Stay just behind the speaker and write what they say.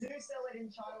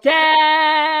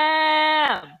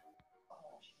Damn!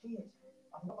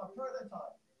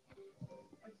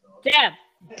 Damn!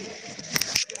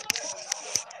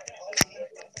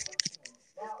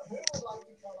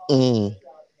 Mm.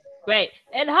 Great.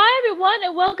 And hi, everyone,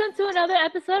 and welcome to another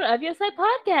episode of Your Side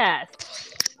Podcast.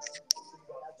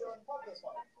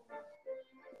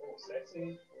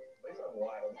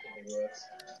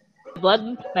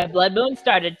 My blood moon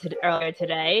started earlier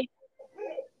today.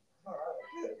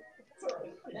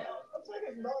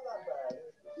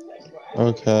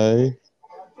 Okay.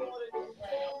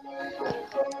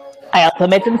 I also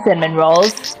made some cinnamon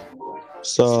rolls.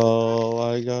 So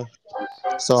I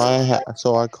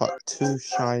caught two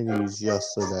shinies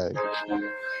yesterday.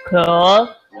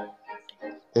 Cool.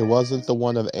 It wasn't the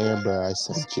one of Amber I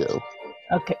sent you.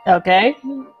 Okay.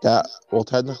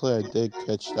 Technically I did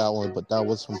catch that one, but that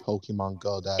was from Pokemon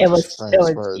Go that I It just was,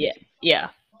 transferred. yeah.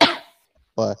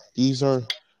 But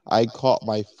I caught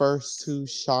my first two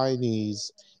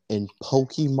shinies in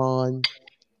Pokemon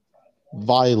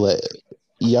Violet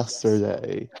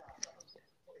yesterday.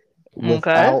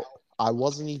 Okay. I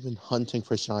wasn't even hunting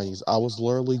for shinies. I was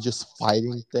literally just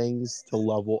fighting things to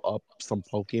level up some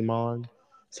Pokemon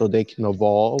so they can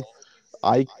evolve.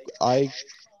 I I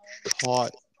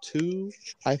caught two.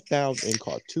 I found and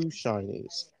caught two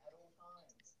shinies.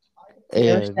 Two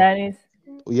And shinies.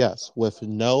 yes, with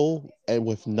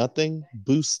nothing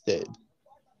boosted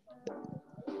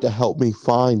to help me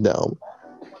find them,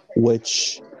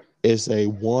 which is a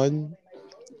one.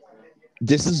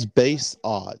 This is base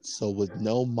odds, so with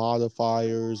no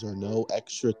modifiers or no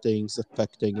extra things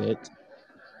affecting it,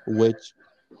 which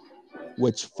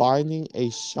finding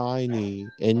a shiny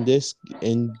in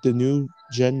the new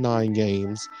Gen 9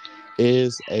 games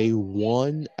is a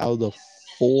 1 out of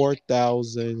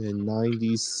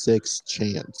 4,096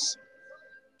 chance.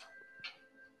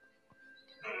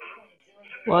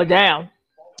 Well, damn.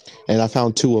 And I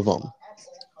found two of them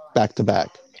back to back.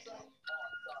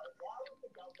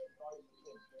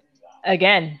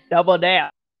 Again, double damn.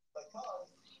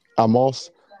 I'm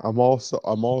also I'm also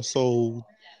I'm also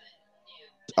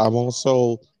I'm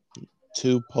also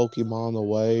two Pokemon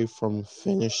away from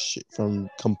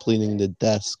completing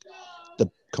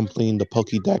completing the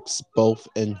Pokédex both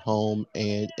in home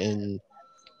and in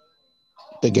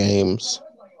the games.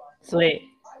 Sweet.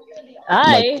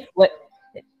 Like, What?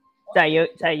 Sorry, you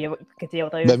continue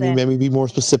with what you were saying. let me be more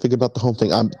specific about the home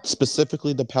thing. I'm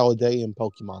specifically the Paldean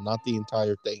Pokemon, not the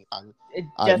entire thing. I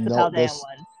Just the know Paldean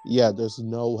one. there's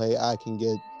no way I can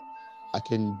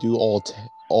do all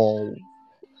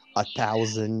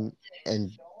 1,000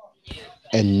 and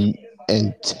 10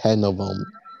 of them,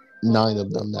 9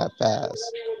 of them that fast.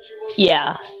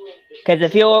 Yeah. Because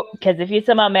if you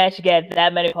somehow manage to get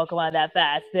that many Pokemon that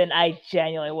fast, then I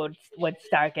genuinely would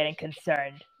start getting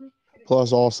concerned.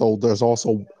 Plus, I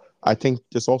think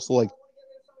there's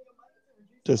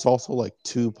also like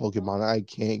two Pokemon I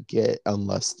can't get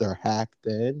unless they're hacked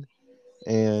in,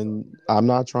 and I'm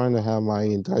not trying to have my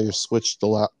entire Switch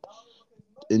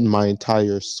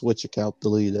account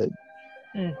deleted.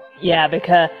 Yeah,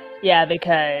 because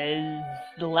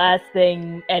the last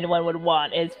thing anyone would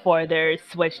want is for their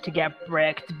Switch to get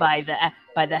bricked by the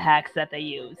hacks that they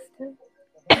used.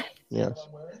 Yes,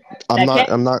 I'm not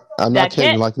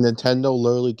kidding. Like, Nintendo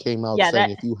literally came out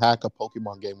saying if you hack a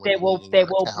Pokemon game, we're deleting your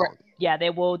account. They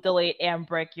will delete and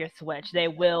brick your Switch. They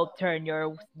will turn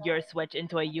your Switch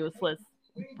into a useless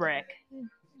brick.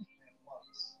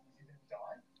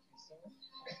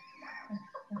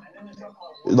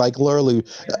 Like, literally,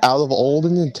 out of all the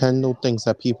Nintendo things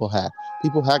that people hack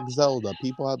Zelda,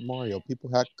 people hack Mario, people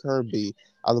hack Kirby.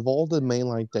 Out of all the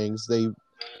mainline things,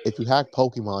 if you hack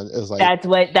Pokemon, it's like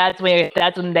that's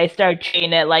when they start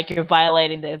treating it like you're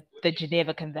violating the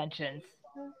Geneva Conventions.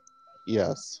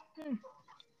 Yes.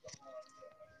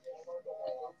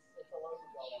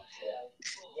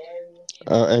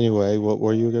 Anyway, what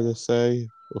were you gonna say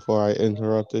before I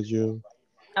interrupted you?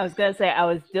 I was gonna say I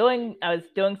was doing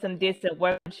some decent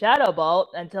work on Shadow Bolt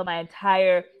until my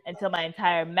entire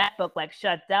MacBook like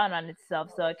shut down on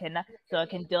itself, so it can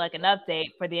do like an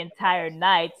update for the entire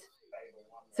night.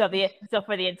 So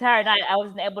for the entire night, I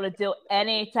wasn't able to do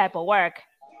any type of work.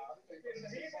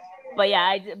 But yeah,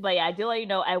 I do let you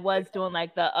know I was doing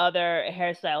like the other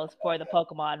hairstyles for the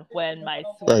Pokemon when my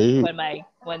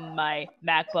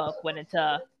MacBook went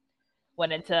into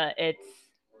its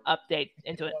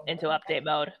into update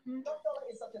mode.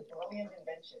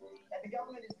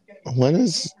 When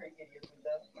is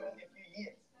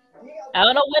I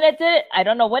don't know when it did it. I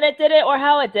don't know when it did it or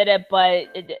how it did it, but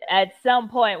at some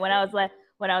point when I was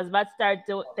when I was about to start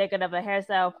thinking of a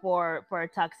hairstyle for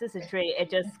toxicity,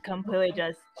 it just completely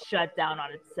just shut down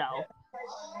on itself.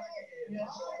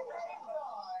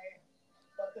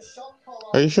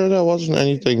 Are you sure that wasn't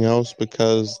anything else?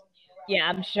 Because Yeah,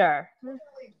 I'm sure.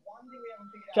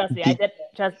 Trust me, I be, did.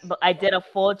 But I did a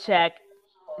full check.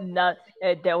 Not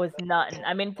there was nothing.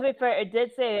 I mean, to be fair, it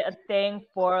did say a thing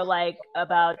for like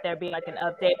about there being like an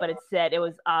update, but it said it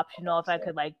was optional if I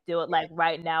could like do it like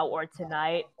right now or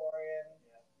tonight.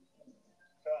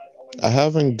 I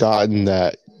haven't gotten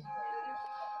that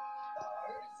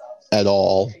at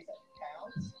all.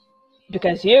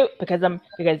 Because you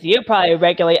probably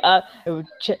regularly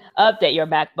update your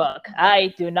MacBook.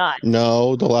 I do not.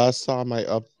 No, the last time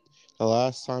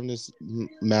this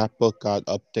MacBook got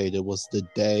updated was the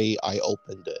day I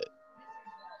opened it.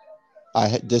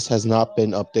 This has not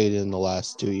been updated in the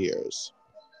last 2 years.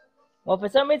 Well, for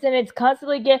some reason, it's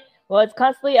constantly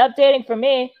updating for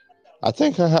me. I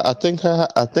think I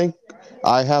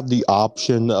have the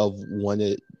option of when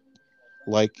it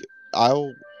like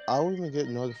I'll I'll even get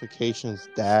notifications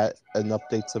that an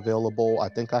update's available. I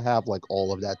think I have like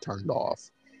all of that turned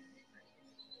off.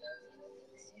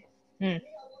 Hmm.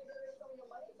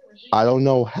 I don't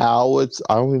know how it's.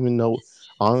 I don't even know.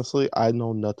 Honestly, I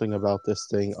know nothing about this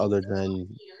thing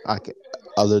I can,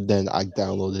 other than I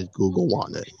downloaded Google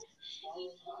on it.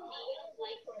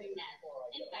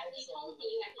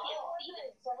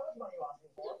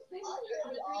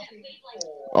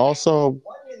 Also,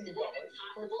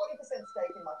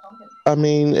 I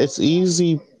mean, it's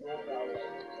easy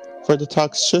for the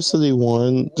toxicity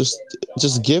one.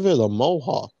 Just give it a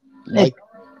mohawk. And, Like,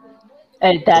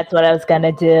 and that's what I was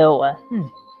gonna do.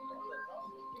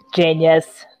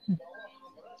 Genius.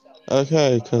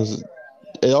 okay, because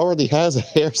it already has a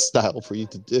hairstyle for you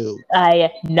to do. I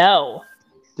know.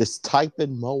 Just type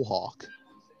in mohawk.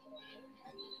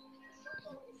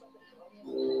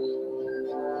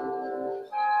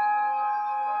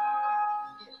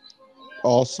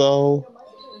 Also,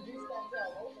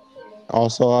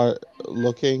 I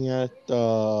looking at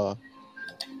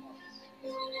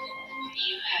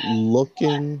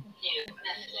looking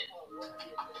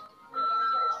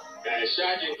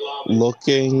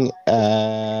looking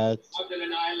at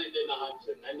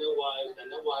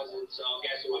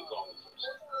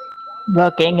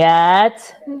Looking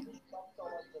at.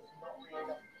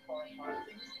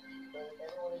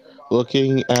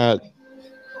 looking at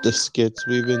the skits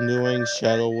we've been doing.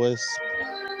 Shadow Wisp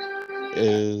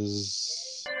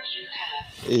is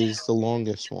the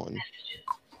longest one.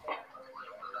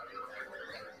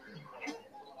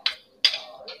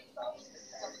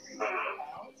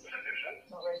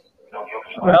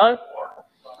 Really?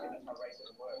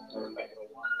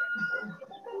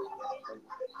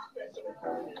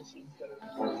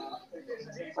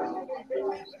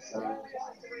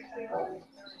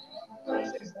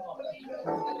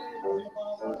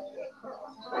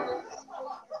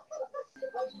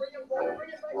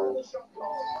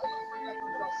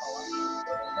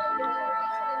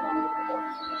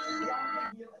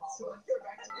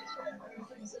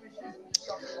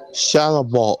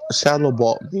 Shadowball,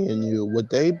 me and you. Would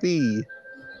they be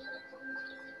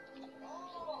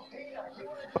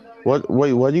what?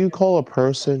 Wait, what do you call a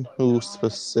person who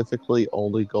specifically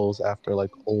only goes after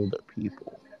like older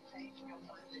people?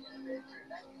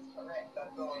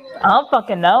 I don't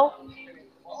fucking know.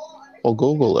 Well,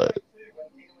 Google it.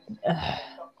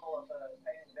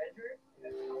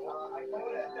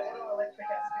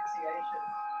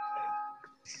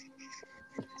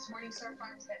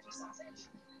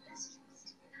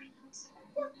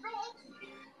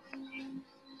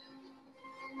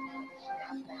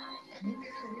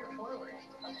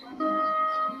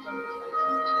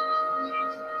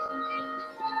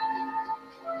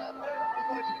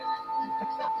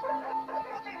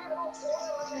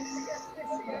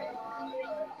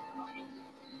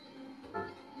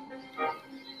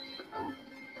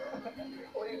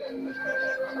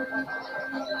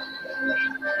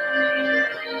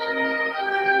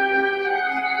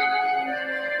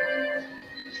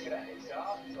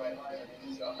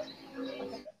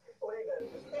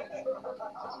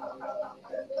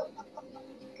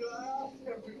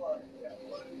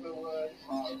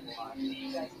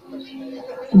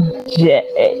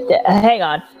 Hang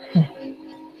on.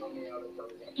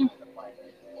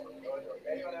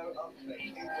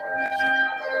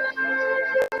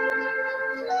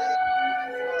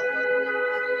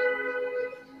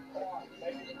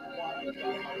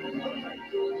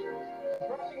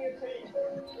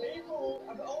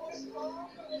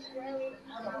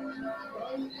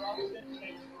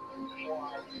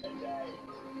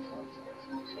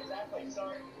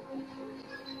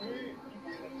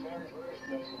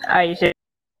 Are you sure?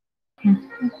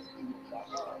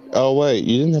 Oh wait,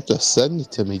 you didn't have to send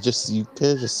it to me. You could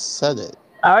have just said it.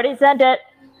 I already sent it.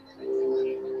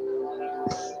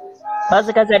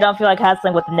 Mostly because I don't feel like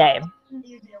hassling with the name.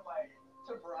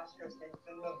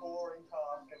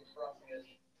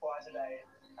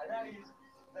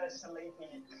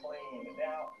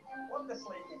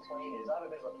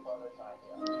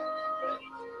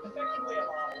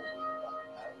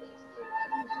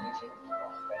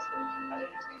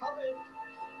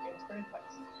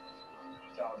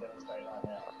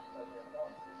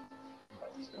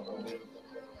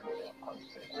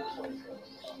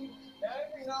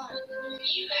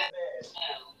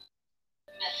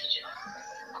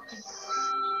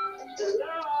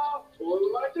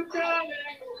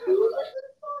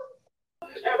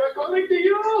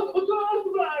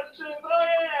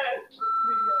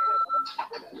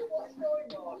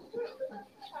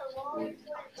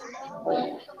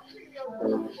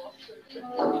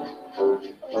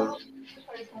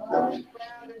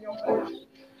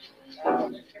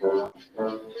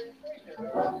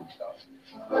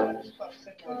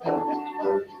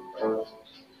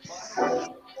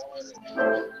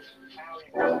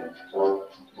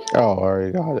 Oh, I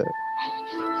already got it.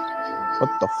 What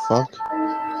the fuck?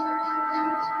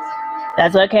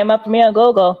 That's what came up for me on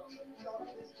Google.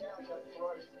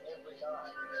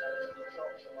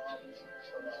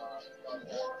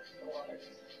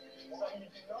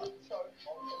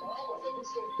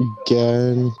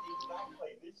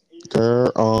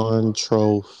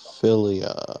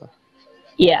 Gerontrophilia.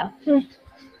 Yeah.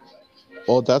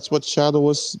 Well, that's what Shadow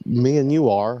was. Me and you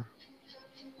are.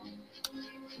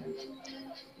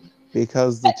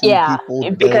 Because the two Yeah. people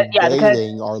they're Because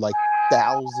dating are like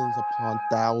thousands upon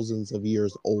thousands of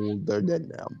years older than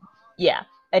them. yeah.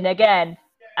 And again,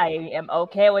 I am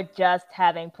okay with just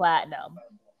having platinum.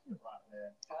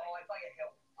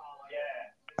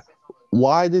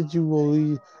 Why did you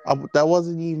believe that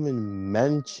wasn't even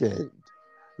mentioned?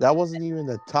 That wasn't even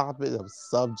the topic of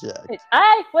subject.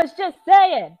 I was just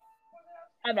saying.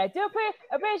 I mean, I do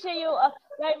appreciate you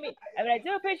letting me. I mean, I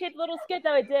do appreciate the little skit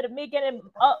that I did of me getting,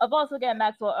 of also getting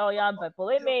Maxwell early on. But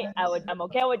believe me, I'm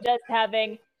okay with just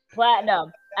having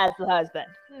platinum as the husband.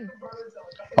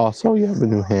 Also, you have a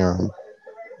new harem.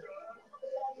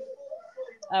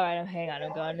 All right, hang on.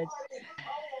 I'm going to,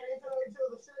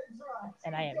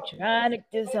 and I am trying to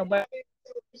do some work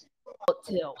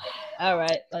too. All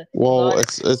right, Well,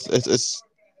 it's.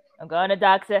 I'm going to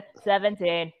Doxa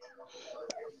 17.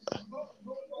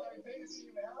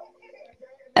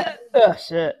 Oh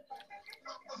shit.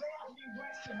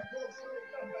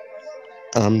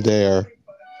 I'm there.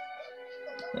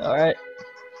 All right.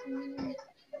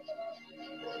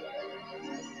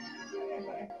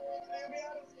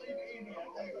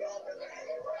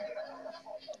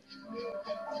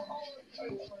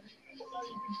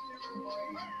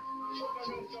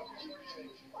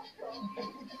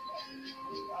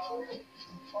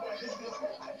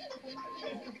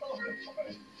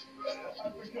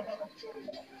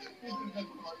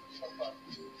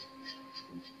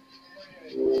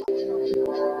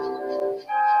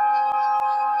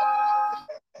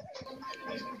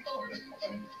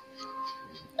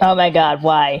 Oh my god,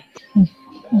 why?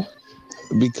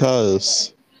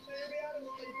 Because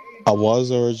I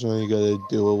was originally gonna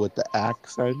do it with the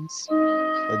accents,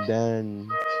 but then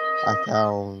I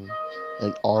found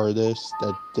an artist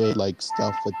that did like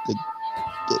stuff with the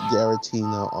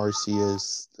Garatina,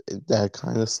 Arceus, that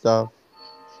kind of stuff.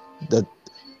 The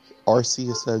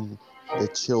Arceus and the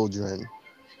children.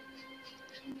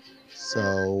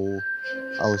 So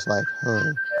I was like,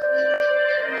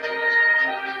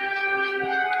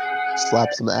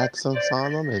 slap some accents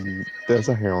on them, and there's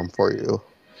a harem for you.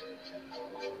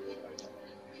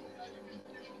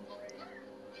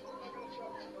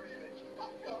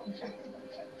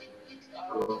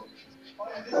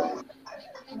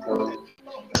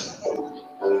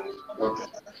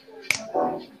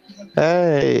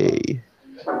 Hey.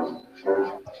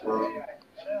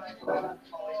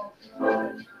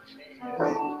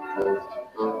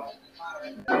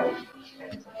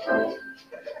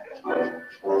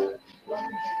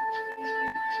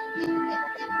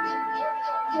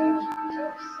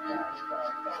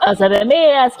 So let me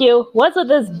ask you, what's with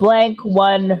this blank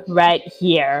one right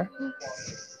here?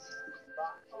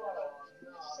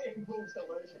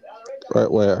 Right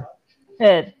where?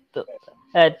 The,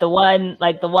 the one,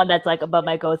 like the one that's like above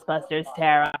my Ghostbusters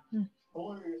Terra.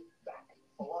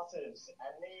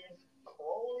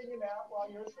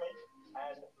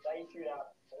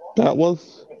 That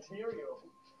was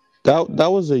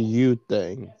that was a you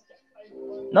thing.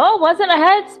 No, it wasn't. I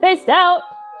had it spaced out.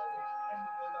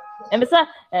 and besides,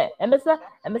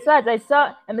 I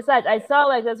saw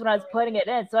like this when I was putting it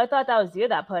in, so I thought that was you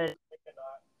that put it.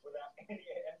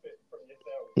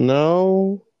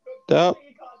 No, that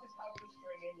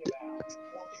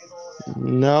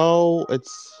no,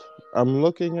 it's. I'm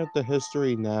looking at the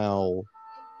history now.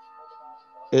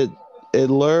 It it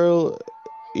literally,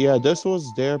 yeah, this was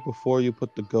there before you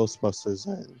put the Ghostbusters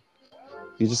in.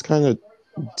 You just kind of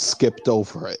skipped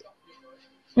over it.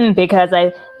 Because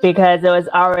it was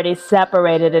already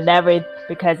separated and every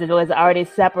because it was already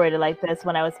separated like this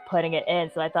when I was putting it in,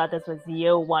 so I thought this was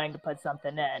you wanting to put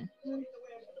something in.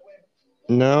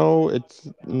 No, it's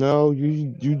no.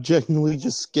 You genuinely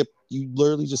just skipped. You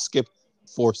literally just skipped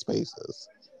 4 spaces.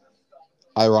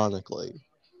 Ironically,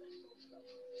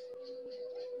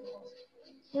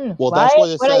 well, Why? that's what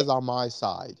it What I? says on my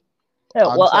side. Oh,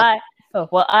 I'm check.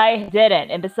 well, I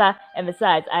didn't, and besides,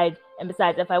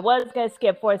 if I was gonna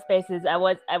skip 4 spaces, there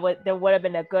would have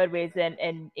been a good reason,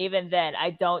 and even then, I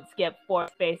don't skip 4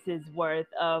 spaces worth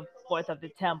of the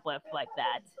template like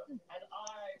that.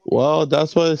 Well,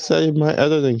 that's what it said in my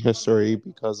editing history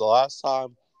because the last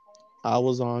time I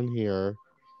was on here,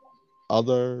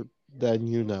 other than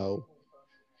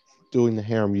doing the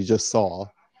harem you just saw,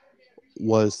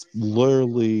 was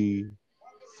literally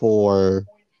for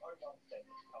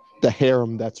the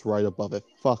harem that's right above it.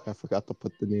 Fuck, I forgot to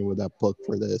put the name of that book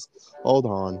for this. Hold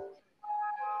on.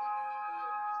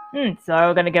 So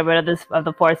we're gonna get rid of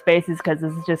the 4 spaces because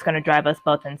this is just gonna drive us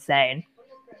both insane.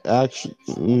 Actually,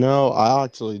 no, I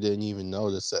actually didn't even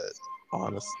notice it.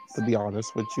 To be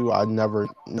honest with you, I never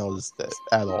noticed it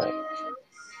at all.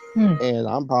 Hmm. And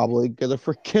I'm probably gonna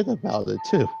forget about it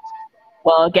too.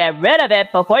 Well, get rid of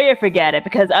it before you forget it,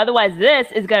 because otherwise,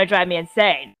 this is gonna drive me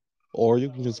insane. Or you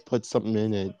can just put something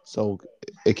in it so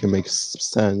it can make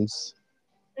sense.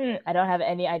 I don't have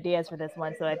any ideas for this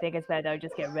one, so I think it's better that we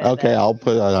just get rid of Okay, it. I'll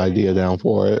put an idea down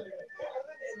for it.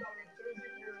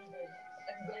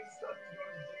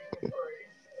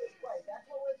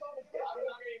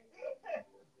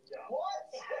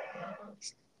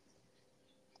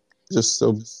 Just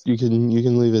so you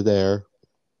can leave it there.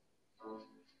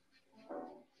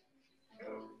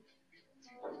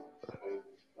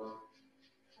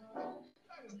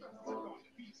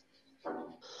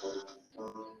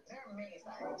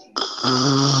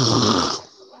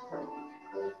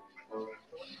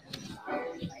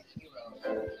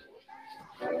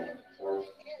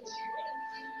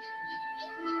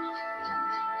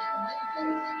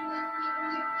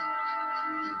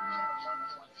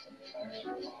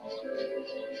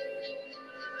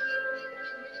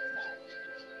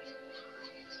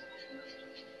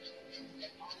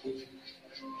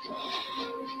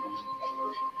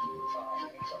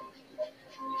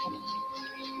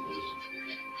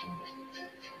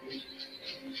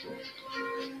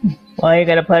 Well, you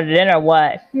gonna put it in or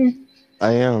what?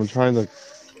 I am trying to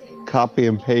copy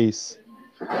and paste.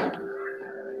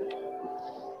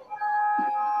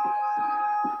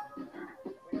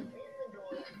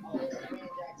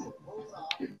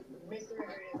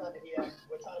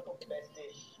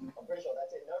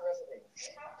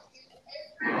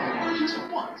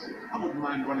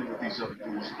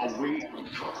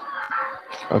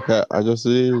 Okay, I just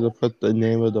needed to put the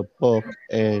name of the book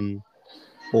in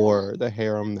for the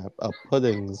harem that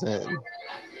pudding's in.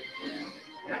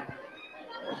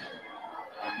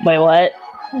 Wait, what?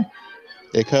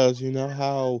 Because you know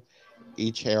how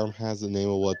each harem has the name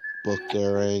of what book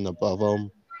they're in above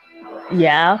them?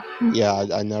 Yeah, Yeah,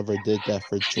 I never did that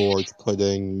for George,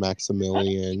 Pudding,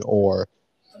 Maximilian, or.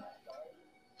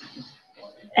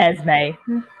 Esme.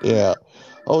 Yeah.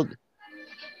 Oh,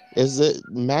 is it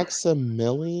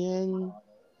Maximilian?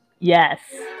 Yes.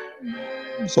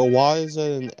 So why is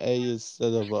it an A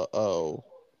instead of a O?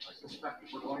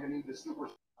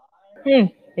 Hmm.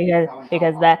 Because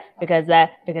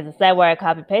the site where I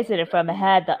copy pasted it from it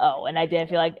had the O, and I didn't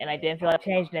feel like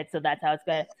changing it, so that's how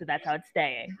it's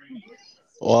staying.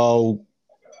 Well,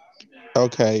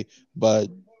 okay, but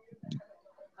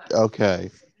okay.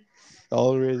 The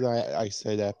only reason I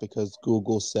say that because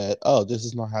Google said, "Oh, this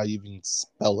is not how you even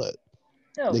spell it.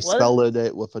 No, They well, spell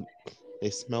it with a, they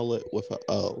smell it with a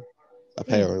O,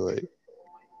 apparently."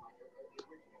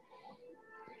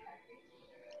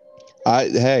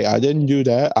 I didn't do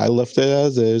that. I left it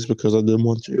as is because I didn't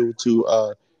want you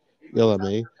to yell at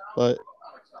me. But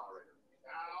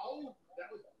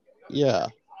yeah.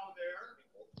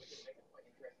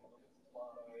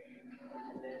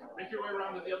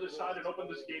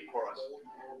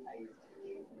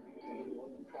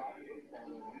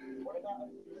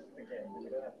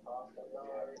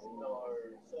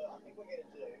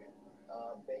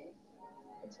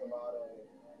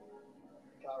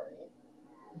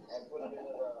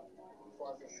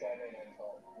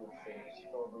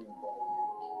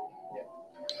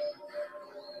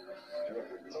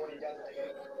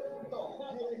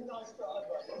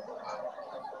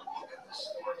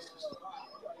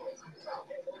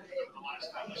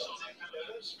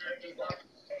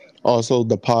 Also,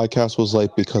 the podcast was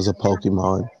late because of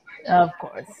Pokemon. Of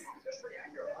course.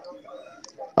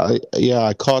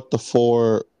 I caught the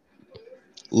four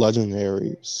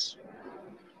legendaries.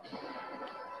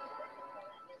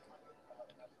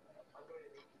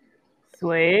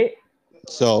 Sweet.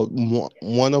 So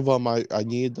one of them, I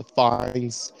needed to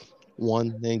find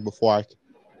one thing before I.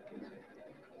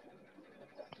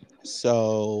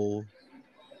 So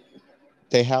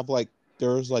they have like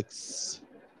there's like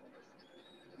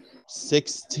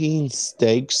 16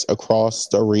 stakes across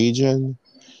the region,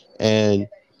 and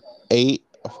eight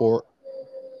for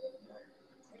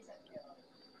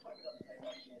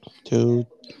two.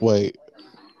 Wait,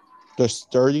 there's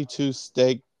 32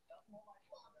 stake.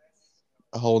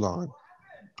 Hold on,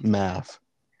 math.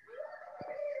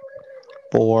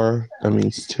 Four. That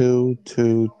means two,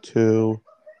 two, two,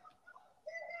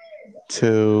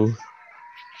 two.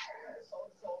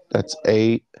 That's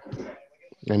eight.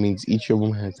 That means each of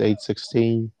them has eight,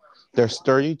 16. There's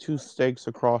 32 stakes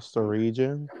across the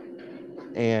region,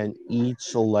 and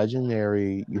each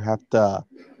legendary you have to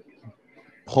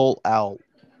pull out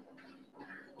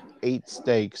eight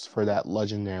stakes for that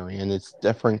legendary, and it's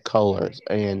different colors,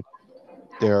 and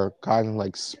they're kind of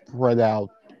like spread out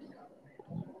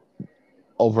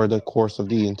over the course of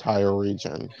the entire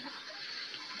region.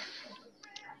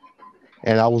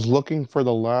 And I was looking for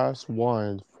the last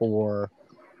one for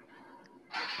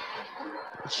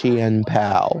Chien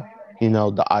Pao,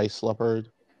 the ice leopard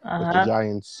with the Uh-huh.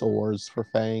 giant swords for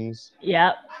fangs.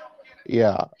 Yep.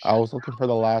 Yeah, I was looking for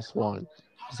the last one.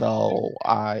 So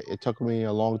it took me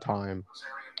a long time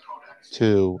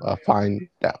to find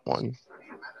that one.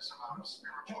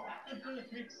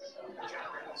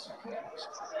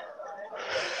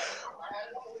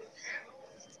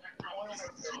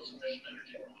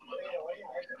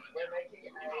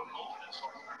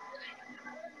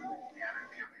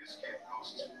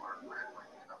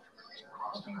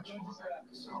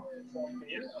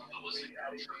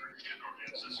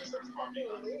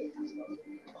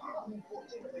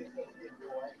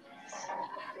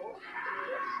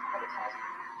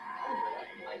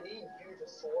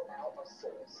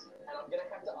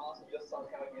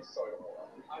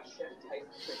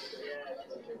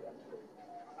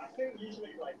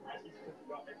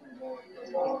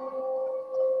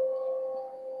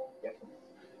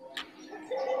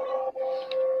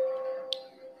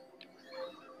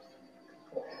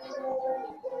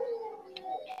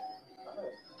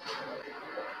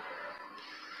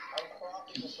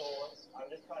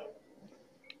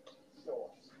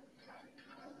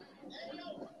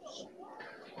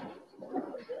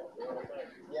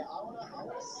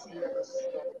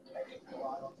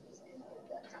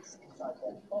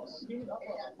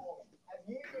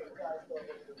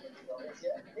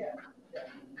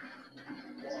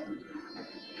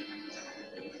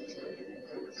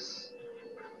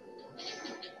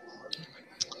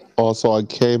 Also, I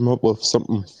came up with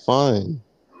something fun.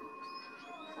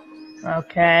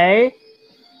 Okay.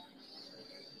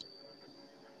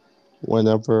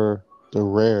 Whenever the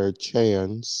rare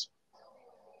chance,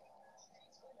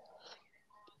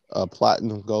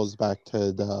 platinum goes back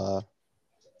to the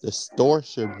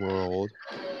distortion world,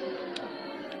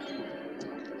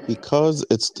 because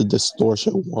it's the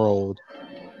distortion world.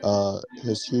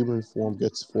 His human form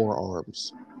gets four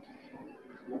arms,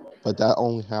 but that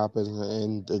only happens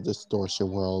in the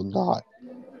distortion world, not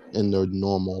in the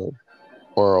normal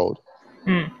world.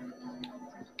 Hmm.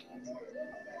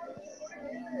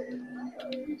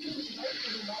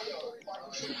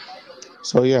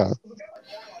 So yeah,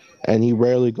 and he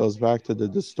rarely goes back to the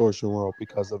distortion world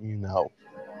because of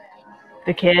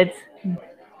The kids.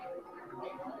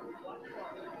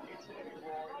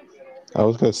 I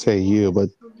was gonna say you, but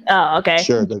Oh, okay.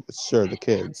 sure the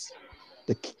kids,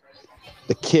 the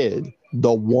the kid,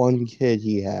 the one kid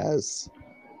he has.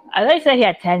 I thought you said he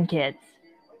had 10 kids.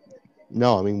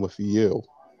 No, I mean with you.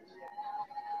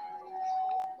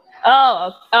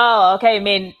 Oh, okay. I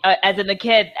mean, as in the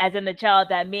kid, as in the child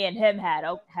that me and him had.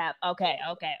 Have. Okay,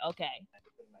 okay, okay.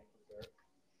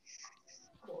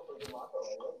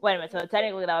 Wait a minute. So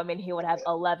technically, that would mean he would have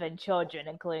 11 children,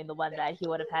 including the one that he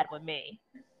would have had with me.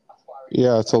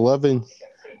 Yeah, it's 11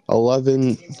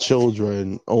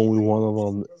 children. Only one of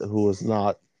them who is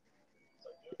not.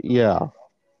 Yeah,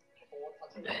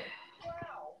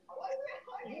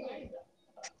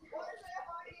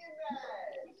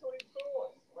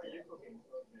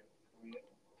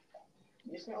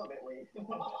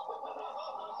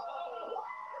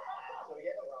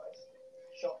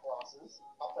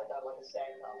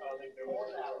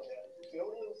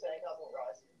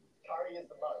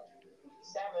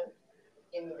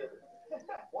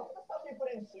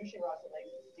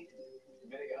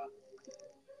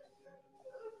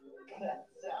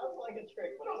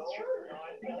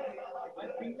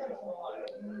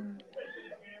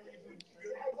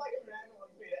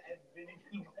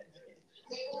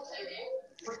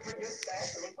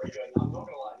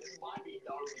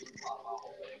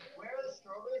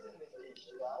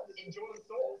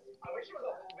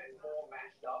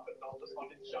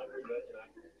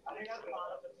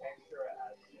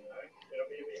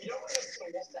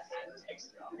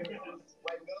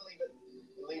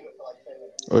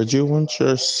 Would you want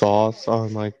your sauce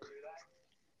on a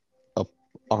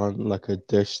like a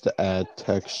dish to add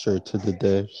texture to the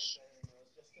dish?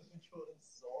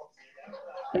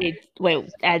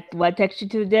 Wait, add what texture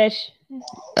to the dish?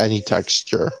 Any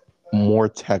texture, more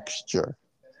texture.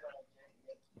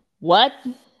 What?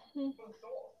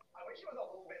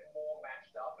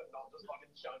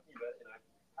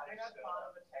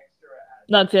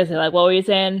 No, seriously, like what were you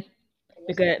saying?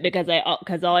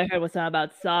 Because all I heard was something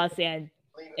about sauce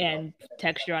and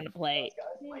texture on the plate.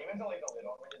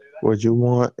 Would you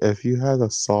want if you had a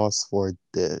sauce for a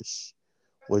dish?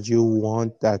 Would you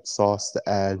want that sauce to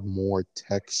add more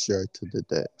texture to the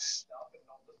dish?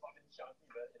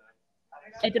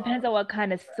 It depends on what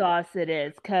kind of sauce it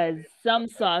is, because some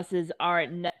sauces well,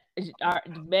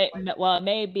 it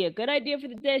may be a good idea for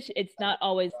the dish. It's not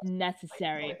always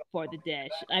necessary for the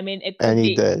dish. I mean, it could Any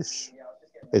be. dish.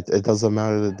 It doesn't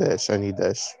matter the dish, any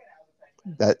dish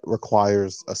that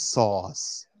requires a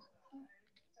sauce.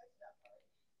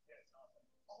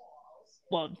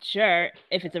 Well, sure.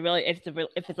 If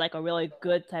it's like a really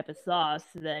good type of sauce,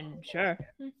 then sure.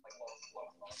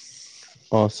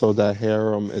 Also, that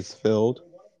harem is filled.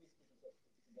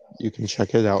 You can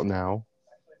check it out now.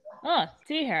 Oh,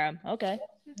 tea harem. Okay.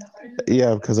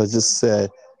 Yeah, because I just said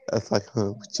it's like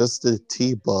just the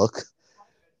tea book.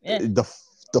 Yeah.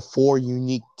 The four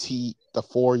unique teas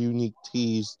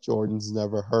Jordan's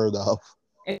never heard of,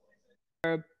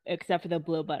 Except for the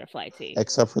blue butterfly tea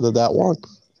except for that one.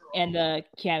 and the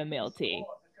chamomile tea.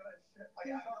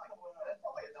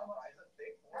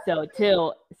 So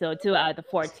two out of the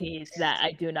four teas that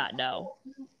I do not know.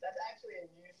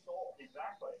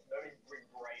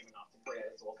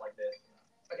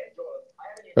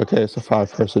 Okay, it's a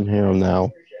five-person harem now.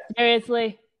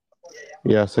 Seriously?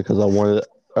 Yes, because I wanted.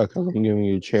 Because I'm giving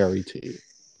you cherry tea.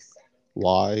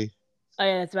 Why? Oh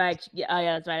yeah, that's right. Yeah, oh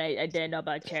yeah, that's right. I didn't know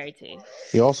about cherry tea.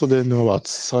 You also didn't know about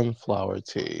sunflower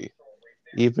tea.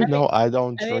 I Even mean, though I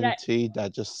don't I mean, drink tea,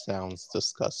 that just sounds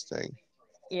disgusting.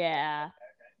 yeah,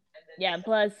 yeah.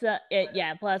 Plus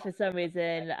for some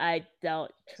reason I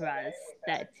don't trust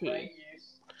that tea.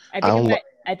 I don't.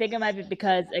 I think it might be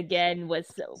because again, with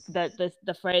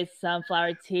the phrase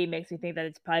sunflower tea makes me think that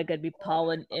it's probably going to be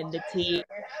pollen in the tea.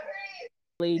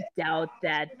 I really doubt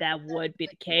that that would be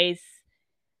the case.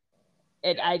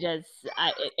 It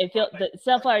feels the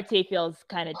sunflower tea feels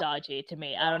kind of dodgy to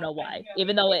me. I don't know why.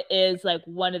 Even though it is like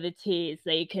one of the teas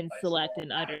that you can select in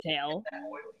Undertale.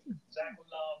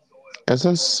 Is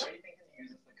this?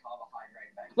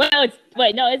 Wait, no,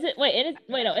 wait, no, is it wait, it is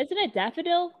wait, no, isn't it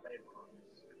daffodil?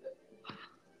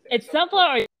 It's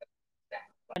sunflower or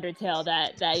Undertale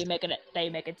that you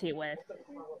make a tea with.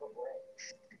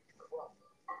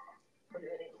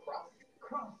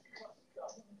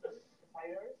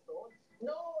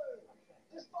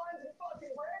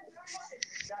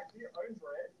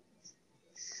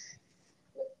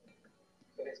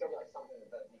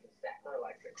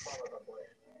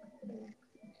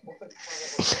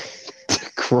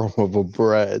 The crumb of a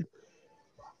bread.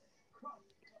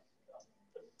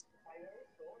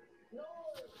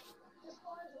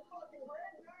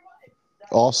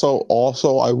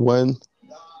 Also, I went.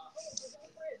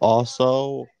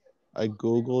 Also, I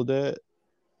googled it.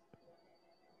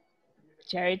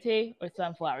 Cherry tea or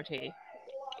sunflower tea?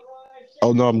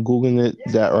 Oh no, I'm googling it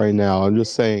that right now. I'm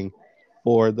just saying,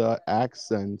 for the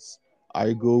accents, I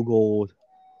googled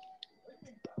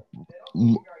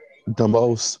the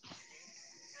most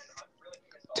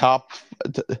top.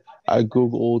 I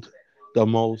googled the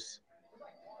most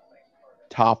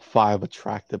top five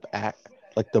attractive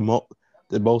like the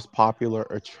most popular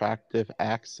attractive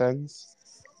accents,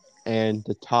 and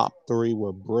the top three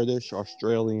were British,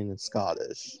 Australian, and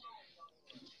Scottish.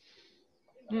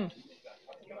 Hmm.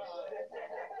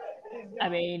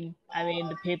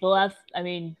 The people have.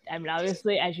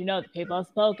 Obviously, as you know, the people have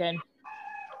spoken.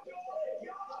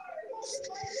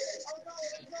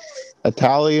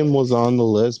 Italian was on the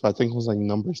list, but I think it was like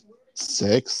number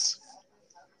 6.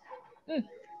 Hmm.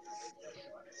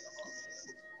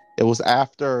 It was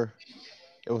after.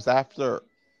 It was after.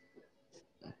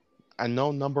 I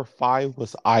know number 5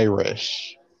 was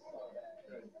Irish,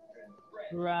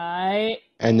 Right.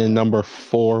 and then number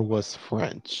 4 was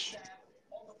French.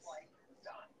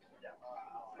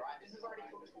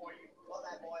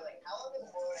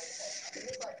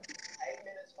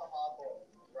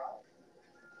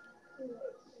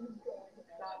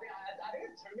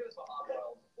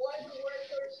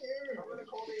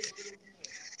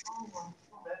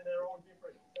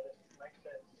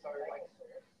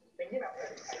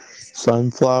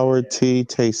 Sunflower tea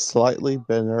tastes slightly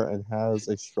bitter and has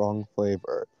a strong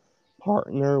flavor.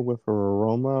 Partner with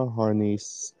aroma honey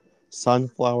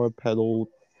sunflower petal.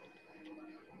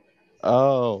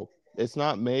 Oh, it's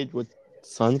not made with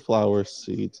sunflower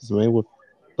seeds. It's made with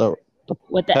the the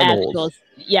With the actual, petals,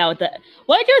 yeah, with the.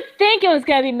 What did you think it was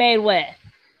gonna be made with?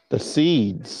 the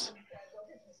seeds.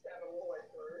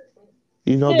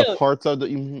 You know the Dude, parts of the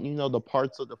you know the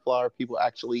parts of the flower people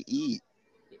actually eat.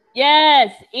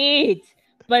 yes, eat.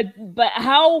 But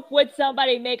how would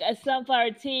somebody make a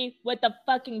sunflower tea with the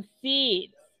fucking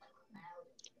seeds?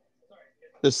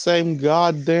 The same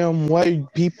goddamn way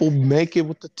people make it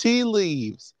with the tea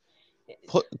leaves.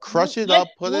 Crush it With up,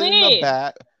 put it in a leaves.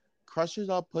 bag, crush it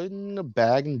up, put it in a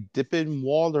bag, and dip it in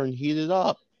water and heat it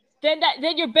up. Then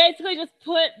you're basically just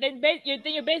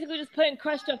you're basically just putting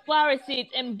crushed up flower seeds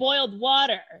in boiled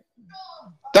water.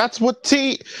 That's what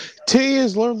tea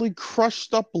is literally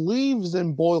crushed up leaves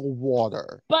in boiled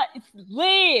water. But it's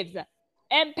leaves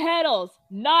and petals,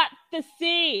 not the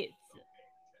seeds.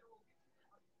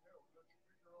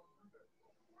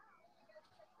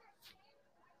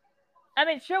 I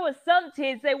mean, sure, with some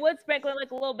teas, they would sprinkle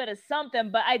like a little bit of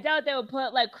something, but I doubt they would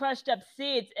put like crushed up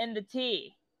seeds in the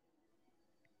tea.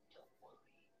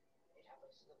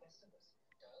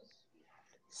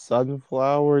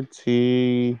 Sunflower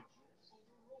tea.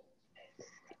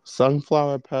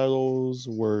 Sunflower petals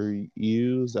were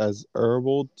used as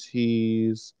herbal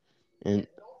teas in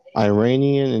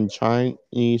Iranian and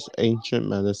Chinese ancient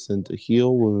medicine to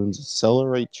heal wounds,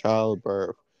 accelerate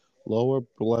childbirth, lower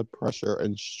blood pressure,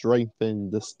 and strengthen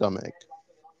the stomach.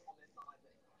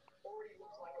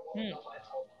 Hmm.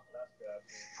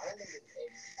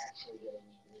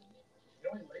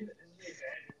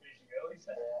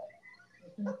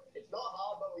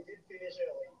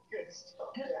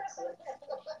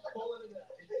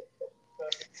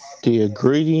 The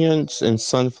ingredients in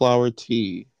sunflower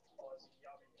tea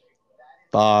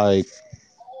by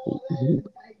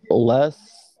Les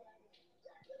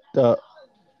the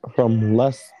from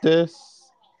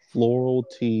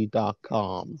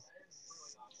lestisfloraltea.com.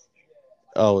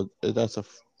 Oh, that's a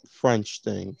French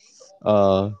thing.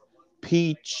 Uh,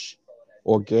 peach,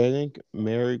 organic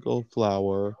marigold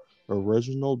flower,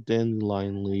 original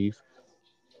dandelion leaf.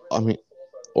 I mean,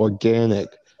 organic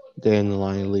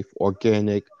dandelion leaf,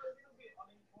 organic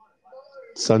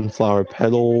sunflower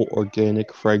petal,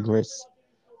 organic fragrance,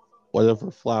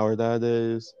 whatever flower that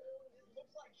is.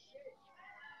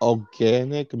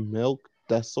 Organic milk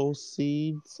thistle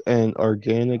seeds and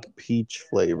organic peach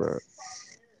flavor.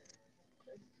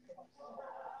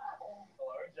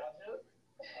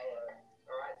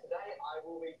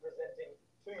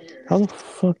 How the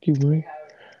fuck you make?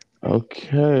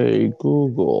 Okay,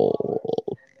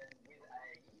 Google.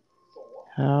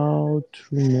 How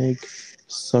to make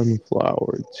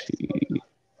sunflower tea.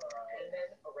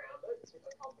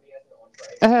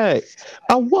 Hey,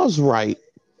 I was right.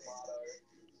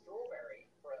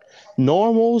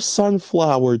 Normal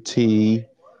sunflower tea,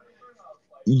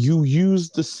 you use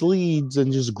the seeds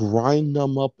and just grind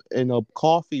them up in a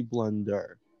coffee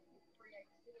blender.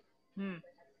 Hmm.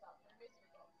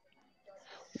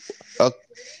 Uh,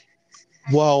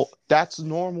 well, that's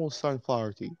normal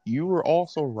sunflower tea. You were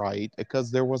also right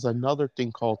because there was another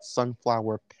thing called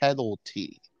sunflower petal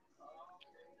tea,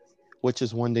 which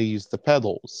is when they use the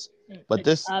petals. But Which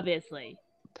this, obviously.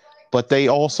 but they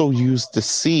also use the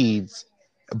seeds.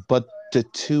 But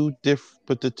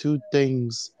but the two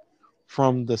things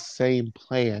from the same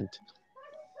plant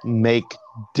make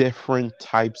different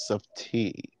types of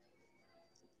tea.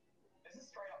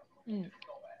 Hmm.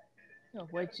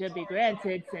 Which should be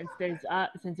granted since there's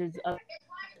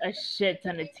a shit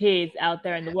ton of teas out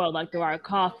there in the world, like there are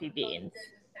coffee beans.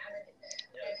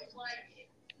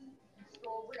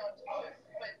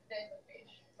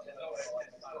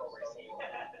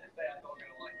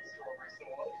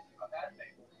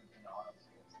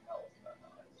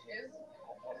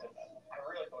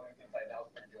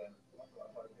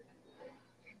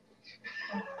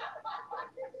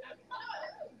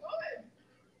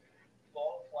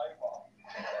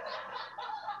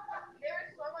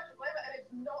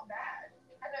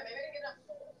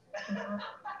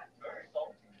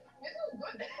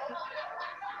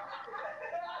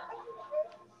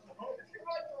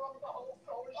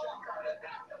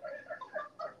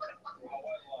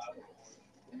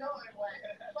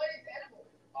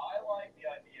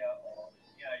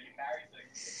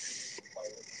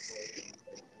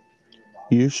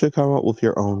 You should come up with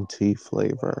your own tea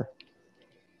flavor.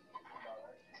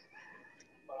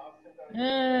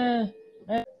 Uh,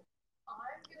 uh,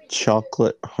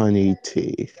 Chocolate honey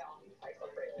tea.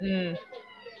 mm,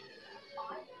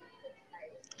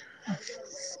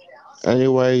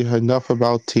 Anyway, enough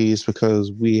about teas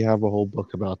because we have a whole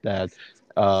book about that.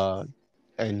 Uh,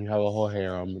 and you have a whole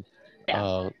harem. yeah.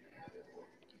 Uh,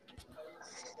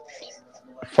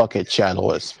 fuck it, Shadow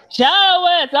Wisp.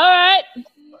 Showers. All right.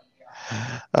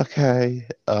 Okay,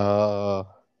 where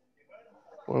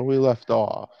we left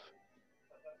off.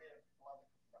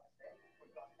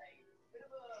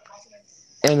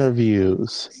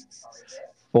 Interviews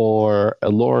for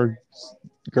Allure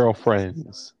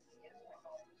girlfriends.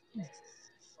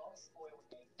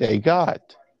 They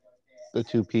got the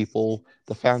two people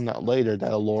that found out later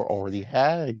that Allure already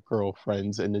had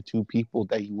girlfriends, and the two people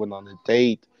that he went on a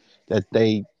date that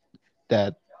they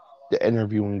that the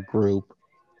interviewing group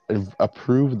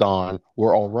approved on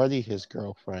were already his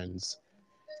girlfriends.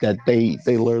 That they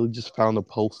literally just found a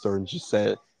poster and just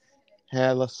said,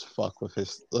 "Hey, let's fuck with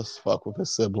his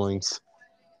siblings,"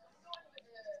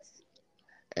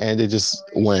 and it just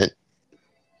went.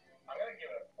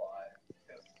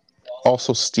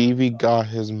 Also, Stevie got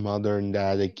his mother and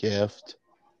dad a gift.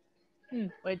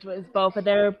 Which was both of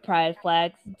their pride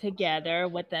flags together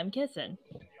with them kissing,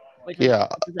 Yeah, which was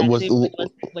it was actually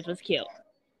which was cute.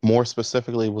 more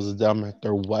specifically it was them at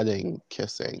their wedding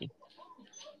kissing.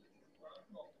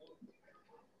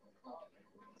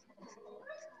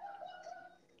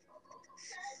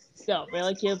 So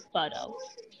really cute photo.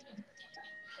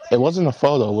 It wasn't a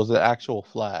photo; it was an actual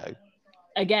flag.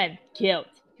 Again, cute.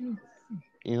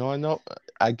 You know, I know.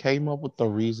 I came up with the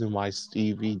reason why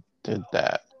Stevie did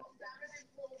that.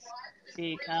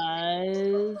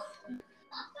 Because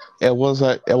It was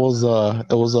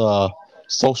a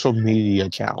social media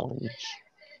challenge.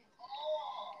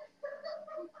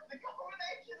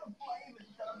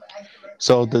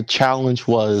 So the challenge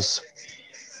was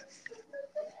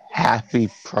Happy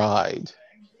Pride,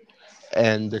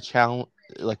 and the challenge,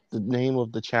 like the name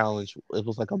of the challenge, it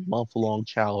was like a month-long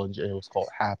challenge, and it was called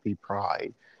Happy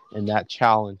Pride. And that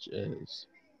challenge is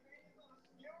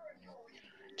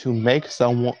to make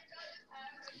someone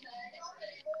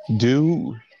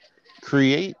do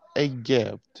create a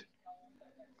gift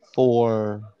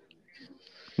for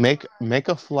make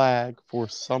a flag for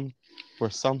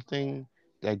something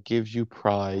that gives you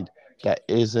pride that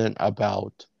isn't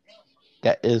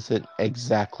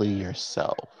exactly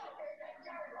yourself.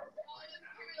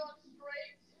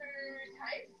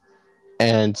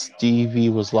 And Stevie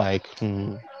was like,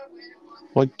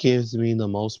 what gives me the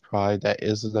most pride that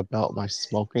isn't about my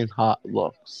smoking hot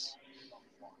looks?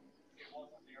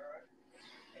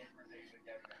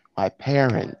 My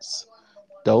parents.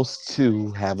 Those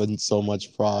two haven't so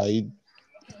much pride.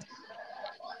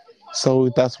 So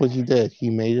that's what he did. He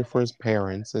made it for his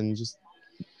parents and just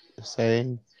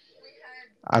saying,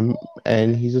 I'm,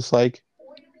 and he's just like,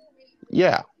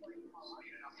 yeah.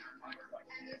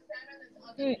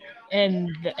 and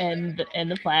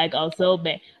the flag also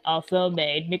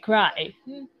made me cry.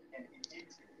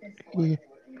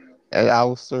 And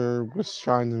Alistair was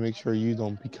trying to make sure you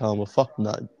don't become a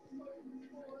fucknut.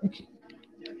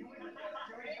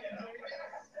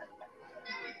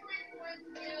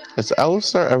 Has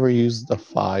Alistair ever used the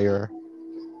fire?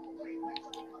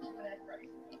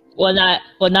 Well, not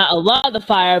a lot of the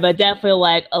fire, but definitely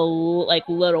like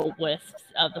little wisps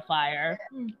of the fire.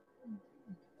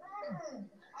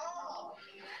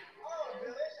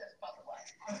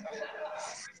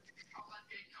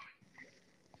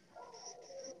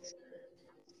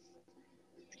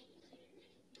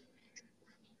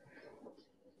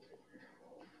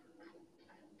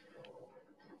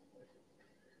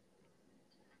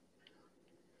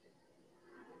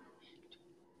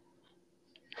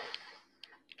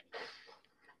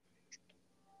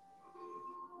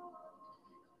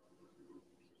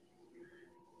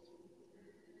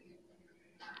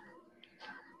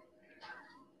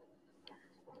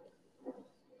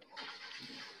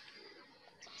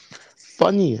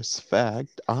 Funniest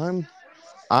fact,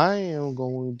 I am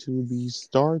going to be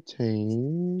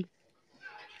starting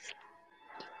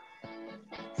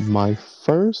my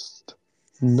first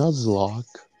Nuzlocke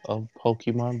of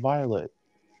Pokemon Violet.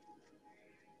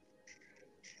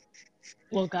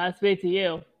 Well, Godspeed to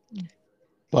you.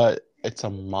 But it's a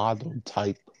model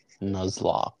type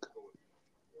Nuzlocke.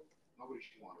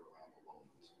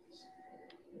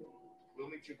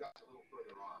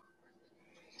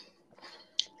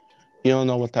 You don't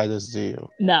know what that is, do you?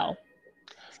 No.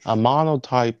 A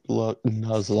monotype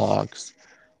Nuzlocke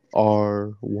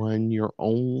are when you're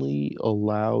only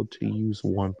allowed to use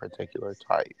one particular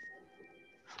type.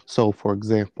 So, for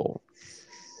example,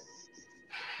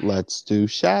 let's do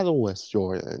Shadowless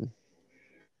Jordan.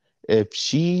 If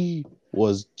she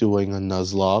was doing a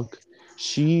Nuzlocke,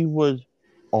 she would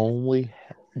only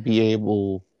be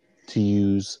able to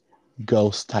use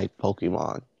Ghost type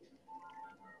Pokemon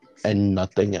and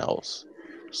nothing else.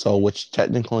 So, which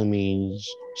technically means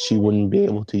she wouldn't be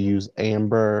able to use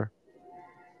Amber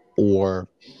or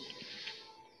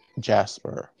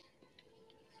Jasper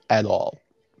at all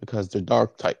because they're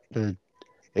dark type. They're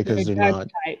Because they're dark not.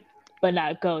 type, but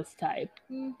not ghost type.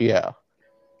 Yeah.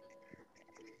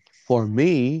 For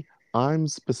me, I'm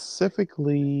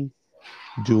specifically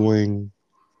doing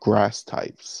grass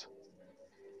types.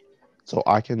 So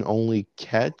I can only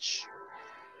catch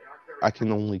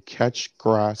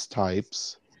grass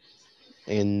types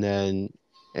and then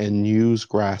and use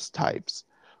grass types.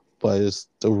 But it's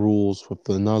the rules with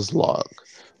the Nuzlocke.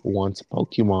 Once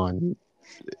Pokemon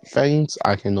faints,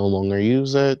 I can no longer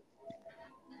use it.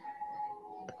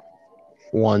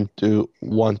 One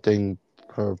thing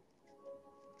per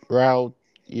route.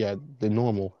 Yeah, the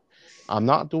normal. I'm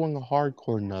not doing a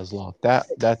hardcore Nuzlocke.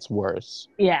 That's worse.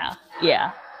 Yeah,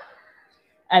 yeah.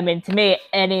 I mean, to me,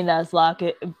 any Nuzlocke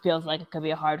it feels like it could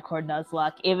be a hardcore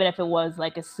Nuzlocke, even if it was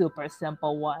like a super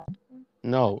simple one.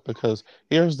 No, because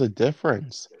here's the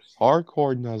difference.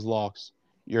 Hardcore Nuzlocks,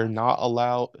 you're not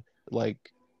allowed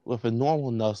like with a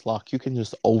normal Nuzlocke, you can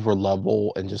just over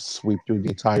level and just sweep through the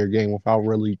entire game without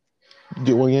really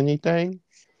doing anything.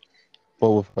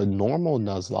 But with a normal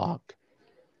Nuzlocke,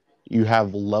 you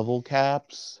have level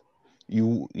caps.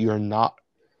 You're not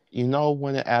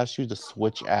when it asks you to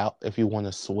switch out if you want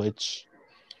to switch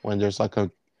when there's like a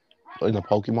in a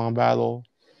Pokemon battle,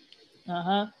 Uh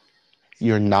huh.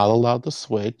 you're not allowed to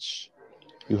switch.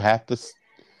 You have to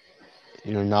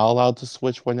you're not allowed to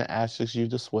switch when it asks you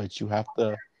to switch. You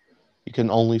can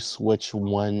only switch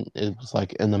when it's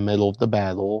like in the middle of the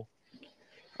battle.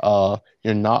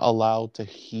 You're not allowed to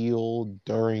heal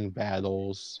during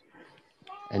battles,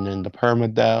 and then the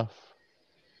permadeath,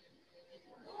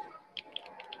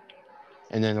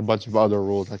 and then a bunch of other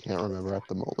rules I can't remember at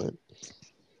the moment.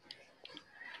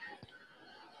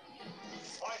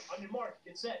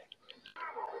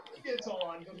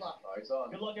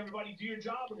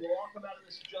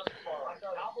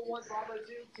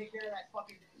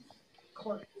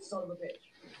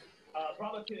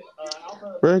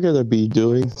 We're gonna be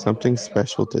doing something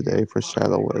special today for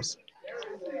Shadowless.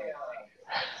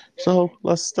 So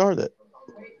let's start it.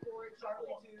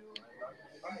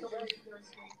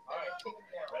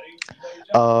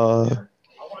 Uh,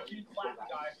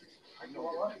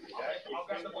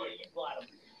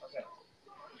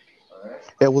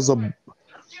 it was a.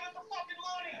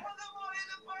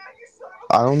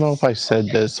 I don't know if I said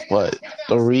this, but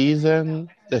the reason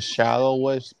the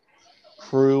Shadowless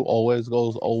crew always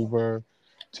goes over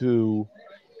to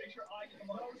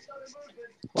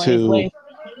to Wisely.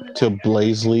 to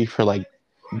Blazely for like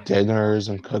dinners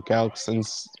and cookouts and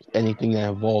anything that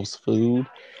involves food.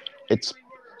 It's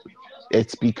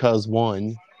it's because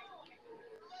one,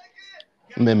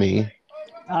 Mimi.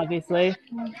 Obviously.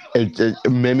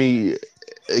 Mimi,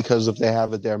 because if they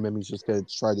have it there, Mimi's just gonna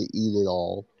try to eat it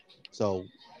all. So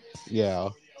yeah.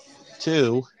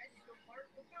 Two,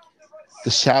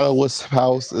 the Shadowless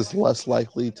house is less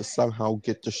likely to somehow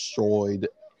get destroyed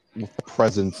with the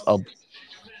presence of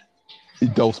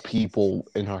those people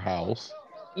in her house.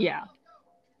 Yeah.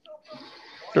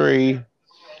 Three,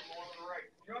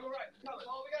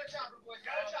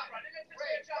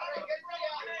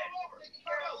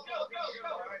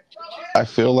 I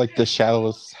feel like the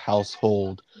Shadowless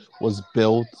household was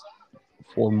built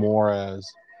for more as,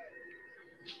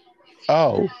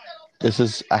 oh, this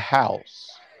is a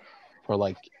house for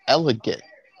like elegance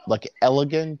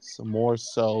more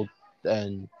so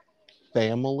than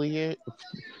family.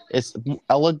 It's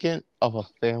elegant of a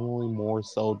family more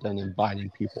so than inviting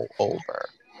people over.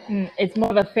 It's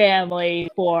more of a family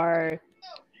for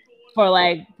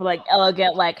like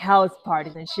elegant like house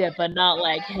parties and shit, but not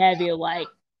like heavy like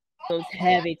those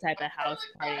heavy type of house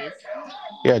parties.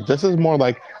 Yeah, this is more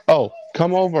like, oh,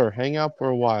 come over, hang out for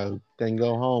a while, then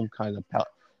go home kind of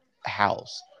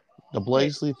house. The It,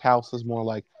 Blaze Leaf house is more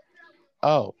like,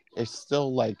 oh, it's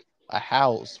still like a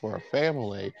house for a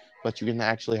family, but you can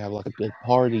actually have like a big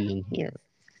party in here.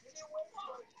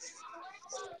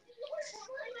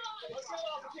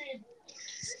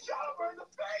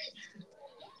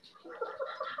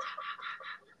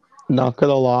 Not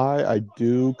gonna lie, I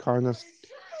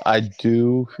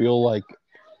do feel like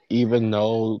even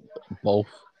though both,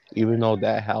 even though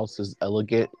that house is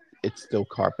elegant it's still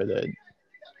carpeted, Yeah,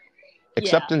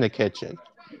 except in the kitchen.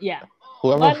 yeah.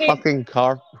 Well, Whoever I mean, fucking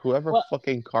whoever well,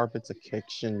 fucking carpets a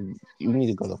kitchen, you need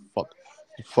to go to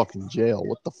fucking jail.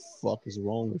 What the fuck is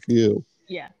wrong with you?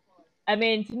 yeah. I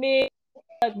mean, to me,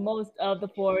 like most of the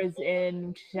floors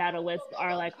in Shadow Wisp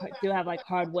are like do have like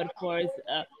hardwood floors,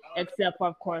 except for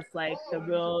of course like the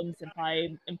rooms and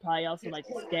probably also like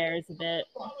the stairs a bit.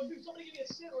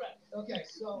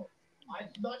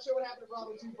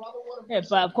 Yeah,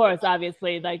 but of course,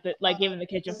 obviously, like even the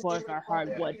kitchen floors are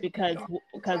hardwood because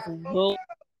who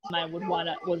mine would want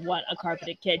a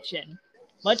carpeted kitchen,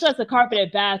 much less a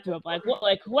carpeted bathroom.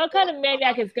 Like what kind of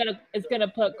maniac is gonna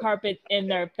put carpet in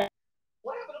their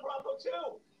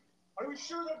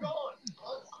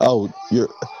Oh, you're.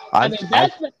 I I've mean,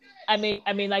 I've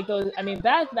I mean, like those. I mean,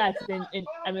 bath mats and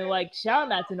I mean, like shower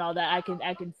mats and all that.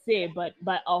 I can see, but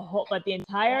the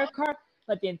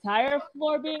entire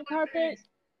floor being carpet.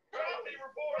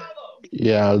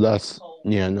 yeah, that's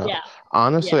yeah no. Yeah, yeah.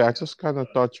 Honestly, I just kind of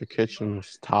thought your kitchen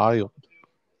was tiled.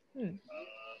 Hmm.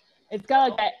 It's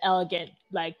got like that elegant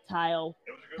like tile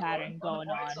pattern going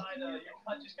on.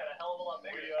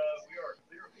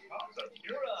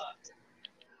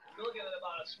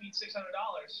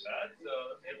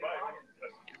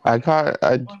 I got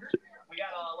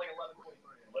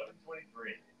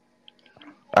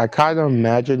I kind of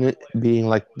imagine it being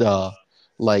like the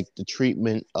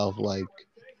treatment of like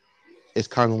it's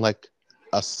kind of like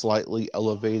a slightly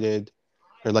elevated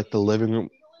or like the living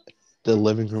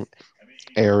room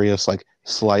area is like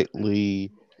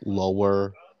slightly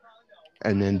lower,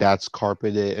 and then that's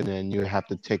carpeted, and then you have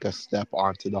to take a step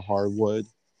onto the hardwood.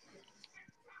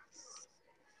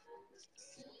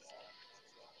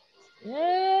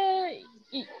 Yeah,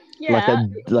 Like yeah.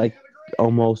 like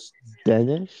almost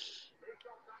Danish.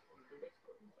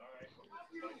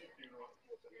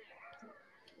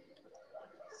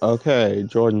 Okay,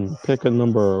 Jordan, pick a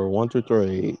number 1 through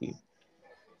 3.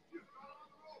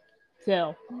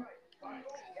 So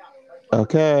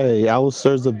Okay,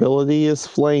 Alistair's ability is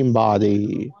Flame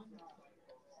Body.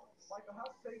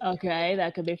 okay,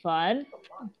 that could be fun.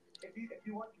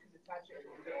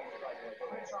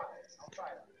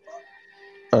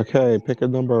 Okay, pick a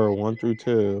number 1 through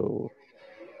 2.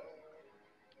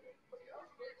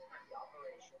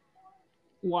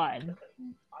 1.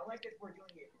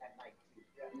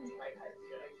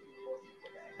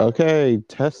 Okay,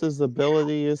 Tessa's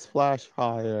ability is Flash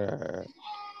Fire.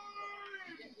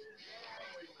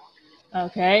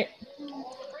 Okay.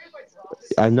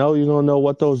 I know you don't know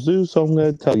what those do, so I'm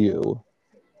gonna tell you.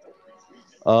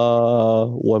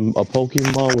 When a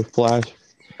Pokemon with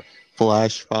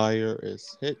Flash Fire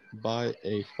is hit by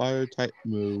a Fire type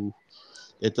move,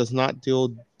 it does not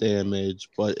deal damage,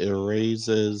 but it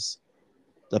raises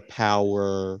the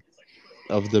power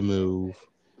of the move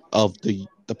of the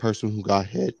person who got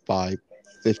hit by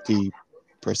 50%.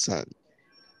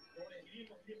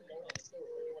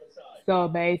 So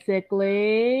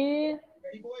basically,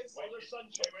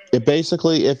 It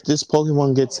basically, if this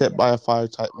Pokemon gets hit by a Fire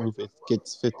type move, it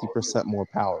gets 50% more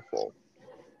powerful.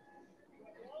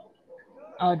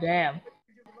 oh damn.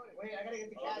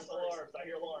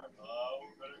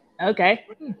 Okay.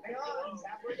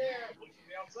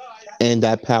 And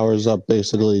that powers up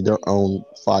basically their own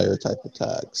Fire type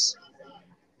attacks.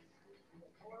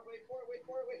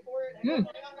 Hmm.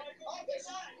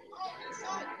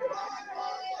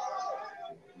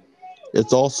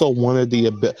 It's also one of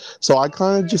the so I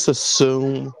kind of just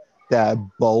assume that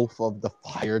both of the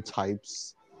fire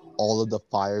types, all of the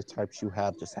fire types you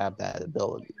have, just have that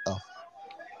ability of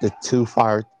the two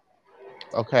fire.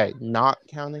 Okay, not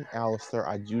counting Alistair,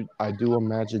 I do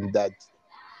imagine that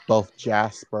both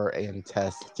Jasper and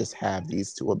Tess just have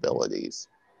these two abilities.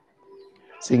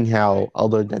 Seeing how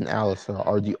other than Alistair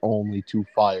are the only two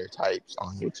fire types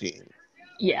on your team,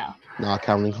 Yeah. not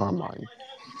counting Carmine.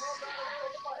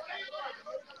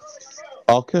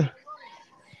 Okay.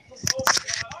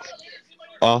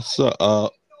 Also,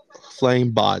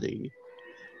 Flame Body.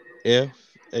 If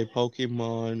a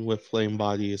Pokemon with Flame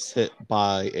Body is hit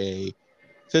by a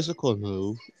physical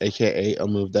move, aka a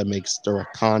move that makes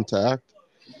direct contact,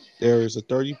 there is a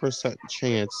 30%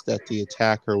 chance that the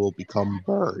attacker will become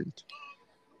burned.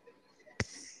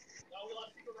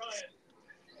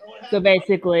 So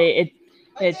basically,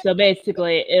 so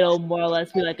basically it'll more or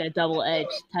less be like a double-edged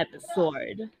type of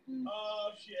sword.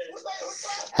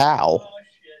 How?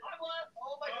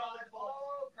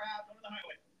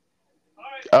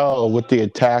 Oh, with the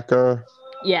attacker?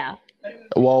 Yeah.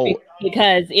 Well,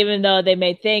 Because even though they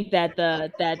may think that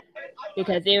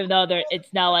because even though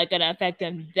it's not like gonna affect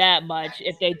them that much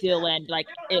if they do land like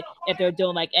if they're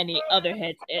doing like any other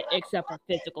hits except for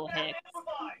physical hits.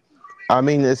 I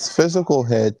mean, it's physical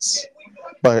hits,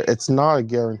 but it's not a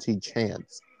guaranteed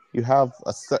chance. You have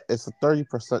it's a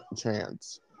 30%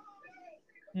 chance.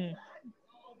 Hmm.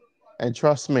 And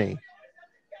trust me,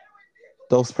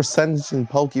 those percentages in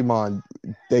Pokemon,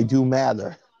 they do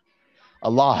matter a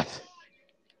lot.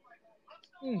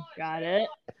 Got it.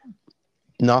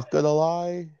 Not gonna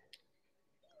lie,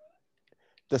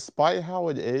 despite how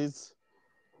it is,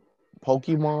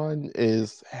 Pokemon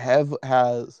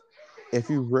has if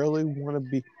you really want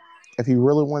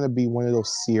to be one of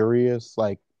those serious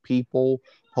like people,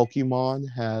 Pokemon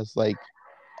has like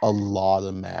a lot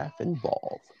of math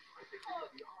involved.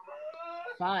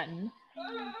 Fun.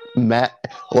 Math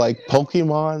like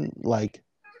Pokemon like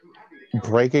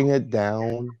breaking it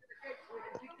down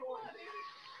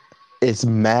is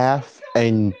math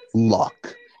and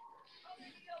luck.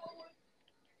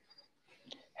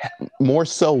 More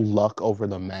so luck over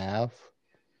the math.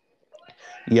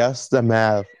 Yes, the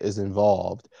math is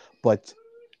involved, but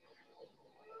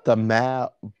the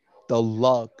math, the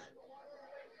luck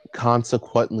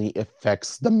consequently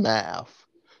affects the math.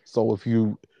 So if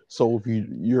you're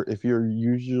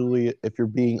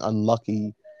being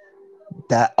unlucky,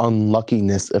 that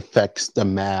unluckiness affects the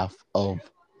math of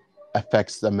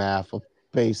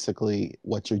basically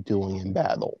what you're doing in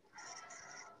battle.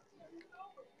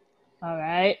 All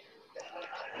right.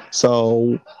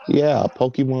 So yeah,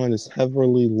 Pokemon is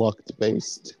heavily luck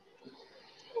based.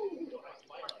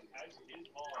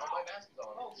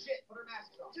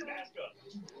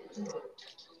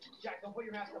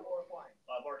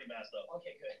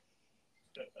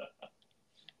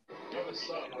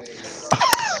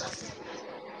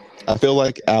 I feel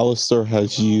like Alistair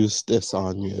has used this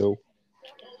on you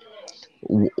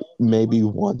maybe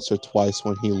once or twice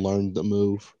when he learned the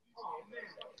move.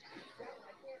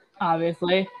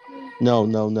 Obviously. No,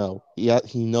 no, no. Yeah,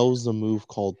 he knows the move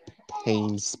called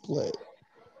Pain Split.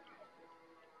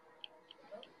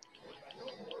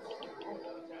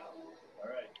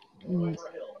 Mm,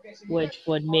 which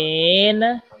would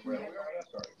mean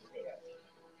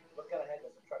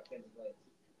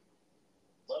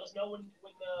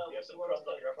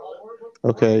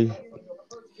Okay.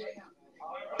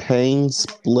 Pain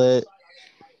Split.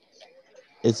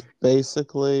 It's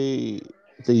basically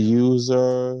the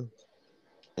user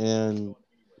and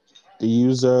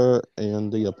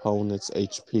the opponent's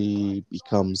HP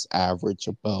becomes average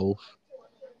of both.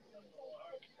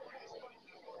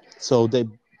 So they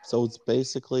so it's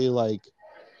basically like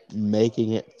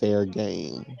making it fair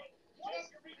game.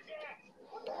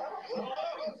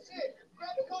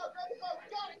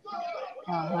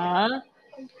 uh-huh.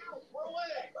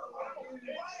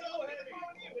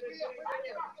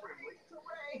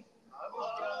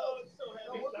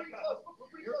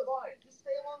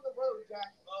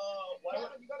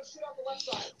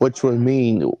 Which would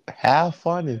mean have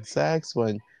fun in sex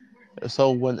when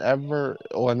so whenever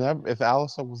if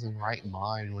Allison was in right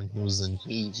mind when he was in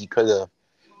heat, he could have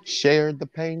shared the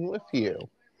pain with you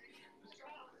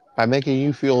by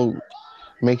making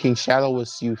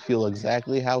Shadowless you feel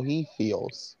exactly how he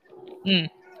feels Mm.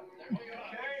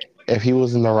 if he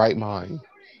was in the right mind.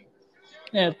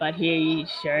 But he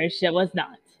sure as shit was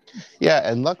not. Yeah,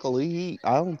 and luckily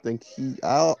I think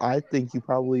you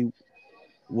probably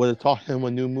would have taught him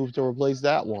a new move to replace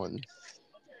that one.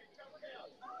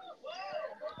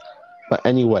 But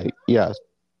anyway, yes,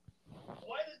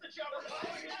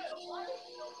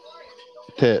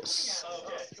 piss.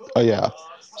 Oh yeah.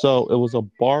 So it was a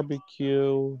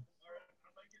barbecue,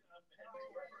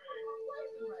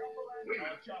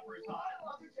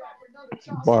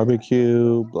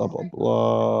 blah blah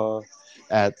blah,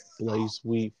 at Blaze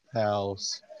Wheat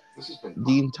House.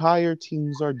 The entire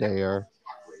teams are there.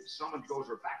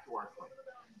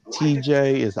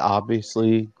 TJ is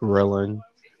obviously grilling,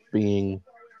 being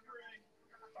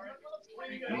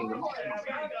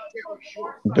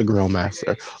the grill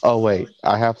master. Oh wait,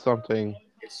 I have something.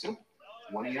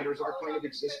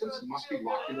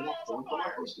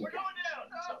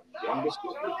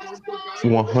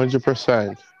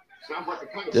 100%.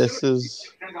 This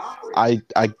is I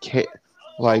can't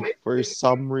like for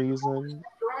some reason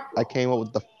I came up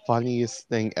with the funniest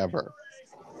thing ever.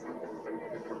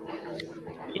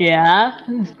 Yeah.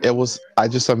 It was I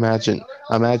just imagine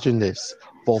this.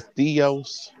 Both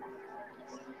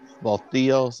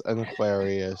Theos and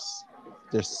Aquarius,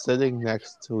 they're sitting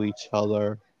next to each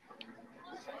other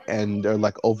and they're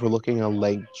like overlooking a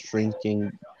lake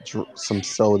drinking some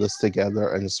sodas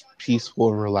together and it's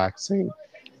peaceful and relaxing.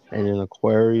 And then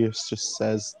Aquarius just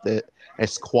says that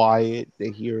it's quiet. They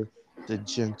hear the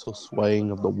gentle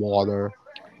swaying of the water.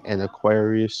 And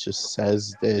Aquarius just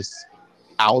says this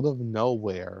out of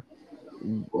nowhere,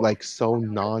 like so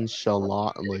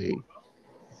nonchalantly.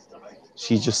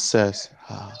 She just says,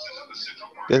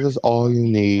 this is all you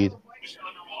need.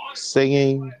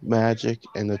 Singing, magic,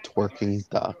 and a twerking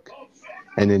duck.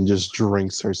 And then just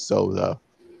drinks her soda.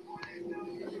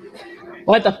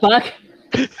 What the fuck?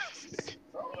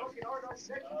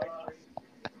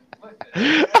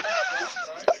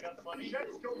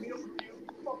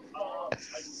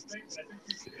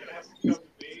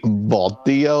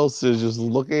 Baltios is just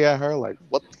looking at her like,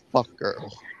 what the fuck,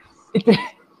 girl? Come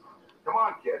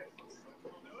on, kid.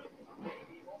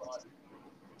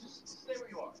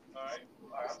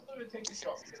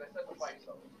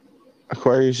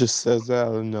 Aquarius just says that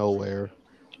out of nowhere.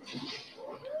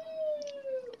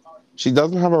 She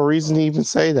doesn't have a reason to even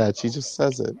say that. She just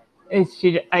says it.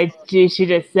 She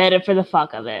just said it for the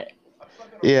fuck of it.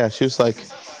 Yeah, she was like,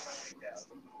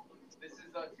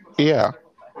 yeah.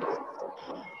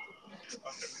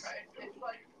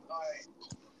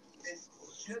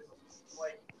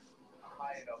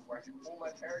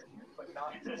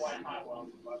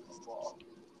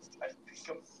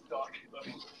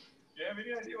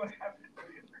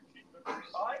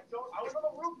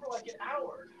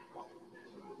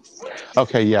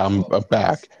 Okay, yeah, I'm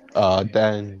back.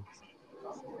 Then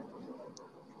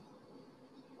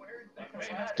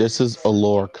this is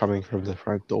Allure coming from the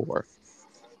front door.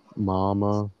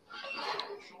 Mama.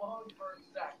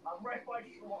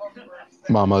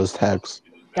 Mama's text.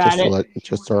 Got it.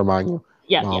 Just to remind you.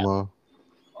 Yeah, Mama.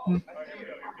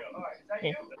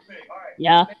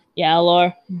 yeah, yeah,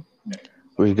 Lore.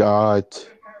 We got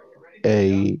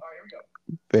a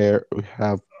bear. We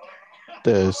have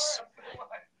this.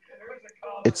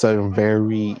 It's a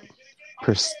very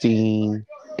pristine,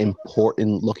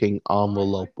 important looking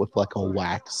envelope with like a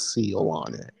wax seal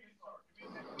on it.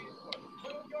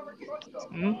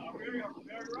 Hmm?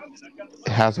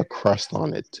 It has a crust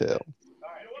on it too.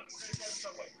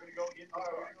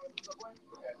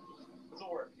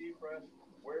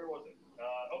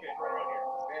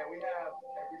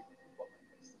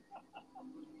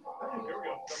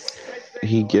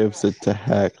 He gives it to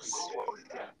Hex.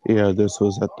 Yeah, this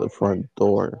was at the front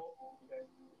door.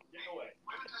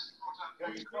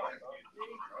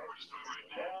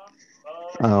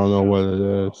 I don't know what it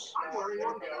is.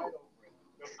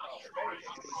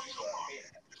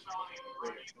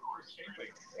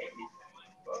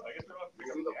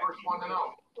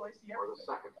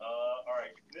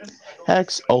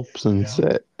 Hex opens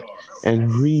it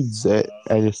and reads it,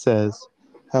 and it says,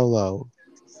 "Hello,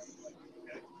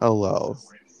 hello.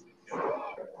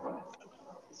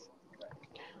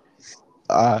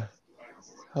 Uh,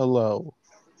 hello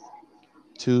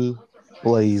to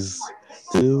Blaze,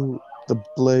 to the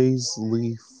Blaze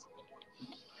Leaf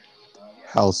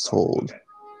household.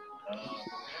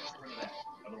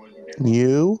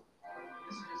 You,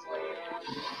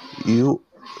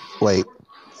 wait,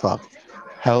 fuck.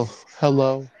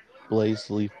 Hello, Blaze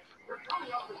Leaf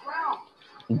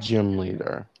gym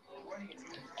leader.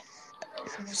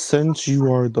 Since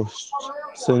you are the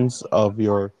sense of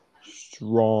your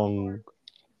strong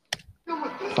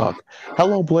fuck.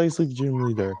 Hello, Blaze Leaf gym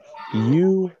leader.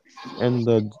 You and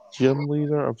the gym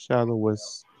leader of Shadow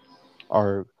Wisp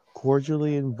are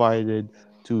cordially invited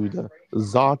to the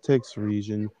Zotix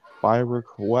region by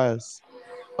request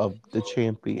of the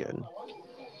champion.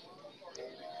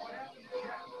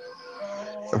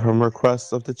 From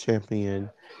request of the champion,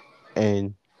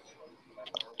 and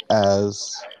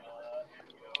as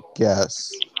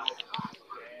guests,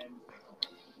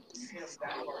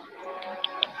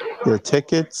 your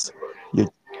tickets,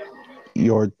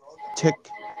 your tick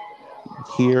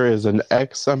here is an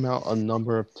X amount, a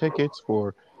number of tickets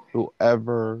for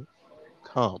whoever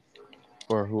come,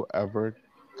 for whoever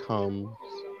comes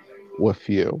with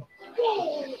you.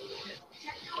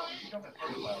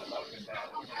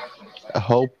 I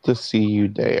hope to see you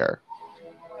there.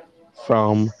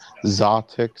 From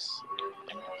Zotix,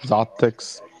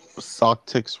 Zotix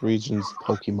Regions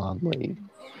Pokemon League.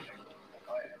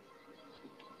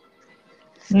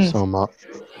 So,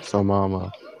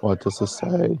 Mama, what does it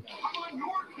say?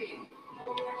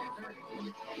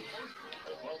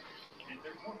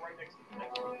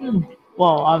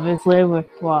 Well,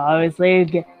 obviously,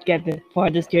 get this for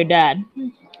this to your dad.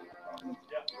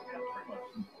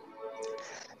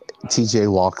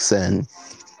 TJ walks in.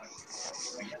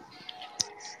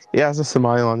 He has a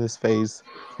smile on his face.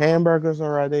 Hamburgers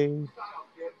are ready.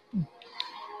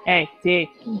 Hey, T.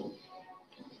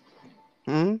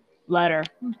 Hmm? Letter.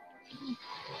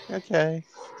 Okay.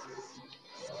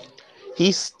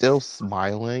 He's still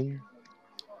smiling,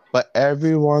 but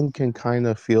everyone can kind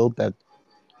of feel that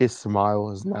his smile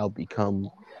has now become,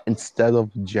 instead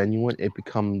of genuine, it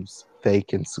becomes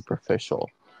fake and superficial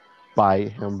by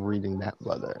him reading that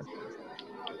letter.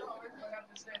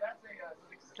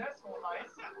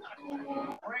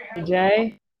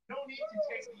 Jay,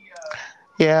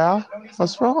 Yeah,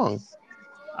 what's wrong?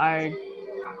 are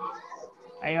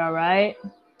are you all right?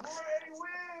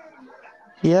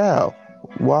 Yeah,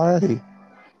 why?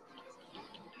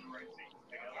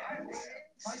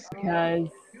 Because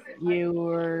you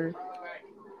were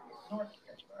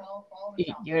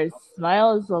your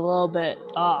smile is a little bit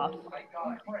off.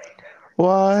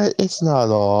 What? It's not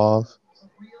off.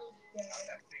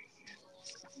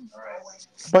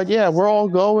 But yeah, we're all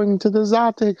going to the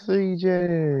Zotics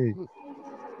region.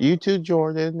 You too,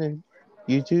 Jordan, and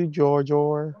you too, George.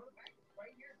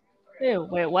 Ew,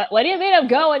 wait, what? What do you mean I'm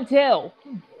going to?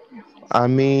 I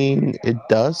mean, it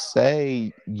does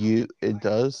say you. It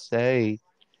does say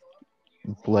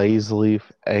Blazeleaf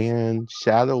and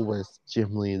Shadow Wisp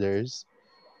gym leaders.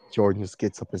 Jordan just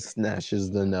gets up and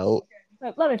snatches the note,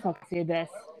 Let me fucking see this.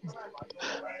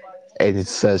 and it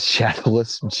says Shadow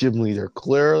Wisp gym leader,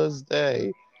 clear as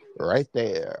day, right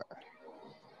there.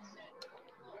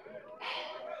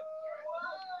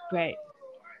 Great.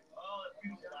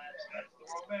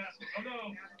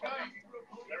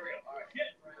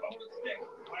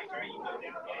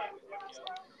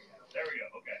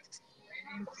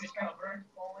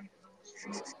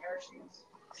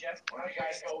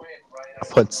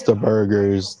 Puts the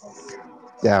burgers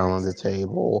down on the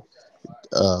table.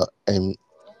 And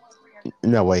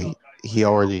no wait, he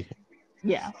already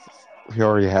Yeah. he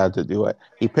already had to do it.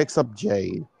 He picks up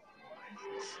Jade.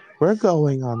 We're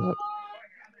going on a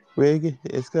Rig.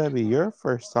 It's gonna be your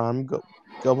first time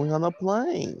going on a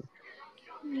plane.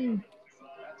 Hmm.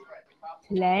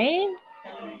 Plane?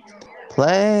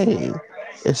 Plane.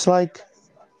 It's like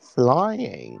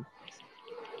flying.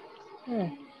 Hmm.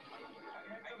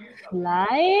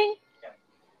 Flying?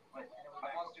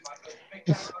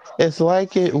 It's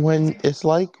like it when it's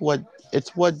like what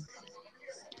it's what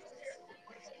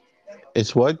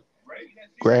it's what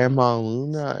Grandma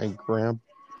Luna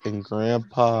and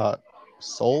Grandpa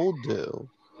Soul do.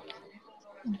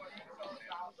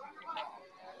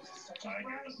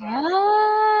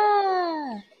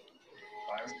 Ah.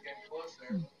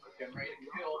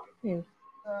 Hmm.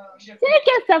 Take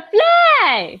us a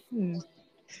fly. Hmm.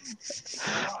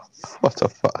 What the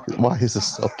fuck? Why is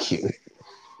this so cute?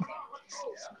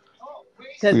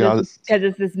 We Because got it's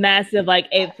this massive like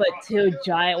 8'2"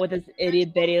 giant with this itty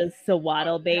bitty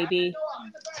swaddle baby.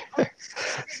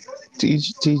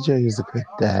 TJ is a good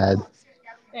dad.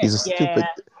 He's a Yeah, stupid.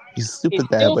 He's a he's stupid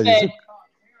dad, but stupid.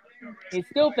 He's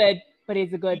stupid, but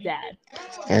he's a good dad.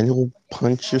 and he'll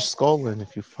punch your skull in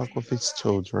if you fuck with his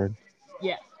children.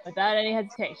 Yeah, without any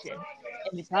hesitation.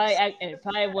 And it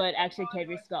probably would actually cave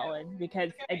your skull in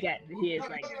because again, the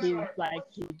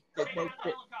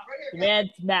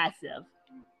man's massive.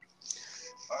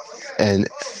 And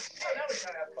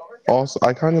also,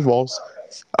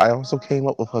 I also came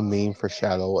up with a meme for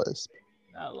Shadow Wisp.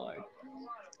 Oh lord.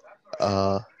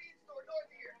 Uh,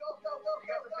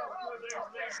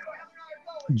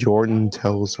 Jordan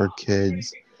tells her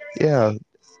kids, "Yeah,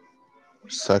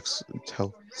 sex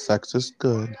is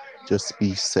good. Just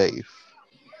be safe."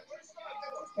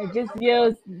 And just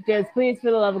please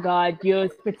for the love of God,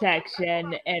 use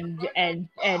protection and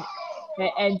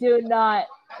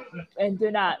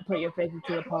do not put your face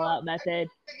into the pull-out method.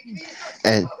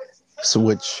 And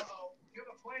switch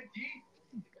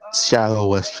Shadow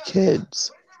Wisp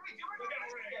kids.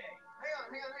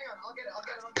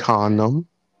 Condom.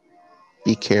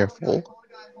 Be careful.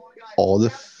 All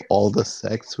the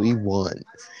sex we want.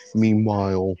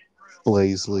 Meanwhile,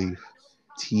 Blazeleaf,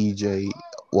 TJ,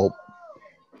 well,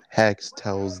 Hex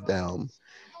tells them,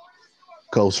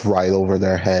 goes right over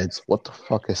their heads. What the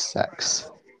fuck is sex?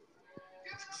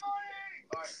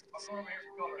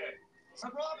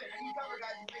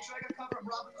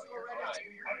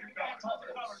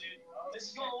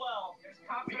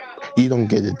 You don't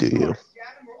get it, do you?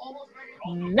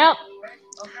 Nope.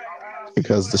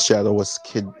 Because the Shadowless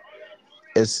kid,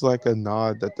 it's like a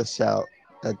nod that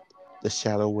that the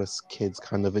Shadowless kids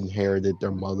kind of inherited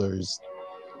their mother's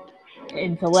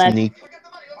Intellect. sneak,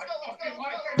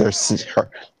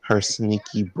 her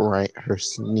sneaky brain, her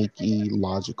sneaky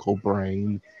logical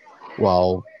brain,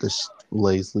 while the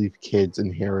Leaf kids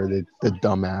inherited the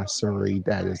dumbassery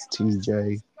that is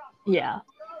TJ. Yeah.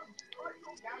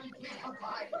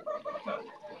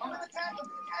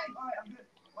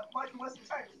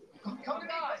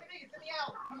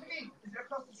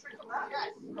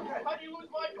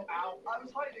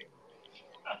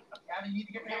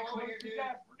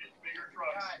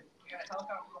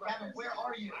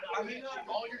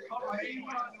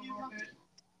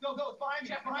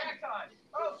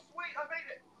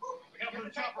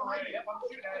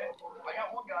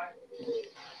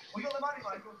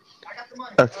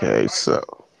 Okay, so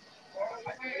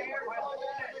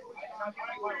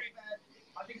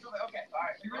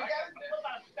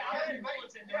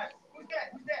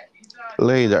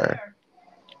later.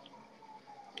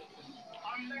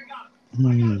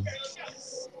 Hmm.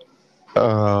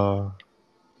 Uh,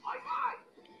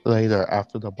 Later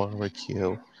after the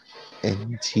barbecue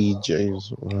in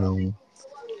TJ's room,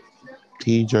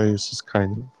 TJ is just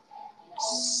kind of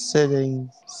sitting,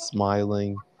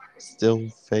 smiling, still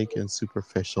fake and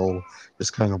superficial,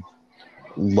 just kind of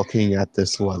looking at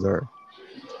this letter.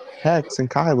 Hex and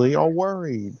Kylie are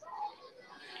worried.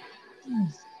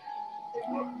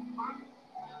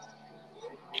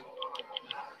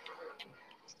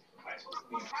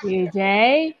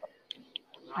 TJ,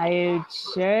 are you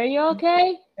sure you're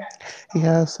okay?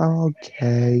 Yes, I'm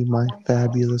okay, my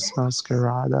fabulous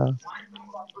masquerada.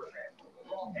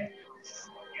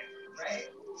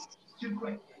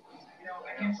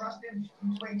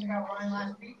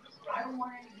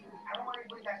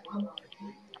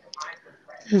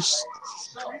 It's,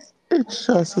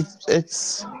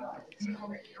 it's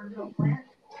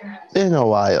been a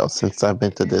while since I've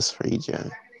been to this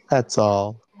region. That's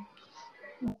all.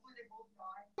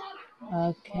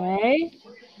 Okay.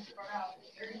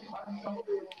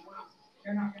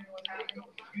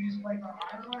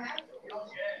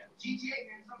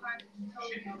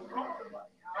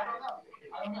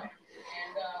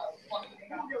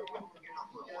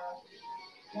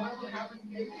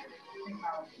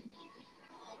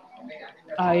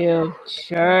 Are you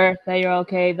sure that you're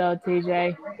okay though,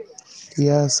 TJ?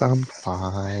 Yes, I'm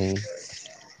fine.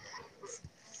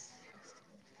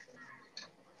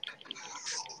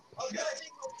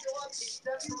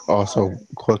 Also,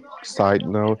 quick side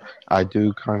note, I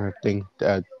do kind of think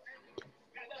that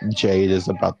Jade is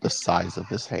about the size of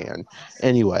his hand.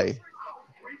 Anyway,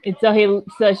 And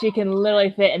so she can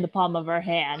literally fit in the palm of her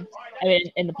hand. I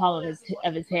mean, in the palm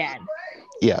of his hand.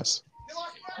 yes.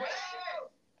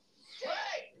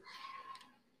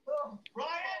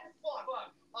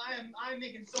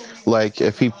 Like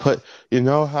if he put, you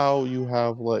know how you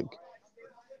have like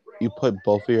you put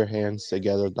both of your hands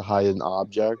together to hide an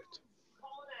object.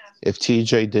 If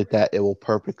TJ did that,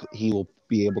 he will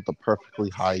be able to perfectly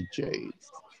hide Jade.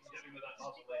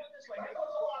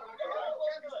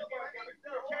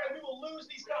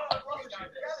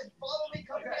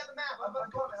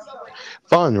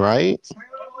 Fun, right?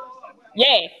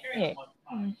 Yeah. Yeah.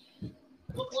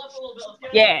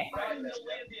 Yeah.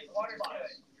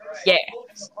 Yeah.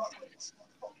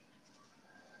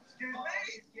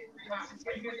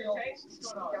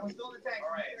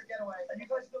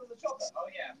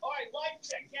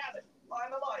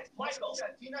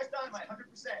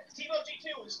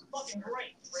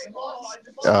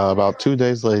 About 2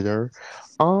 days later,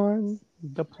 on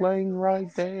the plane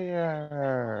right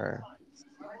there.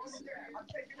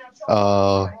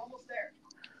 Uh,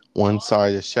 One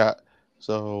side is shot.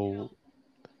 So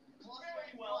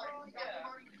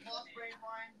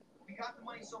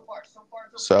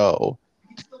So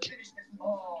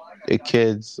the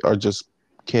kids are just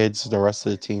kids. The rest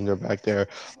of the team, they're back there.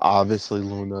 Obviously,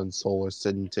 Luna and Soul are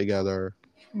sitting together.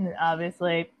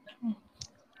 Obviously.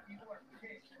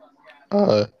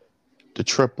 Uh, the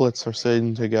triplets are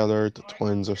sitting together. The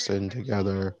twins are sitting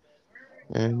together.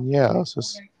 And yeah, it's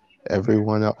just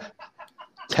everyone else.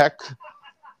 Tech,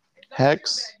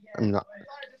 Hex, I'm not.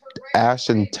 Ash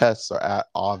and Tess are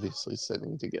obviously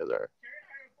sitting together.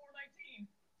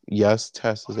 Yes,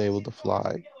 Tess is able to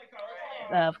fly.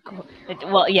 Of course.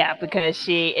 Well, yeah, because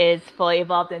she is fully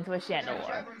evolved into a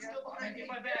Chandelure.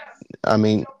 I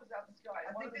mean,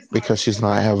 because she's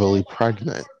not heavily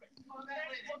pregnant.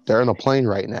 They're in a plane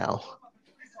right now.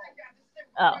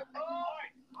 Oh.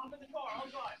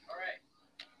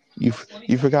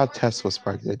 You forgot Tess was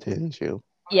pregnant, didn't you?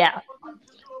 Yeah.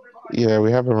 Yeah,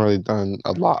 we haven't really done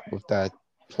a lot with that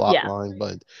plot Yeah. line,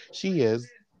 but she is.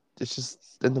 It's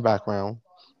just in the background.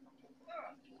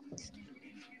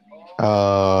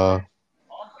 Uh,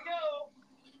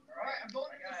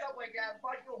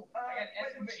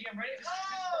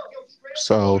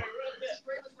 so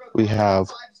we have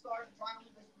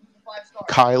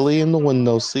Kylie in the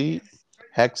window seat,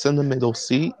 Hex in the middle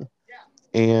seat,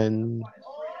 and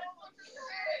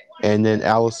then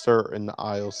Alistair in the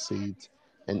aisle seat.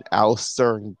 And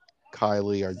Alistair and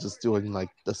Kylie are just doing like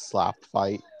the slap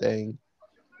fight thing.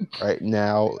 right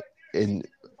now in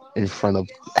in front of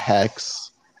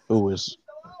Hex, who is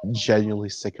genuinely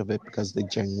sick of it because they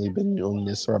genuinely been doing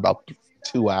this for about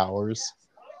 2 hours.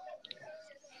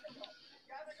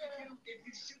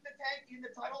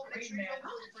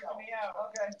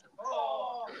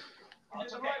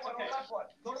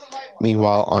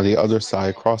 Meanwhile, on the other side,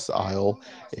 across the aisle,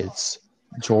 it's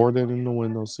Jordan in the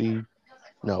window seat.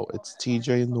 No, it's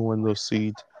TJ in the window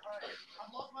seat,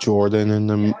 Jordan in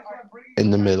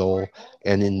the middle,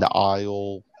 and in the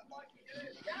aisle,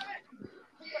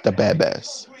 the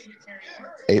Bebes,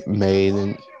 Made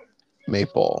and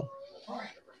Maple.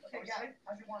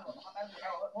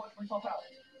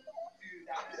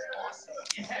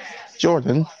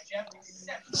 Jordan,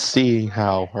 seeing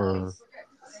how her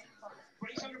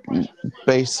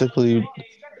basically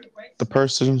the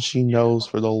person she knows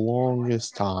for the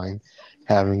longest time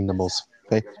having the most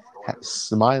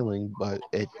smiling, but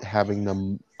it having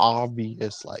the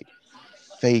obvious like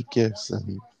fakest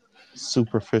and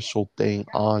superficial thing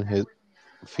on his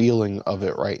feeling of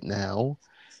it right now.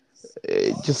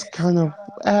 It just kind of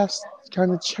asks,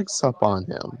 kind of checks up on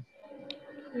him.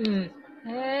 Hmm.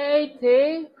 Hey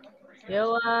T,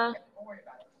 you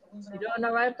doing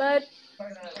all right, bud?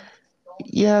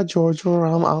 Yeah, George,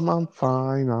 I'm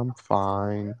fine. I'm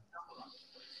fine.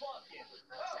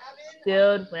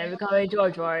 Dude, whenever you call me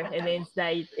George, it means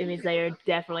that you're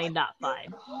definitely not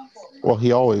fine. Well,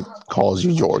 he always calls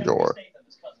you George or.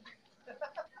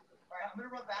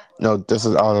 No, this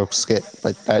is out of skit,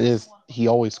 but that is he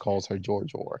always calls her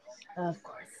George or Of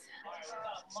course.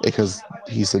 because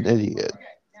he's an idiot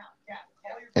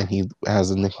and he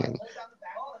has a nickname.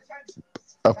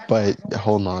 But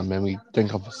hold on, man, we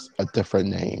think of a different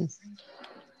name.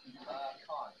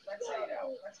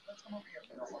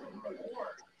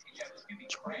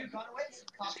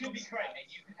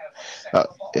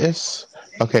 It's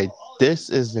okay. This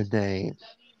is the name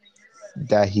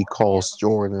that he calls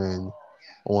Jordan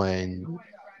when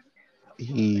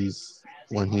he's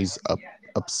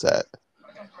upset.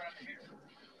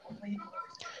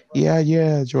 Yeah,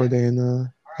 yeah,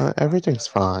 Jordana. Everything's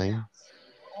fine.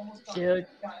 Dude,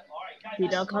 you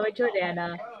don't call me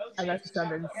Jordana unless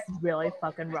something's really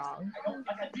fucking wrong.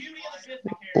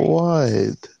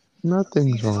 What?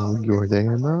 Nothing's wrong,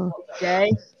 Jordana.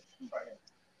 Jay,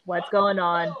 what's going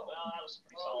on?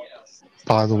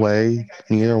 By the way,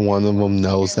 neither one of them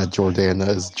knows that Jordana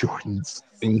is Jordan's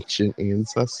ancient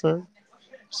ancestor.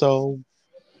 So,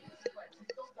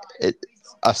 it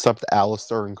except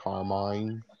Alistair and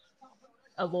Carmine.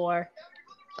 Allure.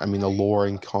 I mean, Allure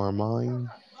and Carmine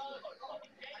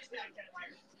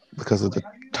because of the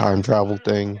time travel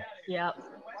thing. Yep.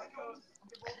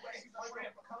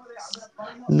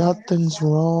 Nothing's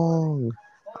wrong.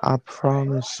 I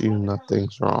promise you,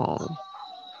 nothing's wrong.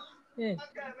 Yeah.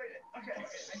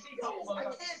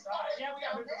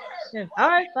 Yeah. All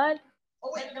right, fine.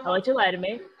 I'll let you lie to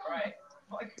me.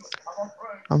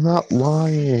 I'm not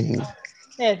lying.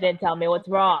 Yeah, then tell me what's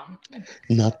wrong.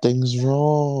 Nothing's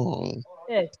wrong.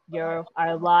 Yeah, you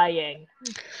are lying.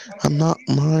 I'm not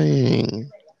lying.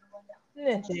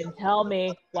 Yeah, then tell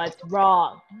me what's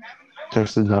wrong.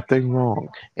 There's nothing wrong.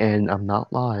 And I'm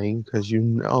not lying because you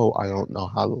know I don't know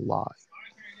how to lie.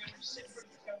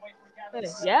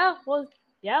 Yeah, well,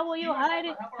 you hide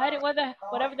it.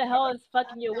 Whatever the hell is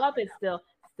fucking you up, it still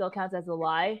counts as a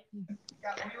lie.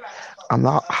 I'm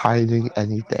not hiding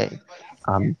anything.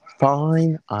 I'm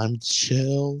fine. I'm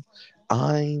chill.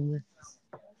 I'm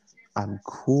I'm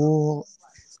cool.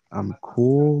 I'm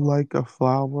cool like a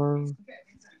flower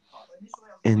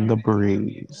in the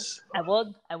breeze. I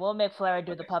will make Flora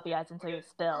do the puppy eyes until you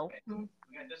spill.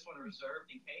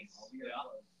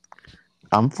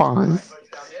 I'm fine.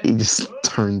 He just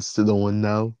turns to the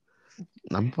window.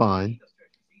 I'm fine.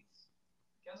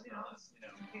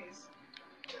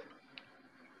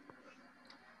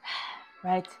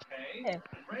 Right. Hey,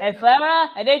 hey, Flora,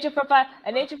 I need you for five.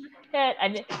 I need you. Hey,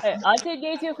 Auntie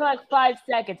needs you for like 5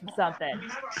 seconds or something.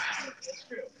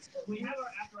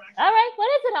 All right, what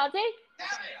is it, Auntie?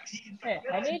 Hey,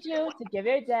 I need you to give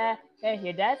your dad. Hey,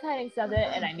 your dad's hiding something,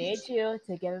 and I need you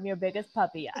to give him your biggest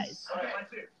puppy eyes.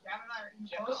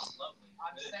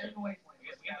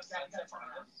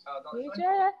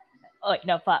 TJ? Oh wait,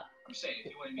 no, fuck.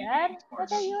 Dad, I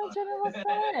thought you and Jenna were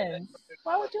friends.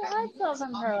 Why would you hide something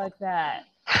from her like that?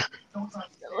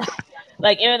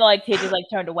 Like even though like TJ's like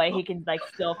turned away, he can like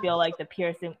still feel like the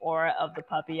piercing aura of the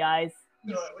puppy eyes.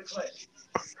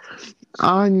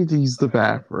 I need to use the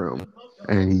bathroom.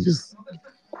 And he just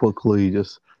quickly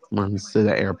just runs to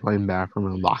the airplane bathroom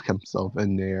and lock himself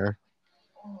in there.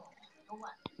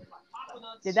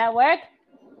 Did that work?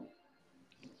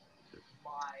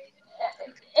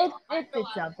 it did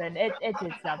something. It did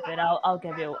something. I'll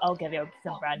give you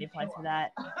some brownie points for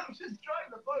that. I'm just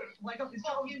driving the boat like a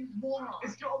fucking moron.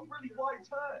 It's got a really wide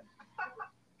turn.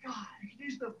 God, you can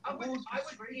use the rules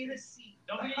for in a seat.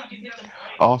 Don't forget you can hit the brake.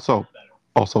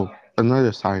 Also,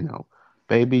 another side note,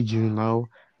 Baby Juno,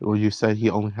 where you said he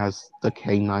only has the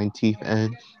canine teeth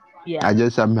in. Yeah. I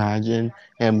just imagine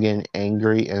him getting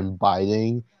angry and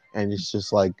biting, and it's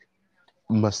just like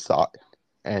massage,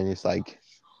 and it's like,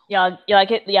 Yeah,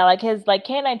 like his like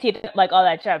canine teeth, like all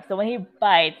that sharp. So when he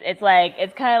bites, it's kind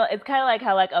of like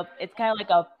how like a it's kind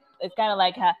of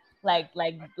like how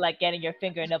like getting your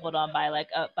finger nibbled on by like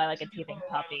a teething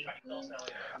puppy.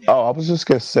 oh, I was just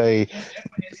gonna say,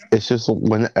 it's just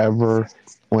whenever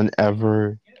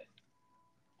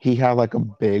he had like a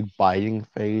big biting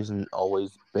phase and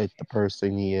always bit the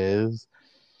person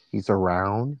he's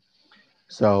around.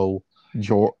 So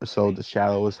so the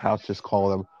Shadowless House just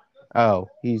called him. Oh,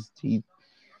 he.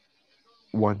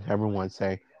 When everyone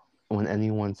say, when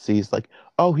anyone sees like,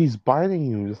 oh, he's biting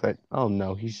you, just like, oh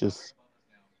no, he's just.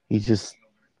 This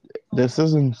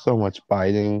isn't so much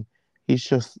biting. He's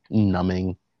just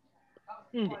numbing,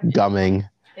 Hmm. gumming,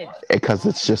 It, because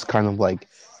it's just kind of like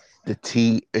the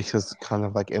teeth. It's just kind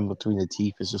of like in between the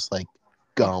teeth. It's just like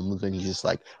gums, and he's just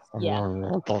like. yeah,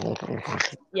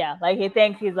 yeah. Like he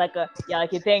thinks he's like a yeah, like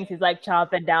he thinks he's like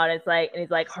chomping down. It's like and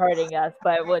he's like hurting us,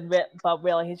 but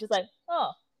really he's just like,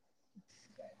 oh,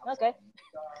 okay,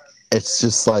 It's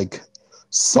just like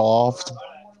soft,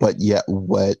 but yet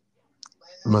wet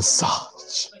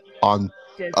massage on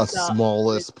a just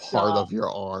smallest part soft. of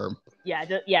your arm. Yeah,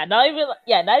 not even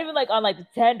like on like the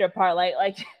tender part, like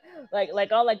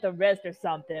on like the wrist or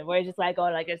something, where it's just like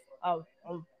going like this.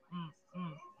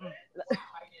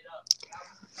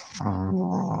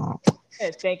 Mm.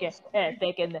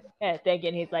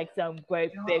 Thinking he's like some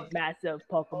great big massive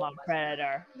Pokemon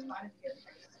predator. I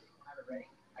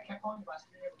kept calling you last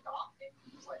minute with Doc, and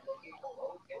he was like locating the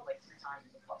boat, and like 3 times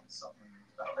in the fucking submarine.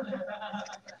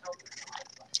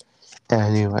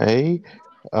 Anyway,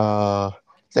 uh,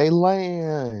 they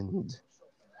land.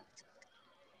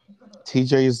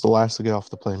 TJ is the last to get off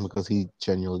the plane because he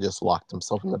genuinely just locked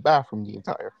himself in the bathroom the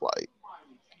entire flight. Oh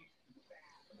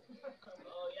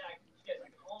yeah, you can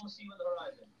almost see the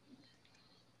horizon.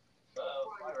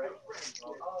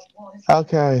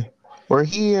 Okay, we're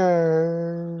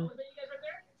here.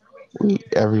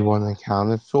 Everyone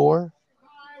accounted for.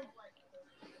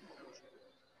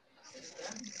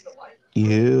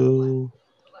 You,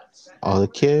 all the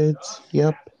kids.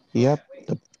 Yep, yep.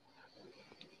 The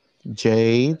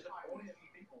Jade.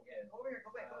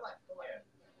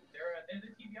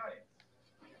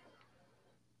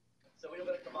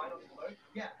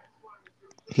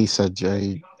 He said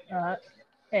Jade. Uh,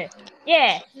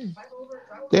 yeah.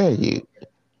 There you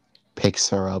picks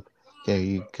her up. There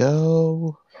you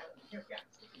go.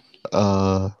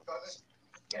 Uh,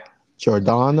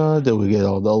 Jordana. Did we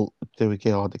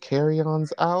get all the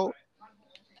carry-ons out?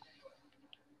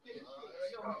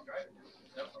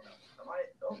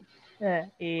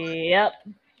 Yep.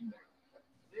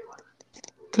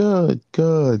 Good,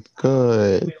 good,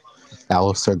 good.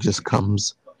 Alistair just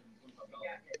comes.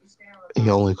 He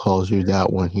only calls you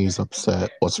that when he's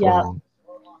upset. What's Yep. wrong?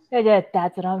 Yeah,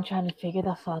 that's what I'm trying to figure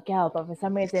the fuck out. But for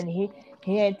some reason, he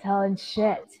ain't telling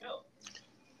shit.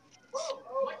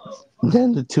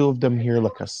 Then the two of them hear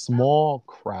like a small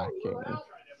cracking.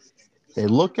 They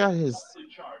look at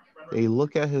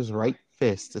his right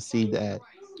fist to see that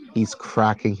he's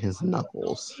cracking his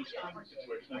knuckles.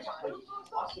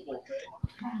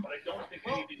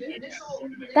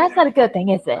 That's not a good thing,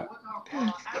 is it?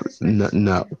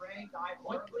 No.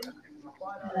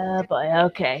 Boy,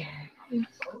 okay.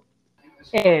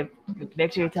 Hey,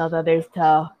 make sure you tell the others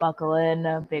to buckle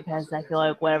in because I feel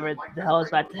like whatever the hell is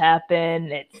about to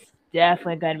happen, it's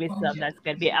definitely going to be something that's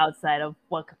going to be outside of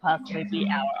what could possibly be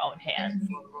our own hands.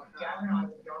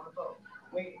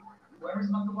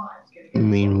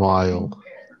 Meanwhile,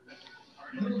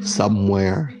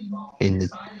 somewhere in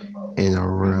a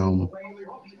room,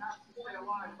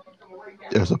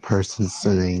 there's a person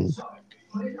sitting.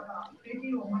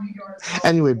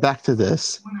 Anyway, back to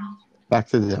this. Back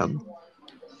to them.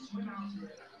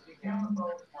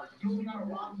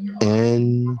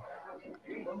 And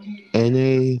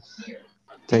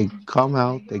they come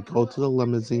out. They go to the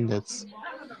limousine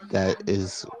that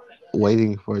is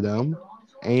waiting for them,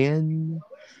 and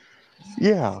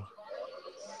yeah,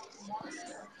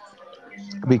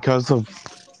 because of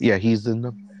he's in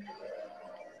the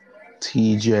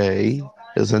TJ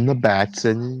is in the back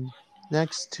sitting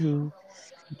next to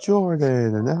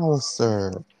Jordan and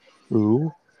Alistair,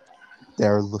 who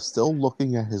They're still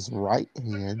looking at his right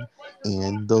hand,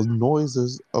 and the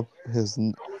noises of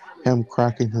him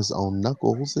cracking his own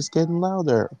knuckles is getting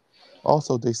louder.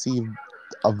 Also, they see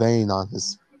a vein on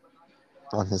his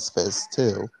fist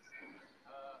too.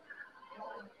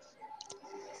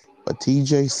 But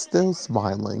TJ's still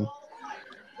smiling.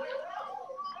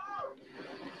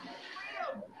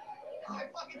 I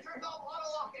fucking turned off auto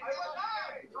lock.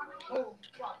 Oh,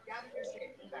 fuck. Gavin, you're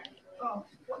safe. Oh,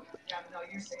 what? Gavin, no,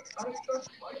 you're safe. No,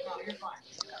 you're fine.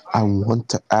 I want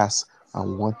to ask. I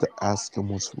want to ask him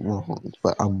what's wrong,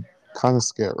 but I'm kind of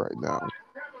scared right now.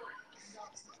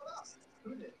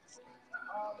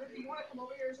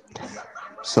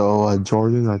 So,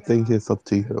 Jordan, I think it's up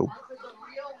to you.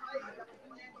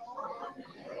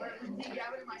 Me,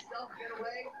 Gavin, and myself get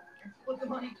away and split the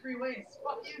money 3 ways.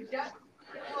 Fuck you, Jeff.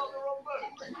 We're on the wrong boat.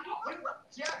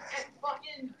 Jeff and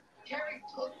fucking Carrie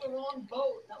took the wrong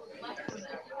boat that was left for them.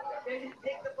 They didn't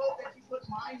take the boat that you put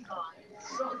mines on.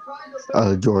 So I'm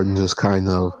trying to. Jordan just kind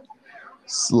of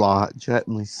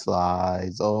gently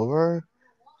slides over,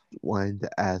 wanting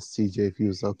to ask TJ if he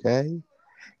was okay,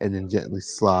 and then gently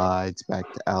slides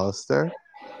back to Alistair.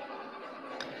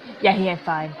 Yeah, he ain't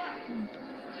fine.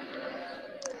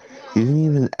 You didn't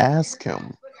even ask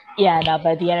him. Yeah, no,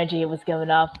 but the energy it was giving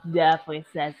off definitely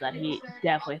says that he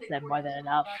definitely said more than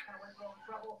enough.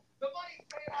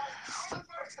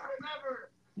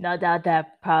 No doubt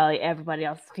that probably everybody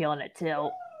else is feeling it too.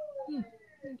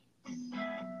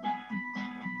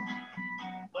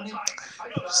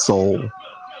 Soul.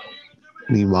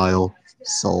 Meanwhile,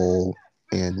 Soul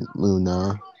and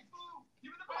Luna.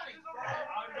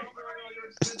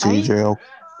 Is TJ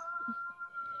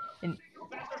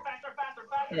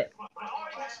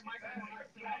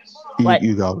What?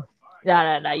 You go.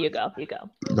 No, you go. You go.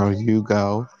 No, you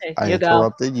go. I You go.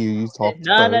 interrupted you. You talked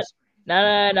No, no, first.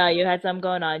 no. You had something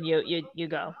going on. You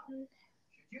go.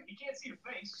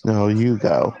 No, you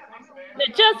go.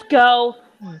 Just go.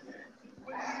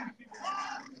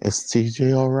 Is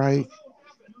TJ all right?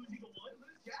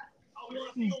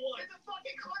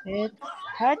 It's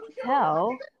hard to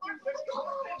tell.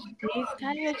 He's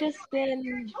kind of just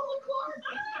been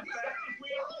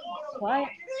quiet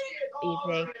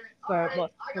evening for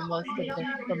most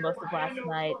of last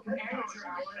night.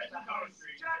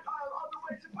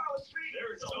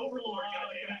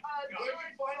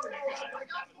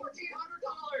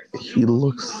 He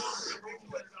looks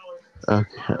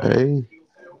okay.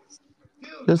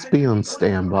 Just be on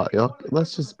standby. Okay?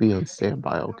 Let's just be on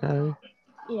standby, okay?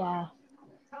 Yeah.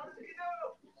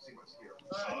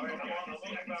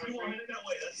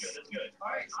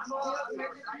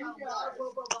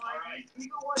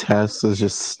 Tess is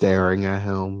just staring at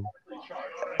him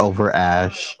over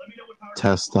Ash.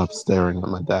 Tess, stop staring at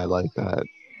my dad like that.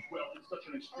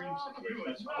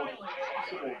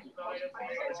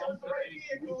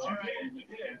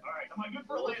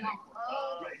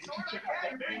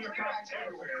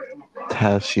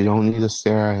 Tess, you don't need to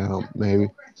stare at him, maybe.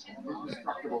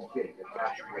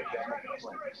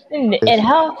 And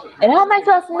how am I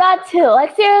supposed not to?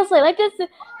 Like seriously,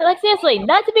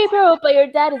 not to be rude, but your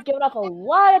dad is giving off a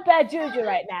lot of bad juju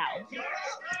right now.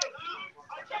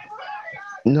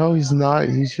 No, he's not.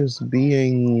 He's just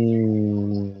being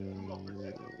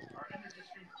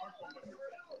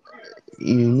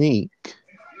unique.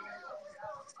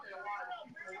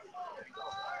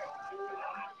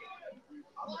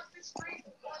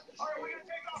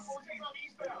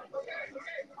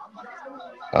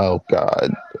 Oh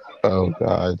God. Oh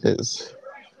God.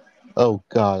 Oh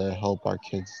God. I hope our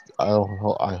kids. I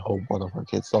hope one of our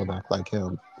kids don't act like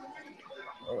him.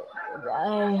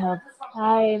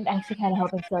 I'm actually kind of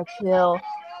hoping so too.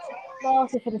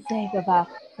 Mostly for the sake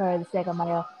of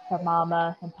my for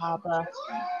Mama and Papa.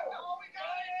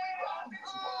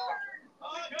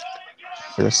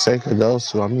 For the sake of those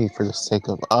two, I mean, for the sake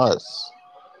of us.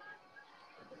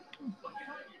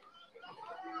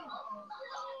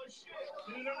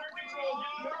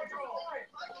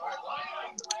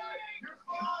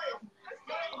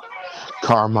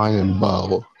 Carmine and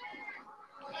Bo.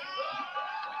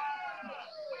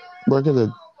 We're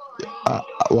gonna.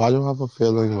 Well, I don't have a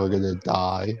feeling we're gonna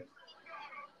die.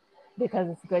 Because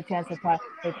it's a good chance they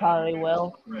probably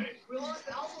will.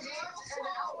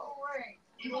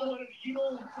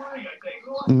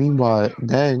 Meanwhile,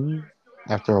 then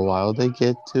after a while, they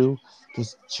get to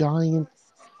this giant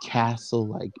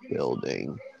castle-like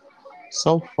building.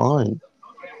 So fun.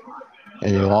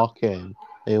 And they walk in.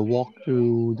 They walk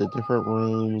through the different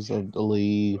rooms of the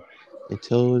league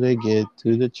until they get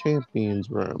to the champions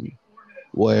room,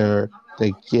 where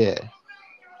they get.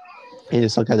 And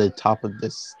it's like at the top of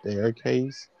this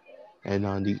staircase, and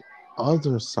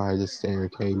other side of the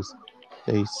staircase,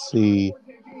 they see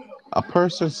a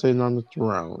person sitting on the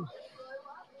throne.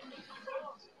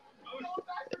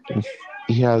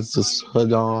 He has this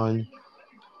hood on,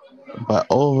 but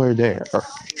over there,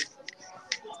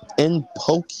 in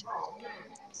poke,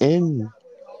 in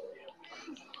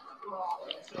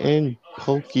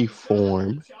pokey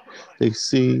form, they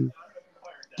see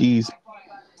these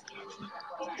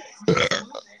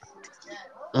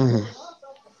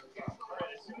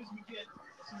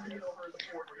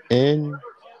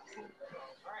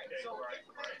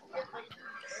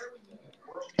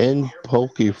in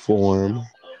pokey form.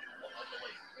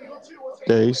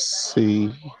 They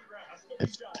see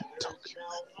if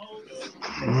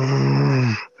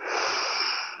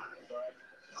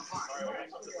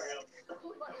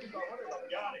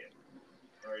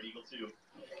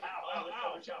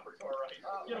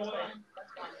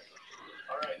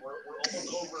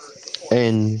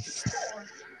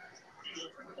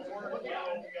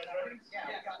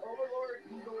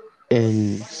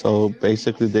and so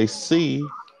basically they see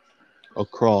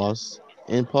across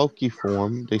in pokey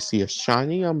form. They see a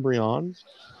shiny Umbreon,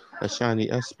 a shiny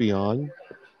Espeon,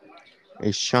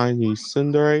 a shiny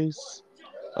Cinderace,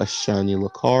 a shiny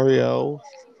Lucario,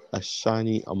 a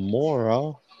shiny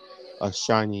Amora, a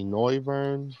shiny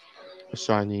Noivern, a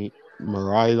shiny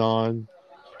Miraidon,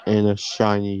 and a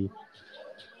shiny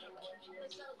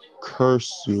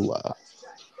Cursula.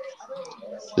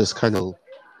 Just kind of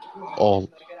all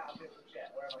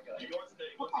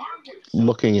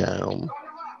looking at him.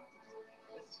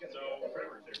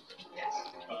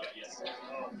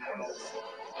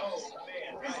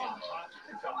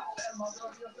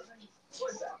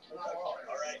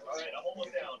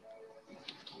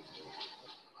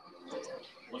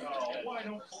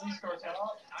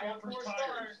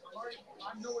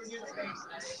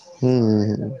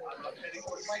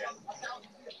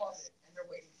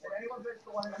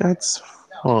 That's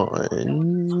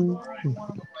fun.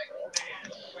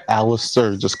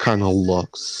 Alistair just kind of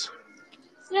looks.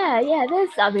 Yeah, this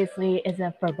obviously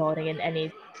isn't foreboding in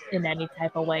any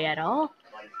type of way at all.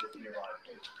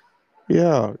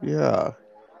 Yeah.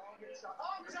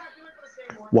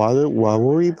 Why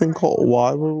were we even called?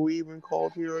 Why were we even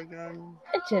called here again?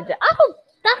 I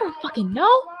don't fucking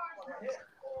know.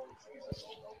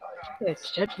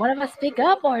 Should one of us speak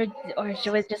up, or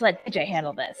should we just let TJ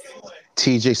handle this?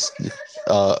 TJ,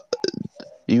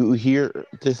 you hear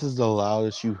this is the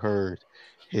loudest you heard.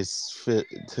 His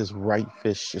right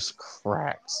fist just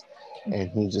cracks, and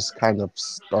he just kind of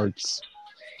starts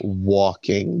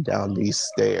walking down these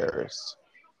stairs.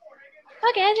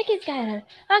 Okay, I think he's kind of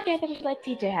okay. I think we should let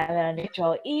TJ have it under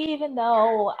control. Even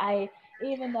though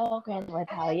granted with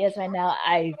how he is right now,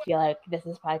 I feel like this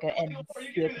is probably gonna end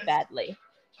super badly.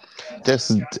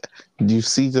 This, you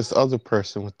see this other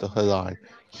person with the hood on.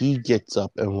 He gets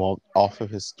up and walks off of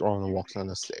his throne and walks down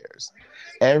the stairs.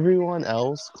 Everyone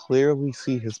else clearly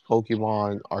see his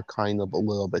Pokemon are kind of a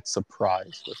little bit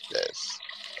surprised with this.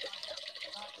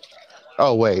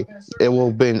 Oh wait, it will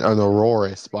have been an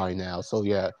Aurorus by now. So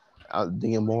yeah,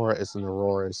 the Amora is an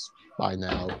Aurorus by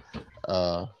now.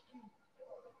 Uh,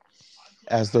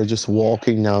 as they're just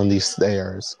walking down these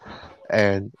stairs,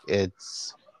 and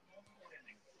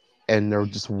they're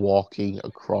just walking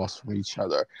across from each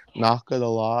other. Not gonna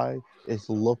lie, it's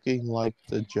looking like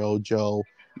the JoJo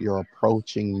 "You're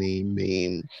approaching me"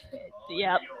 meme.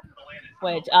 Yep.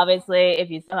 Which obviously, if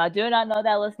you somehow do not know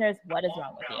that, listeners, what is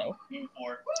wrong with you?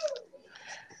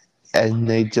 And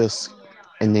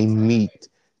they meet.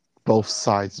 Both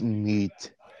sides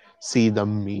meet. See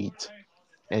them meet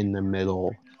in the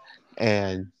middle.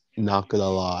 And not gonna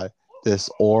lie, this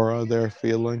aura they're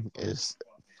feeling is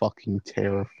fucking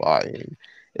terrifying.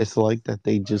 It's like that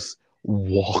they just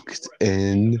walked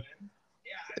in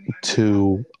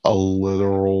to a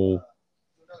literal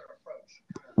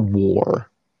war.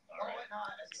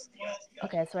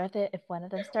 Okay, so if one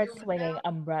of them starts swinging,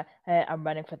 I'm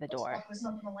running for the door.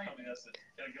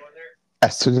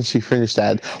 As soon as she finished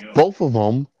that, both of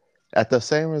them at the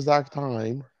same exact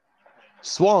time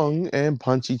swung and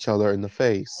punched each other in the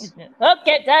face.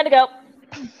 Okay, time to go.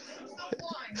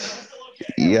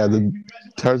 Yeah, the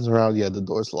turns around. Yeah, the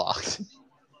door's locked.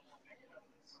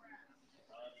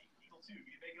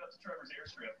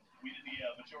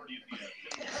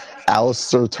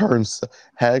 Alistair turns.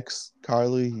 Hex,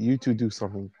 Carly, you two do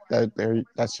something.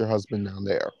 That's your husband down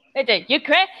there. Hey, you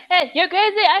crazy? Hey, you're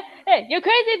crazy! Hey, you're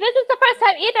crazy! This is the first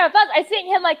time either of us are seeing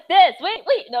him like this.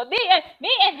 No, me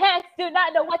and Hex do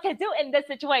not know what to do in this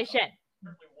situation.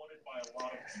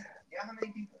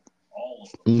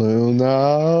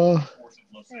 Luna.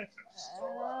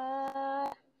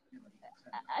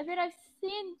 I mean, I've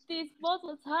seen these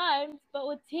multiple times, but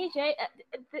with TJ,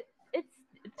 it's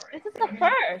this is the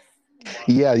first.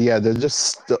 Yeah. They're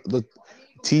just the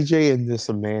TJ and this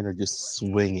man are just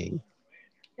swinging.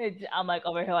 I'm like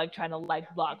over here, like trying to like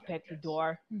lock pick the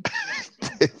door.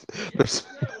 There's-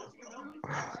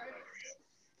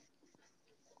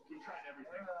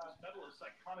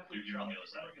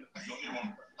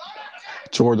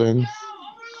 Jordan,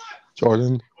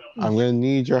 Jordan, I'm gonna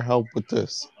need your help with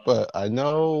this, but I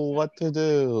know what to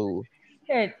do.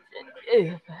 It,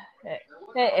 if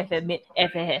if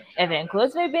it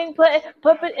includes me being put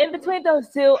in between those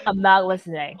two, I'm not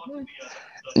listening.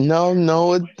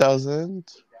 No, it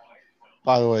doesn't.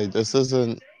 By the way, this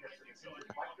isn't.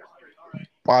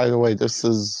 By the way, this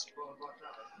is.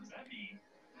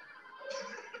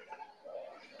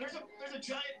 There's a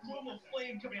giant plume of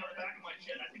flame coming out of the back of my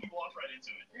jet. I think he walked right into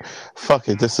it. Fuck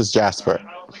it, this is Jasper.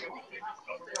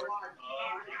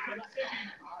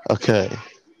 Okay,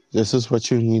 this is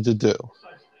what you need to do.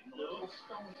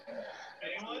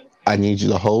 I need you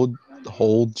to hold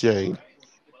Jade. Get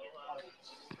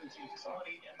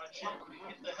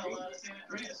the hell out of San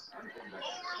Andreas.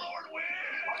 Overlord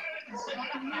wins!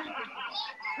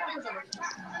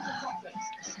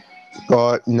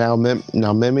 But now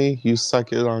Mimi, use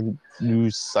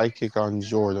psychic on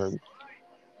Jordan.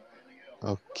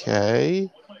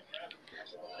 Okay.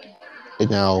 And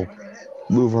now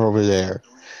move her over there.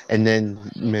 And then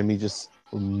Mimi just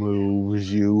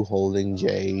moves you holding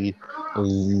Jade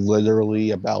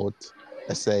literally about,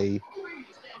 let's say,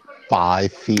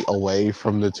 5 feet away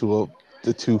from the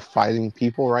two fighting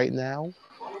people right now.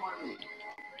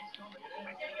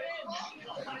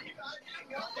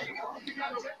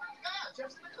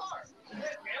 Jeff's in the car. Am I?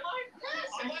 Yes.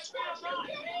 Watch me, I'm not.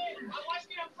 Watch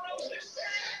me, I'm frozen.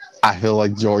 I feel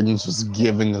like Jordan's just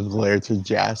giving a glare to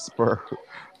Jasper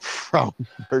from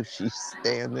where she's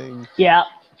standing. Yeah.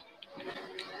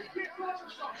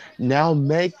 Now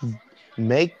make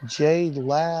Jade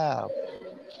laugh.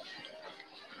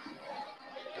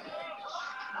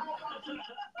 I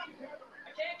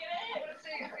can't get in. Let's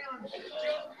see. Hang on. Just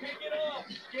pick it up.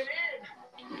 Get in.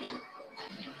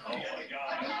 Oh my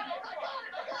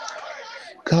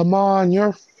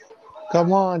god.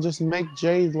 Come on, just make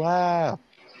Jade laugh.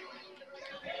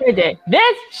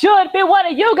 This should be one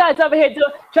of you guys over here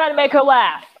trying to make her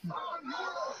laugh.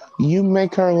 You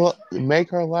make her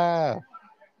laugh.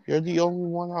 You're the only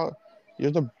one out.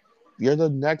 You're the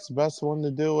next best one to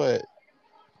do it.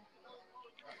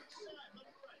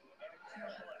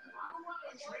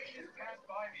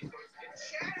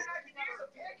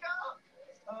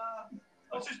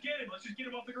 Let's just get him. Let's just get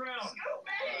him off the ground. Scoop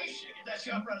me! Shit, get that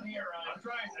chopper out of the air, Ryan. I'm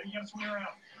trying. You gotta swing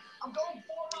around. I'm going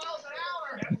 4 miles an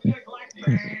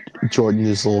hour. Jordan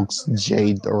just looks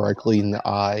Jade directly in the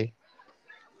eye.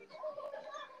 Oh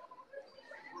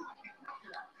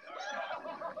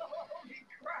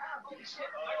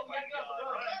my god.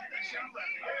 Get that chopper out of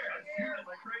the air. I'm feeling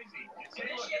like crazy.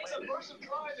 Initiates a burst of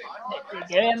driving.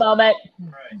 Give me a moment.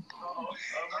 Right.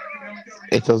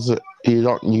 It doesn't. You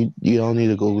don't need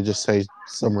to Google. Just say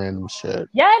some random shit.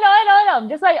 Yeah, I know.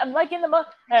 I'm like in the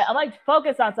I'm like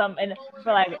focused on something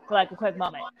for like a quick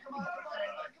moment. Come on.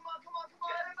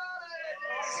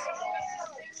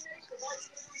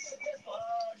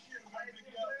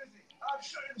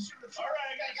 All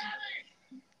right, I got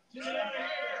you. Get out of here.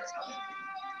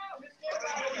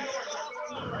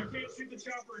 I can't shoot the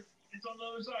chopper. It's on the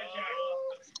other side,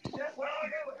 Jack. What do I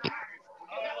do?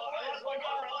 I lost my gun.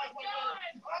 I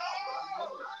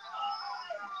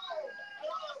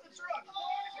lost the truck. Oh,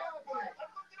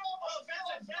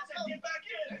 Vincent, get back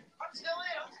in. I'm still in.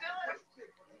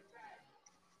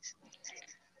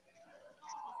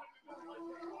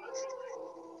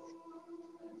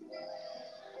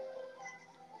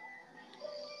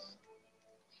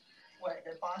 What,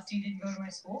 the Bosty didn't go to my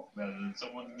school?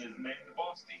 Someone is named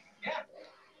Bosty. Yeah.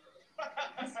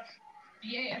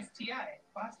 B-A-S-T-I,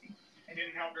 Bosty. It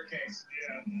didn't help your case.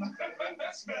 Yeah.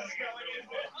 That's spelling it.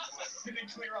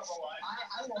 Didn't clear up a lot.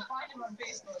 I will find him on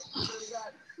Facebook.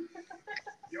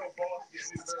 Yo, Bosty, I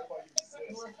need to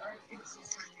verify you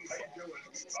exist. How you doing?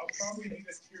 I'll probably need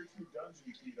a tier 2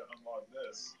 dungeon key to unlock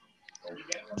this. Oh, you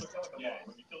get it from the telecom. Yeah,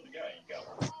 when you killed the guy, you got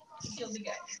one. You killed the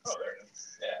guy. Oh, there it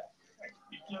is. Yeah.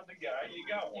 You killed the guy, you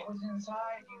got one. It was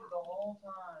inside you the whole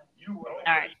time. You were. All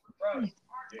right.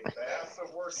 That's the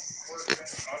worst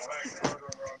thing.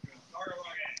 Are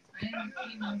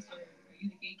you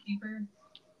the gatekeeper?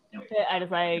 No. I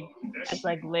just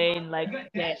lean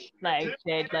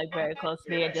Jade like very close to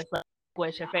me and just like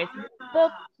squish her face.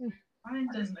 Boop. Ryan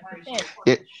doesn't appreciate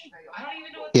It, I don't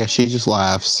even know what yeah, she just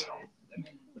laughs.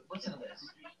 Listen to this.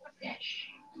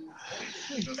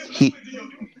 He,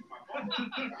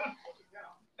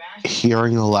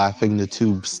 hearing the laughing, the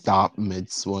two stop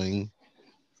mid swing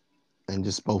and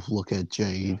just both look at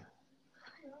Jade.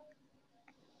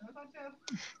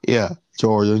 Yeah,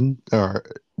 Jordan. There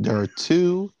are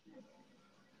two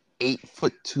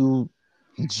 8'2"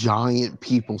 giant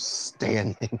people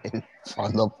standing in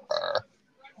front of her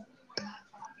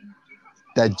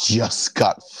that just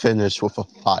got finished with a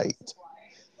fight.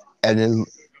 And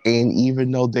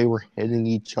even though they were hitting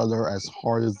each other as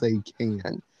hard as they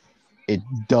can, it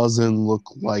doesn't look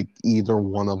like either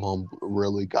one of them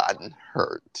really gotten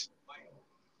hurt.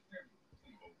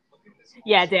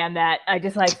 Yeah, damn that. I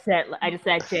just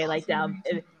sat Jay like down.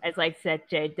 I just like set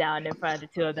Jay down in front of the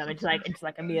two of them, and just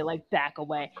like immediately like back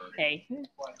away. Hey,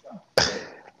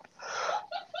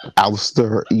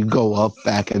 Alistair, you go up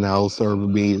back, and Alistair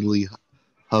immediately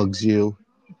hugs you.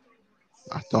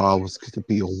 I thought I was going to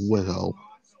be a widow.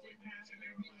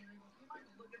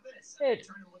 dude.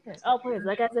 Oh please,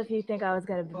 like as if you think I was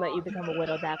gonna let you become a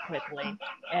widow that quickly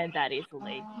and that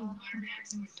easily.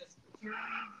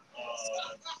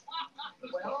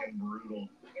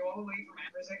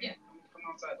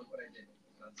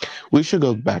 We should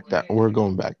go back down. We're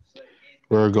going back.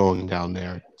 We're going down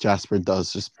there. Jasper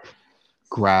does just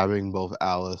grabbing both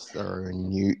Alistair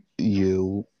and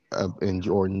and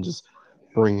Jordan, just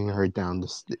bringing them down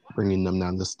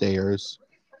the stairs.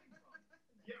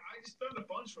 Yeah, I just found a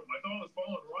bunch of them. I thought I was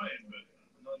following Ryan, but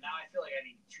no, now I feel like I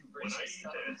need two bracelets.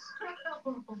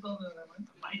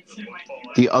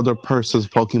 The other person's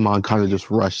Pokemon kind of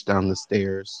just rushed down the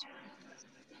stairs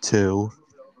too,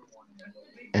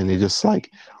 and they just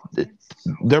like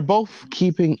they're both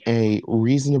keeping a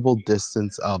reasonable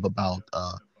distance of about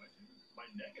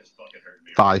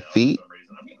 5 feet,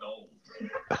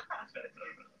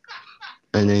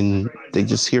 and then they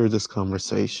just hear this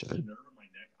conversation.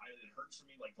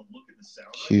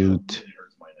 Cute.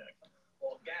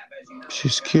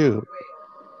 She's cute.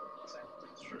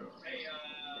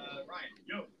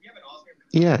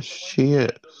 Yes, she is.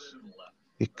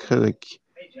 You could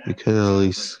at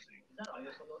least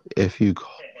if you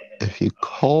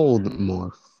called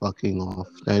more fucking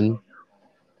often,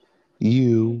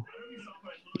 you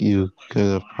you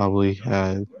could have probably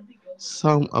had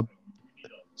some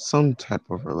type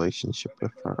of relationship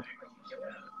with her.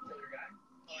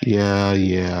 Yeah,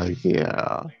 yeah,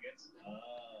 yeah.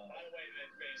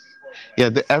 Yeah,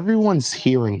 everyone's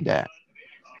hearing that.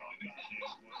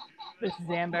 This is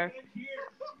Amber.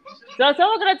 So is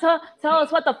someone gonna tell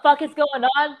us what the fuck is going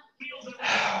on?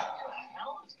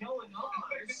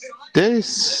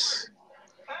 This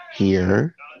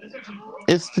here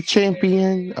is the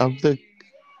champion of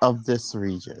this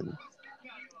region,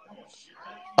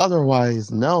 otherwise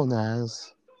known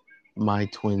as my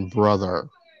twin brother.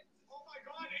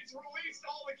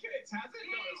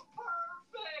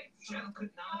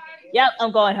 Yep,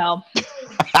 I'm going home.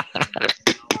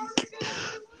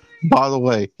 By the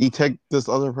way, this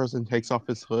other person takes off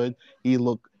his hood. He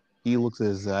looks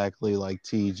exactly like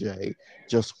TJ,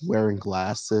 just wearing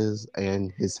glasses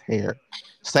and his hair,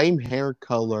 same hair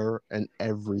color and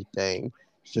everything,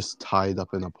 just tied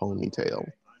up in a ponytail.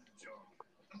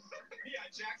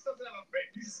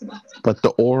 But the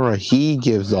aura he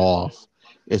gives off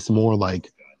is more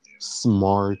like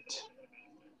smart,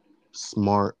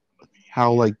 smart.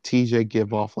 How like TJ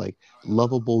give off like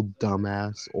lovable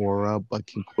dumbass aura, but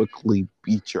can quickly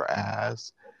beat your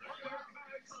ass.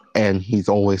 And he's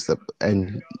always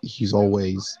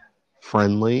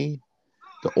friendly.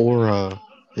 The aura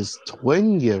his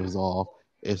twin gives off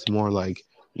is more like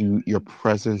your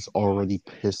presence already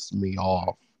pissed me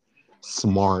off.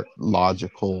 Smart,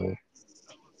 logical,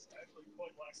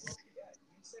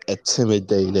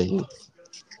 intimidating,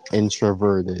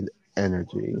 introverted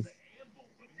energy.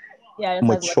 Yeah, just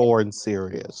like Mature and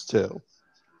serious too.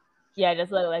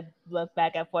 just look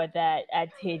back and forth at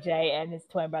TJ and his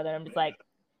twin brother. And I'm just like,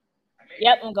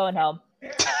 yep, I'm going home.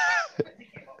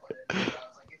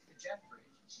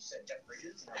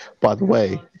 By the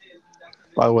way,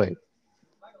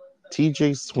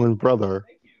 TJ's twin brother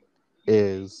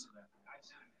is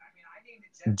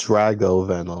Drago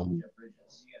Venom.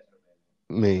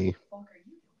 Me.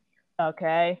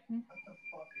 Okay.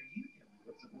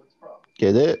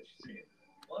 Get it?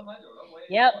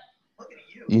 Yep.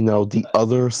 You know, the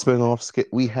other spin-off skit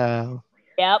we have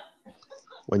Yep.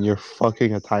 when you're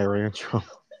fucking a Tyrantrum.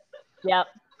 Yep.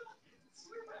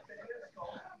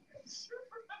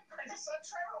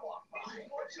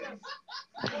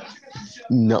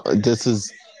 No, this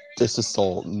is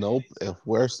sold. Nope. If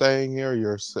we're staying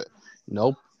here,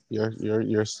 nope.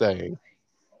 You're staying.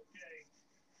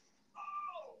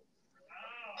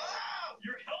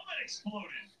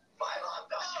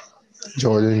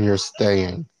 Jordan, you're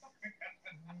staying. Did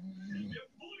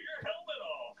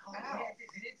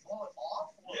it blow it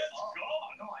off? It's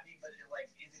gone. No, I mean, but like,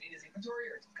 is it in his inventory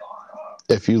or it's gone?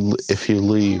 If you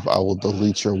leave, I will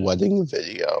delete your wedding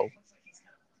video.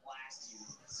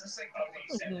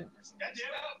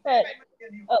 But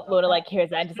Luna like hears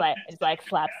that and just like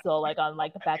slaps Soul like on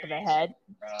like the back of the head.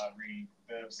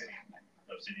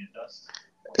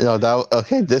 No, that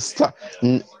okay. This time,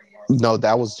 no,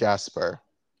 that was Jasper.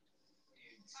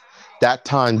 That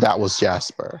time, that was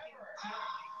Jasper.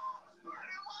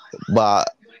 But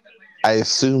I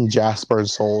assume Jasper and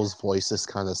Soul's voices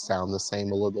kind of sound the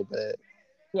same a little bit.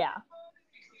 Yeah.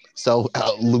 So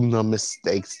Luna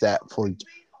mistakes that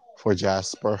for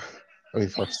Jasper, I mean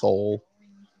for Soul.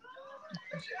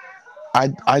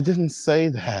 I didn't say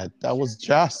that. That was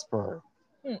Jasper.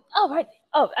 Oh right.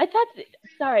 Oh, I thought.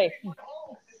 Sorry.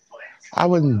 I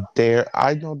wouldn't dare.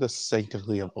 I know the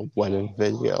sanctity of a wedding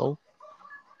video.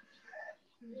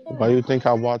 Why do you think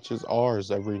I watch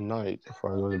ours every night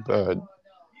before I go to bed?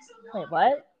 Wait,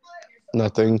 what?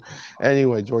 Nothing.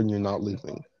 Anyway, Jordan, you're not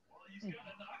leaving.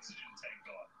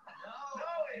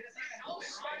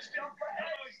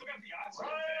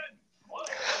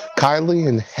 Kylie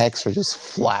and Hex are just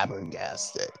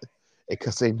flabbergasted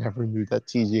because they never knew that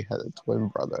TJ had a twin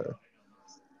brother.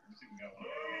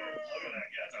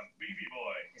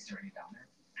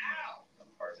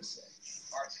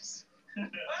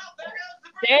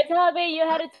 They're telling me you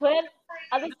had a twin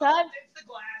all this time,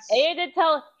 and you didn't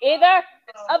tell either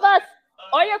of us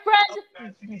or your friend.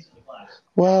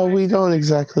 Well, we don't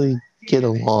exactly get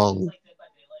along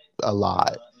a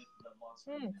lot.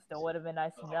 Still would have been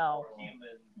nice to know.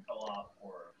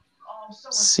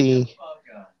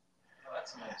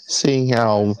 Seeing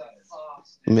how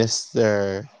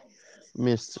Mr.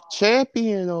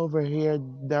 Champion over here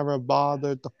never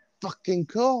bothered to fucking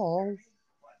call.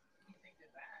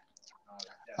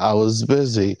 I was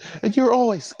busy, and you're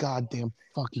always goddamn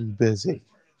fucking busy.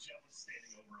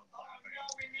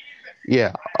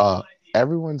 Yeah,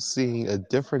 everyone's seeing a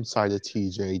different side of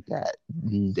TJ that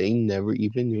they never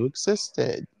even knew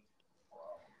existed.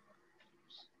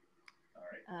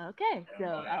 Okay, so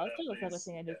I was told I was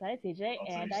seeing a new side of TJ,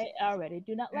 and I already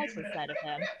do not like this side of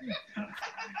him.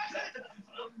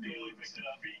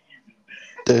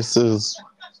 This is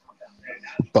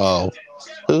Bo.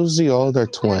 Who's the older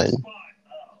twin?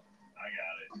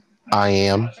 I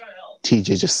am.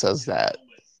 TJ just says that.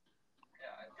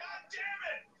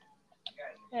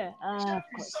 Yeah, of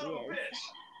course he is.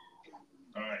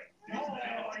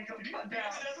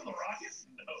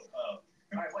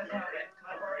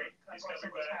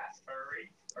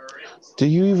 Do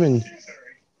you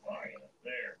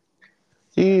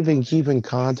even keep in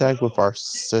contact with our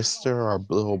sister, our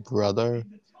little brother?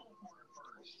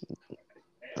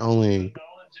 Only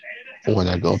when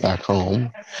I go back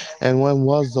home. And when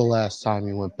was the last time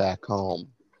you went back home?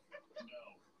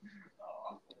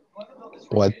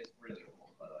 What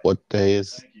day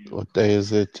is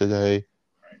it today?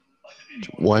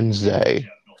 Wednesday.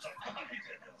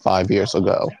 5 years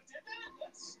ago.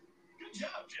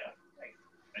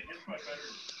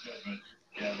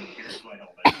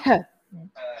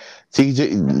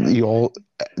 TJ,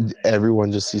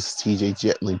 everyone just sees TJ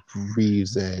gently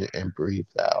breathes in and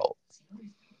breathes out.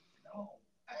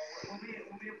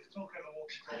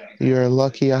 You're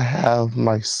lucky I have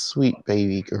my sweet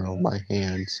baby girl in my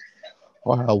hands.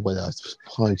 Or I would have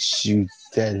punched you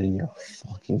dead in your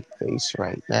fucking face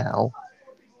right now.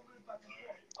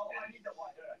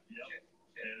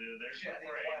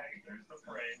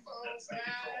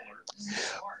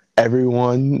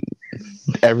 Everyone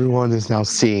is now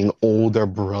seeing older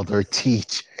brother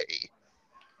TJ.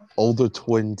 Older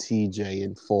twin TJ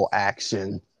in full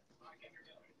action.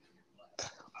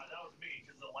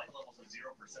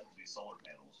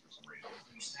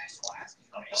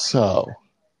 So,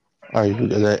 are you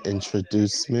gonna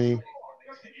introduce me?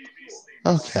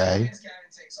 Okay.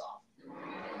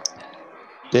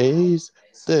 This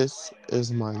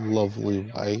is my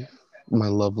lovely wife.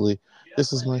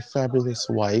 This is my fabulous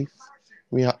wife,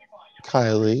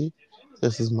 Kylie.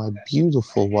 This is my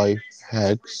beautiful wife,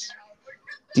 Hex.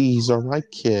 These are my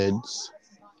kids.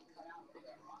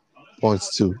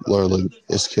 Points to literally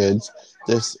his kids.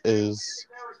 This is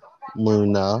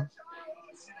Luna.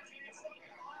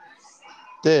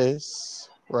 This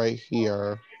right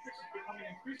here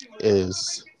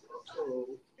is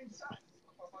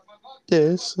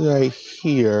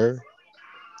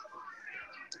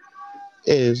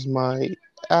my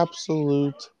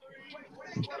absolute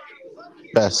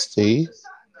bestie.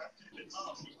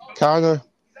 Connor,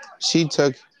 she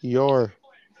took your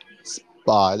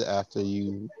spot after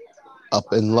you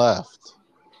up and left.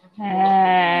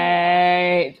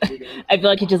 Hey. I feel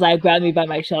like he just like grabbed me by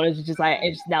my shoulders and just like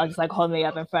and just now just like holding me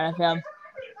up in front of him.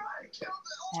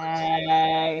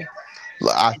 Hey.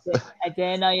 I, I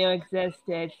didn't know you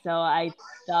existed, so I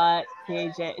thought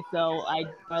TJ. So I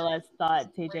more or less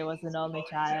thought TJ was an only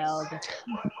child.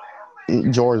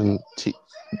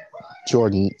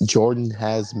 Jordan, Jordan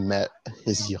has met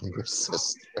his younger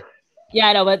sister. Yeah,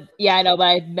 I know, but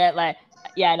I meant like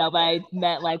yeah, I know, but I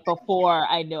meant like before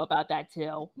I knew about that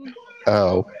too.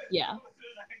 Oh, Yeah,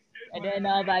 I didn't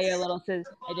know about your little sis.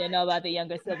 I didn't know about the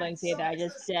younger siblings either. I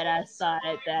just dead ass thought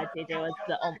that TJ was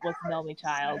was an only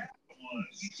child.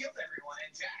 You killed everyone,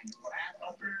 and Jack, what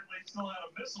happened? Apparently still had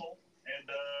a missile, and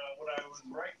when I was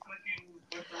right clicking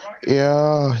with the rocket.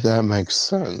 yeah, that makes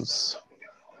sense.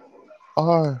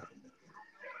 Uh,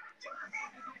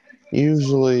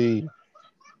 usually,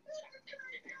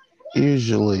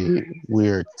 usually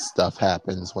weird stuff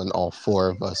happens when all four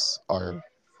of us are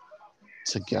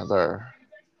together.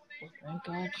 Thank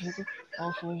God, Sugar.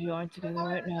 All four of you aren't together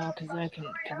right now, cause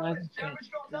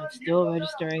I'm still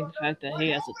registering the fact that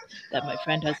that my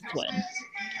friend has a twin.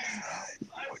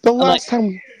 The I'm like, last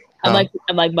time, huh?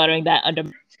 I'm like muttering that under.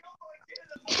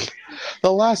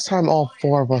 The last time all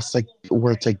four of us like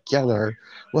were together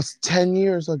was 10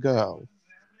 years ago.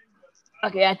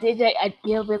 Okay, I think I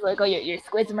feel like, oh, you're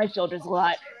squeezing my shoulders a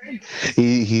lot.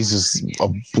 He's just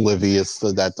oblivious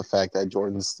to that the fact that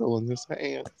Jordan's still in his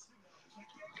hands.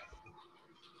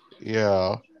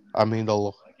 Yeah, I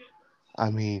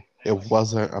mean it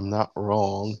wasn't. I'm not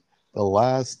wrong. The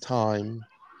last time,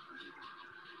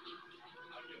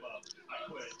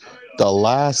 the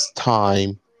last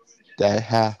time that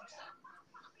ha-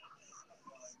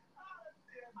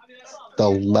 the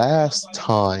last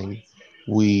time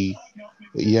we,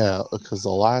 yeah, because the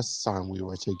last time we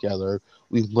were together,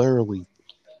 we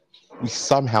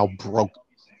somehow broke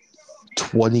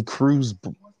 20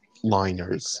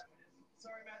 liners.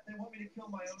 Sorry, Matt, they want me to kill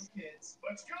my own kids.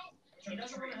 Let's go! He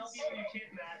doesn't want to help you and your kid,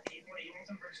 Matt. He wants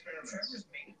him for experiments. Trevor's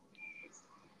made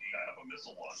I have a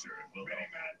missile launcher. It will Matt.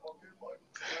 Good luck.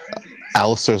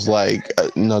 Alistair's like,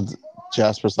 no,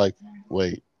 Jasper's like,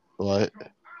 wait, what?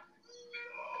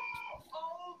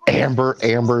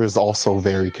 Amber is also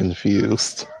very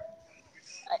confused.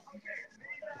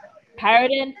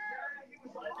 Paradin?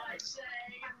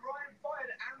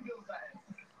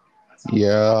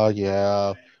 Yeah,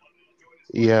 yeah,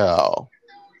 yeah.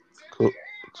 Co-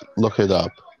 Look it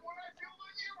up.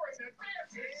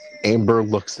 Amber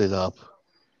looks it up,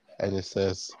 and it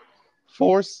says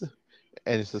four,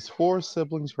 four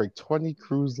siblings break 20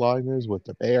 cruise liners with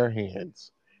their bare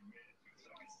hands.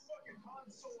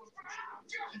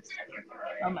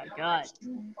 Oh my god.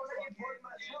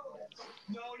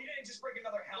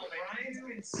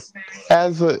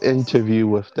 As an interview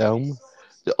with them,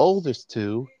 the oldest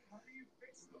two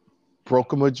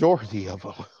broke a majority of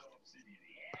them. But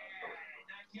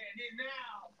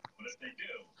if they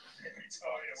do, it's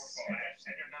oh yeah, we're fine.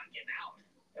 They're not getting out.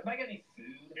 If I get any food.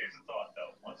 Here's a thought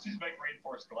though. Let's just make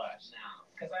reinforced glass. No,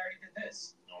 because I already did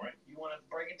this. All right. You want to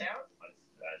break it down?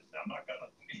 I'm not gonna.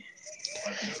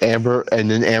 Amber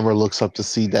looks up to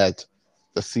see that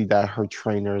her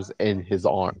trainer's in his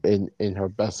arm, in her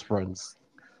best friend's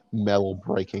metal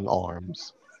breaking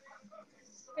arms.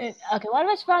 Okay, why do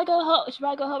I should probably go home? Should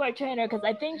I go help our trainer? Because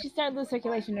I think she's starting to lose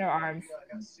circulation in her arms.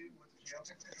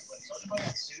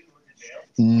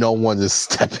 No one is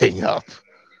stepping up.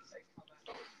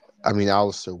 I mean,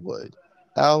 Alistair would.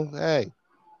 Al, hey.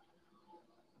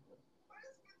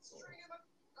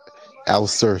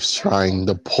 Alistair's trying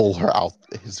to pull her out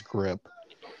his grip.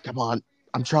 Come on.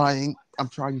 I'm trying. I'm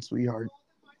trying, sweetheart.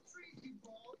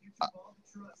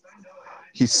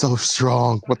 He's so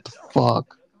strong. What the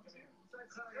fuck?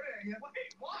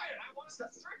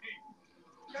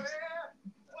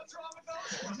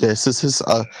 This is his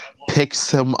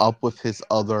picks him up with his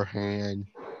other hand,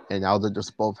 and now they're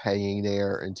just both hanging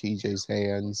there in TJ's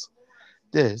hands.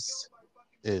 This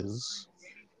is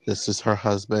this is her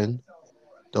husband.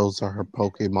 Those are her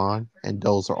Pokemon, and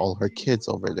those are all her kids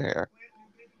over there.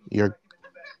 You're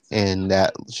and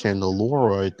that chandelier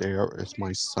right there is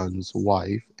my son's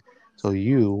wife. So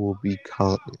you will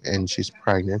become, and she's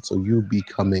pregnant. So you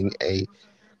becoming a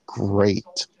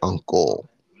great uncle.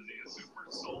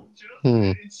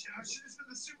 Hmm.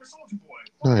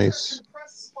 Nice.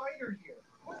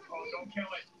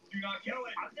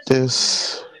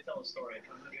 This,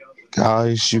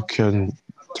 guys, you can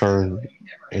turn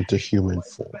into human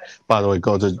form. By the way,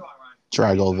 go to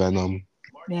Drago Venom.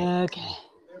 Okay.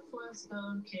 They're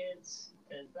Flintstone kids.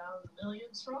 10,000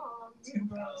 million strong.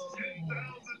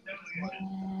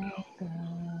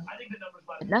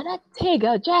 No, not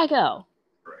Tego, Jago.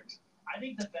 Correct. I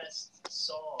think the best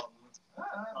song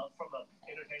from a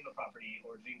entertainment property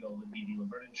or jingle would be the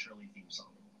Laverne and Shirley theme song.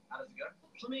 How does it go?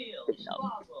 Schlemiel, No.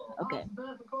 Schlaboswell, Okay.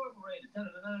 Incorporated.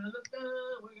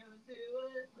 We're gonna do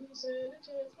it. Listen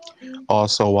a chance.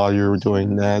 Also, while you're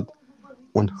doing that,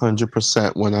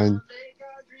 100% when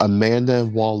Amanda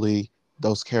and Wally,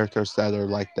 those characters that are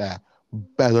like that,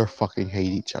 better fucking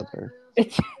hate each other.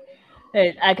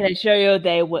 I can assure you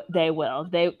they will. They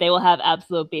will have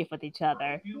absolute beef with each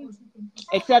other.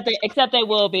 Except they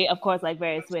will be, of course, like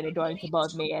very sweet, adoring to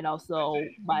both me and also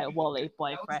my woolly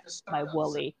boyfriend. My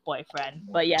woolly boyfriend.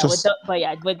 But yeah, Just but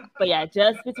yeah,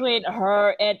 just between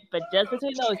her and but just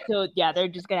between those two, yeah, they're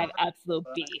just gonna have absolute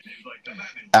beef.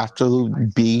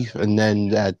 absolute beef, and then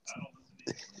that,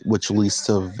 which leads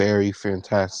to very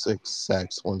fantastic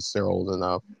sex once they're old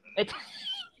enough.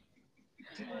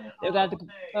 They're gonna have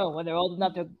to, when they're old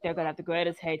enough, they're gonna have the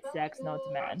greatest hate sex known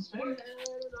to man.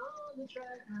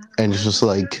 And it's just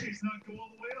like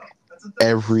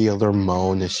every other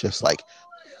moan is just like,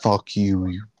 fuck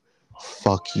you,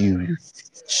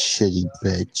 shitty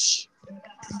bitch.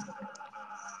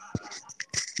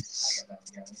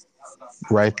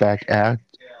 Right back at,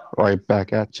 right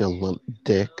back at you, limp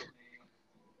dick.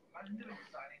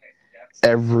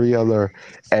 Every other,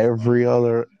 every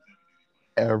other,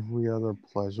 every other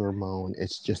pleasure moan,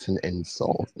 it's just an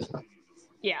insult.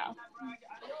 Yeah.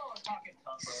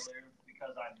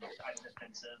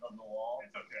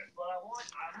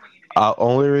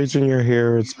 Only reason you're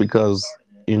here is because,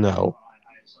 you know,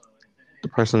 the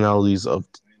personalities of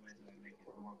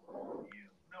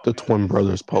the twin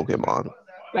brothers Pokemon.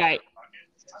 Right.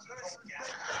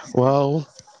 Well,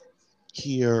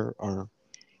 here are,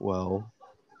 well,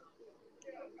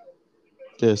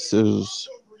 this is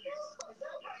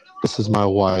this is my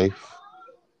wife.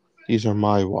 These are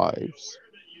my wives.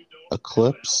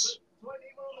 Eclipse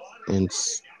and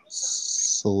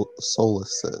Solstice.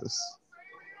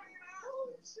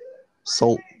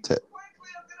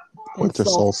 Winter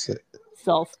solstice.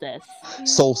 Solstice.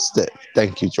 Solstice.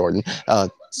 Thank you, Jordan.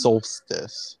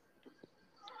 Solstice.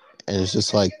 And it's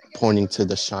just like pointing to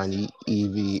the shiny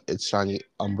Eevee, it's shiny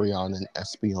Umbreon and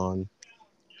Espeon.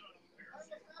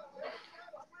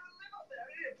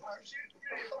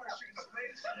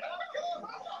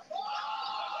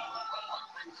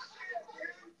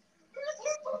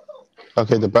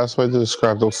 Okay, the best way to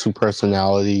describe those two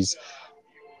personalities,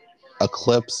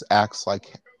 Eclipse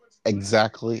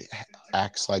exactly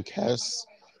acts like Hess.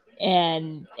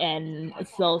 And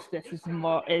Solstice is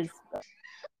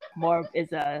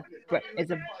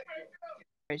a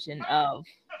version of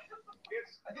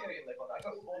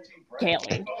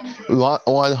Kaylee.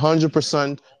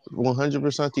 100%,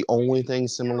 100%. The only thing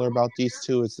similar about these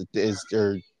two is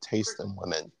their taste in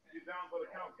women.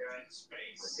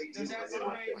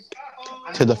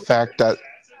 To the fact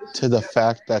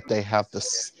that they have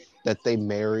this, that they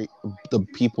marry, the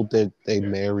people that they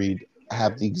married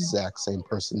have the exact same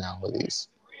personalities.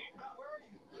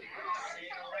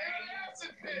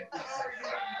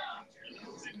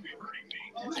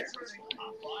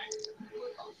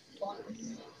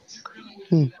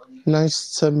 Hmm.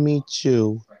 Nice to meet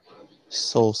you,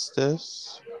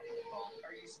 Solstice.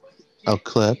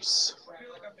 Eclipse.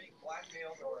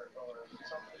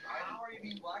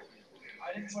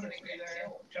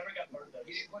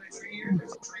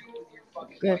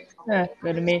 Good,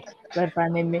 good to meet. Good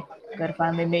to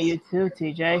finally meet you too,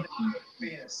 TJ.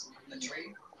 Venus, the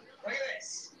tree. Look at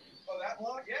this. Oh, that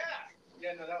block? Yeah.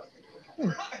 Yeah, no, that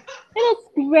was It's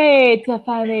great to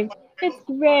finally. It's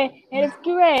great, and it's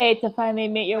great to finally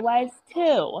meet your wives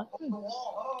too. the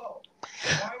wall. Oh.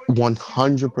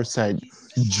 100%.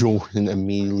 Jordan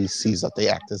immediately sees that they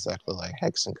act exactly like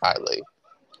Hex and Kylie.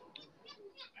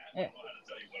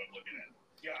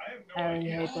 I really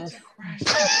hate this.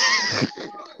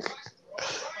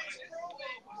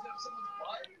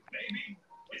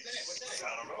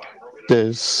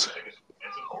 This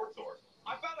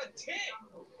I found a tin.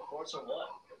 Quartz or what?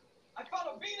 I found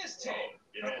a Venus tin.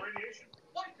 You have radiation.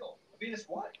 Michael. Venus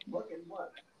what? Look and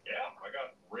what? Yeah, I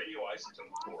got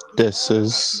radioisotope core. this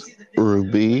is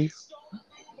Ruby,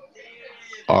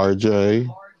 RJ,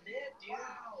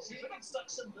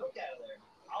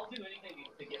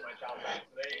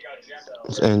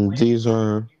 and these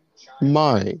are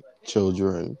my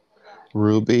children,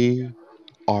 Ruby,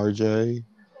 RJ,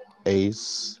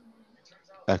 Ace,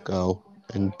 Echo,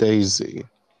 and Daisy.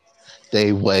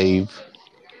 They wave.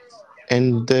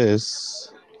 And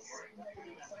this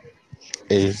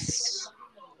is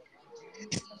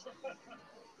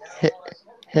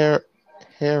Hera.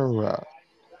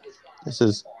 This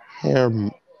is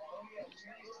Hera.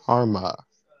 karma,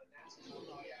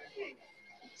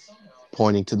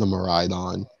 pointing to the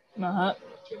Miraidon. Uh-huh.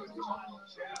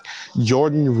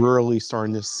 Jordan really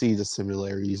starting to see the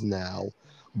similarities now.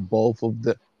 Both of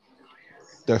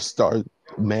their start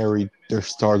married their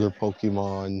starter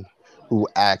Pokemon who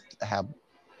have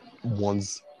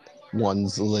one's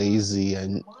lazy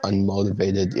and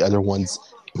unmotivated, the other one's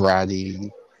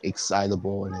bratty,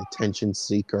 excitable, and attention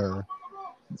seeker.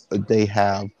 They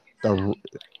have the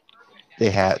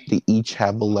they each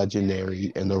have a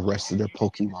legendary, and the rest of their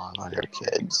Pokemon are their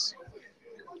kids.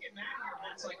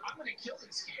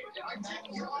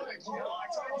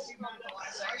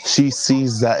 She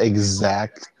sees that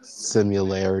exact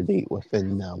similarity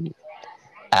within them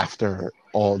after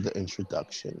all the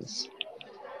introductions.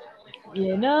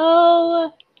 You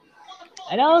know,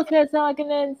 I know it's gonna sound like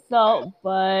an insult,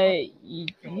 but you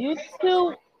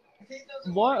two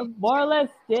more or less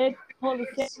did pull the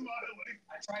same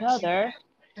each other.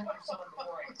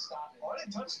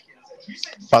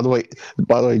 By the way,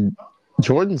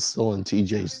 Jordan's still in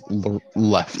TJ's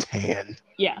left hand.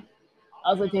 Yeah.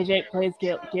 Also, TJ, please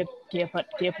can't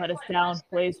put us down,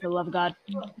 please, for the love of God.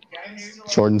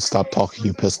 Jordan, stop talking.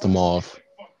 You pissed him off.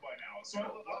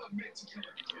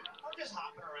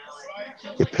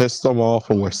 You pissed him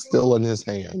off, and we're still in his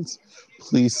hands.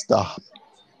 Please stop.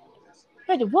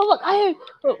 Well, look, I'm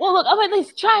at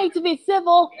least trying to be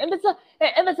civil, and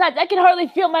besides, I can hardly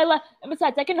feel my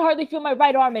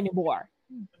right arm anymore.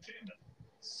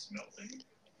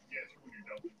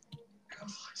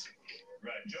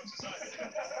 Right, jokes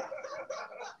aside.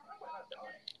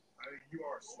 You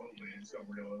are slowly and so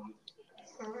real.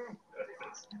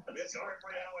 This dark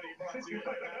reality brought to you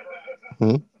by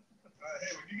Hmm?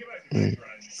 Hey, when you get back to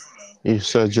bed, You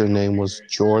said your name was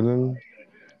Jordan?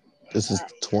 This is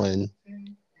the twin.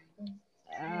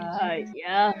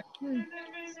 Yeah.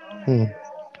 Hmm.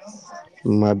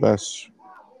 My best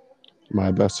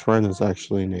friend is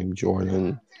actually named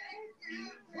Jordan.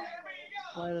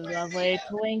 What a lovely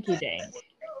twinky dink.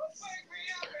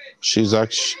 She's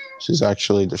actually she's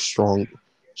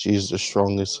the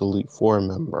strongest Elite Four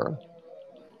member.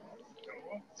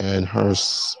 And her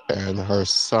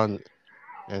son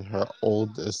and her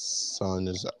oldest son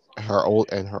is her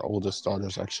oldest daughter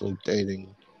is actually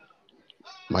dating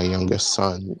my youngest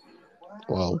son.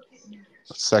 Well,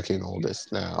 second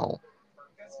oldest now.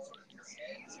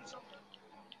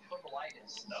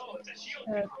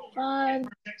 Fun.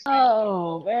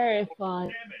 Oh, very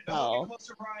fun. Oh.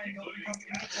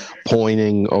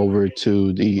 Pointing over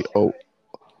to the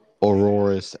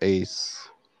Aurora's Ace.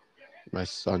 My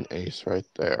son Ace right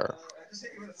there.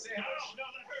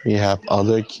 You have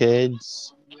other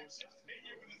kids?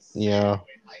 Yeah.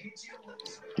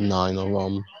 9 of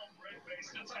them.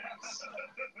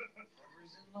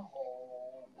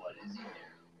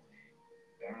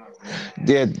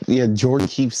 Yeah, Jordan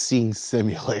keeps seeing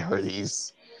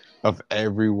similarities of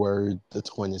every word the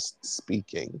twin is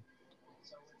speaking.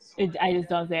 I just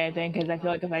don't say anything because I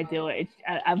feel like if I do it,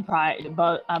 I'm probably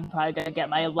gonna get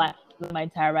my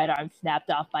entire right arm snapped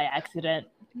off by accident.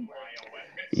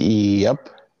 Yep.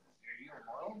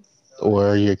 Where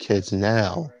are your kids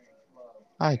now?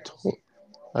 I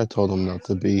told them not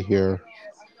to be here.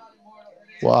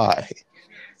 Why?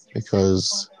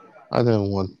 Because I didn't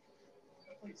want,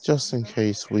 just in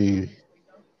case we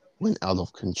went out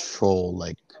of control,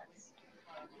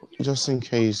 just in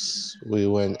case we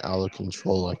went out of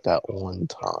control like that one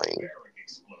time.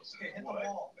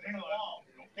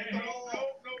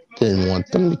 Didn't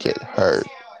want them to get hurt.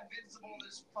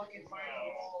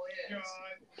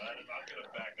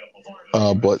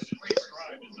 But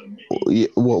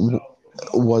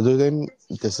what do they?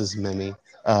 This is Mimi.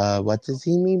 What does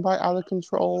he mean by out of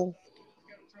control?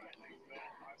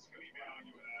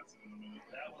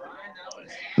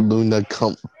 Luna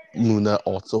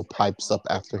also pipes up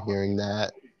after hearing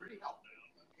that.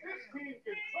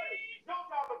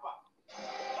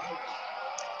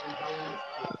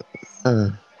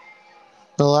 The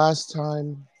last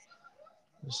time,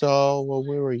 so when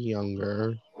we were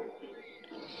younger,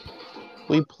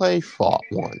 we fought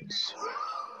once.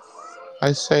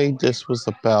 I say this was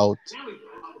about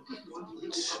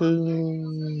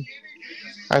two.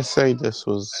 I say this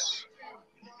was.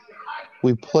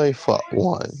 We fought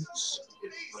once.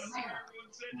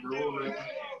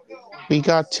 We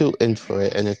got too into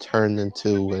it, and it turned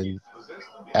into an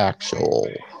actual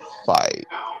fight.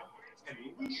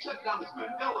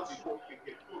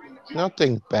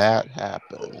 Nothing bad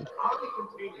happened.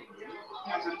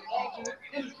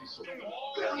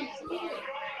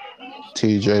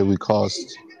 TJ, we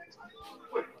cost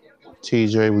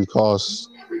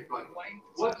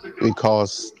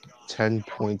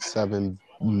 10.7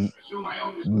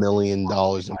 $1 million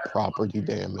in property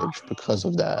damage because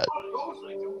of that.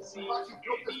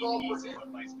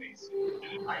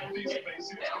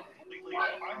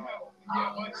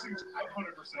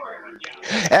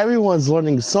 Everyone's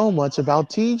learning so much about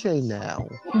TJ now.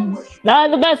 Not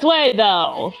in the best way,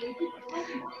 though.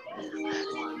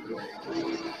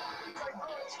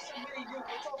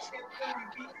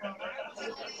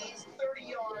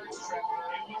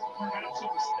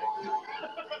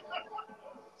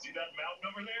 See that mountain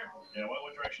over there? Yeah,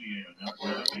 what direction are you aiming? Now,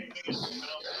 if anything is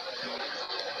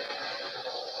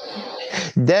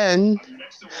mountain. Then,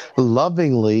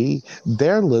 lovingly,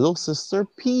 their little sister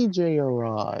PJ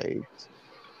arrived.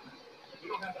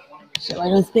 So I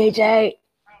was PJ.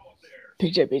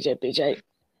 PJ.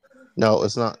 No,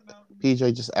 it's not.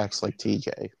 PJ just acts like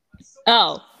TJ.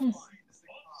 Oh.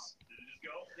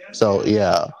 So,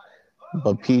 yeah.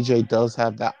 But PJ does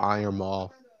have that Iron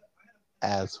Moth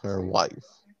as her wife.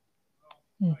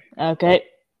 Okay.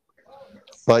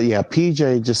 But yeah,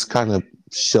 PJ just kind of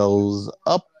shows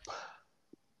up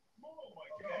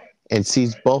and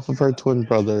sees both of her twin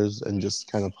brothers and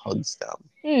just kind of hugs them.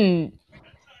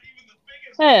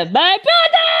 Hey, my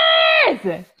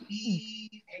brothers!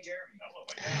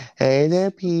 Hey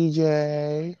there,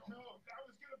 PJ.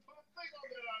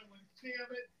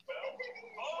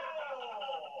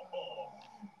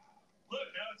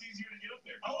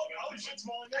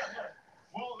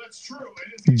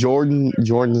 Jordan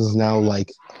is now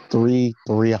like three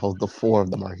out of the four of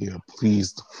them are here.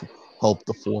 Please hope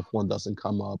the fourth one doesn't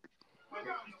come up.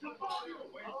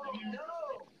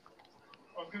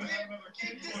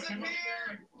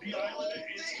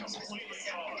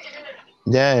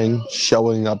 Then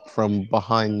showing up from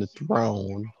behind the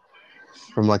throne,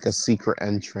 from like a secret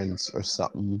entrance or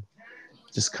something,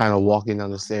 just kind of walking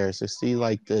down the stairs. I see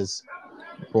like this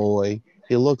boy.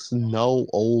 He looks no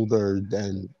older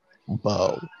than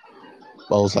Bo.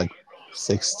 Bo's like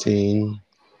 16,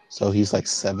 so he's like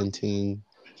 17.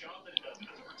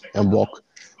 And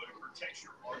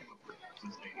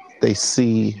they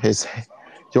see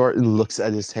Jordan looks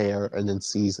at his hair and then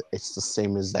sees it's the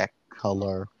same exact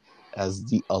color as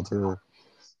the other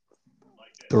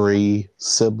 3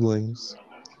 siblings.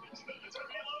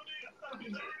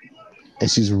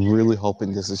 And she's really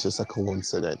hoping this is just a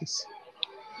coincidence.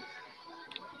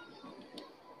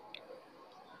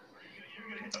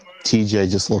 TJ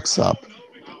just looks up.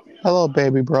 Hello,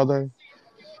 baby brother.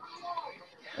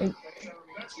 Hey.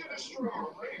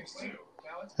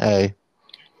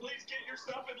 Please get your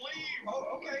stuff and leave.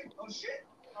 Oh, okay. Oh shit.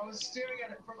 I was staring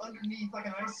at it from underneath like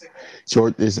an icicle.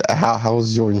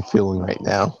 How's Jordan feeling right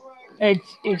now?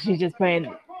 She's just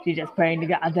praying. She's just praying to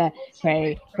God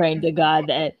praying to God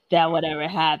that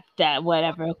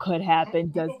whatever could happen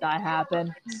does not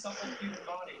happen.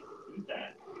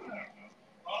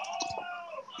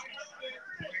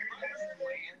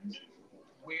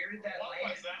 Where did that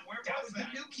land? That was the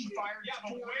nuke he fired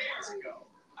 4 minutes ago.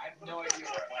 I have no idea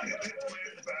where it landed. Did it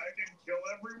land back and kill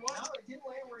everyone? No, it didn't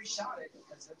land where he shot it,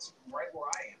 because that's right where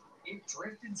I am. It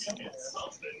drifted somewhere.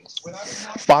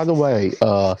 By the way,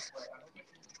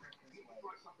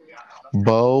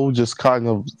 Bo just kind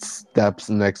of steps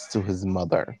next to his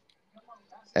mother.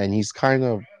 And he's kind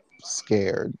of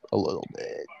scared a little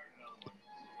bit.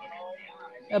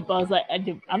 Bo's like,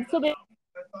 I'm still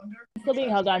being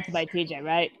held on to by TJ,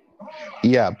 right?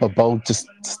 Yeah, but Bo just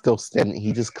still standing.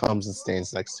 He just comes and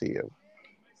stands next to you.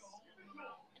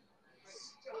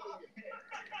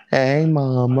 Hey,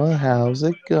 Mama, how's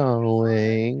it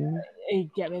going?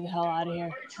 Get me the hell out of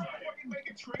here.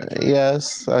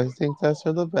 Yes, I think that's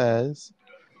for the best.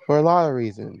 For a lot of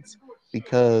reasons.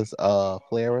 Because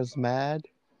Flara's mad.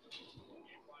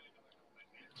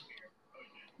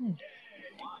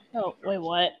 Oh, wait,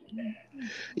 what?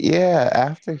 Yeah,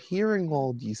 after hearing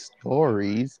all these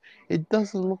stories, it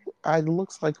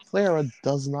looks like Flara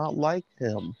does not like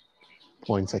him.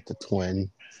 Points at the twin.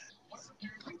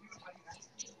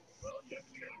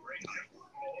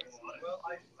 Well,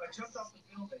 I jumped off the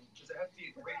building because I have to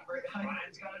be great high.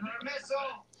 It's got another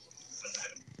missile.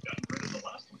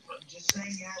 I'm just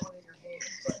saying you had one in your hand,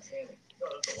 so I panicked. No,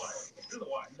 that's a lie. It's a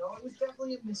lie. No, it was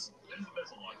definitely a missile. It is a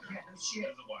missile launcher. Yeah, no shit.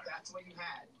 It's a lie. That's what you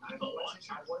had. I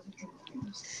wasn't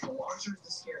confused. The launcher's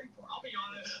the scary part. I'll be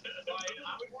honest.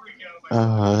 I would freak out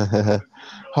if I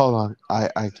Hold on.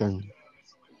 I can.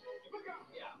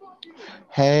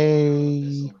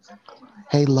 Hey,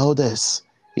 Lotus.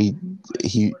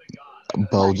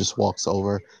 Bo just walks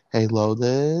over. Hey,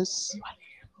 Lotus.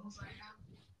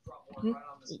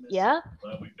 Yeah?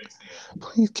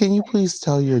 Can you please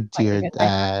tell your dear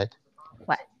dad?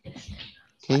 What?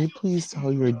 can you please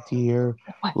tell your dear,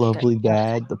 What? lovely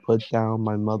dad to put down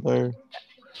my mother?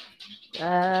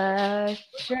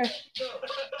 Sure.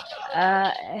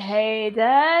 Hey,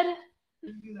 Dad.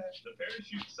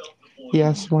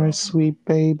 Yes, my sweet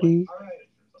baby.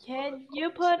 Can you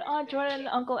put Aunt Jordan and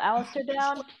Uncle Alistair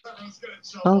down?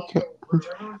 Okay.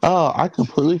 Oh, I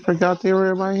completely forgot they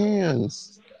were in my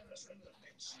hands.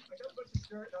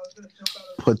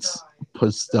 Puts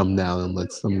puts them down and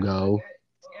lets them go.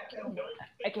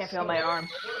 I can't feel my arm.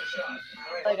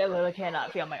 Like I literally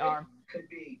cannot feel my arm.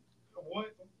 What?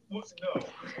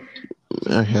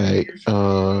 No. Okay.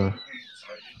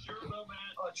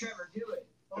 Trevor, do it.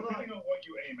 Hold on. Depending on what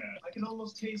you aim at. I can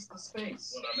almost taste the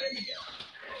space. What I'm aiming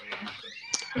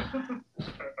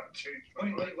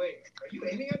at. Wait. Are you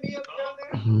aiming at me up down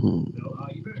there? hmm, No,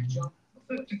 you better jump.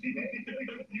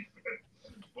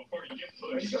 Before you get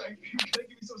Are you pushed. gonna give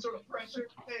me some sort of pressure?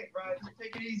 Hey, Brian, just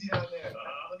take it easy down there.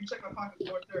 Let me check my pockets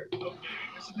for a third. Okay.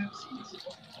 Here's some Nipsey's.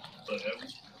 But I'm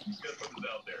just gonna put this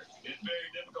out there. It's very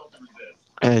difficult to resist.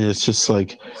 and it's just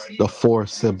like the four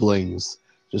siblings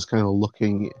just kind of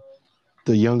looking,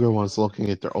 the younger ones looking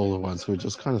at their older ones who are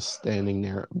just kind of standing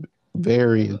there,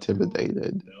 very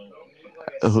intimidated.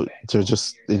 They're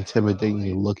just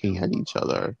intimidatingly looking at each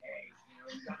other.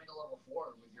 Coming to level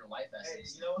 4 with your life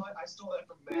essence. Hey, you know what? I stole that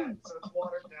from Matt, so it's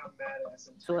watered down Matt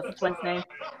essence. So what's the twins' name?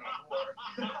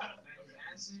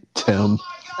 Tim.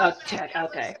 Oh, Ted.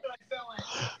 Okay.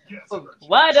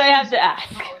 Why do I have to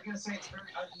ask?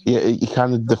 Yeah, it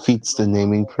kind of defeats the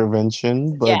naming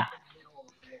convention, but Yeah.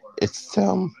 it's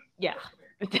Tim. Yeah.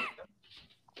 Let me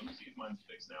see if mine's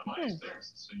fixed now. Mine's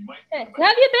fixed. So you might Hey, how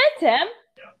have you been, Tim?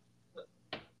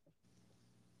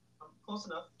 Close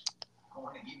enough. I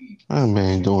want to give you. Oh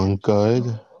man, doing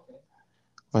good.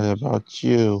 What about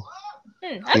you?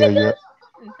 I've Yeah, been you're.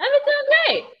 doing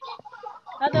great.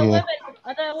 Although Yeah,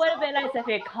 it would have been nice if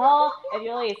you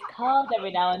at least called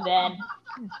every now and then.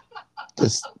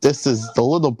 this is the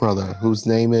little brother whose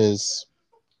name is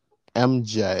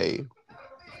MJ.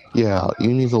 Yeah, you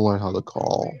need to learn how to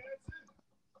call.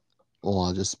 Well,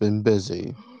 I've just been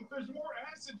busy. There's more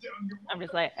acid down here.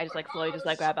 I just like slowly just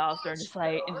like grab Alistair and just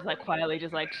like quietly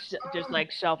just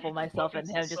like shuffle myself and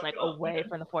him just like away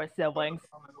from the four siblings.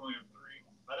 I only have 3.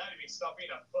 But that didn't mean stop being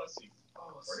a pussy.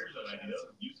 Or here's an idea.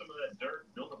 Use some of that dirt,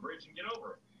 build a bridge, and get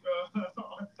over it.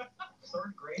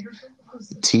 3rd grade or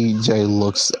something? TJ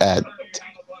looks at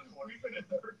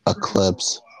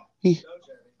Eclipse.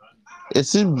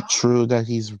 Is it true that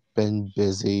he's been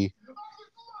busy?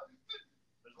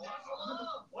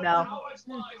 No.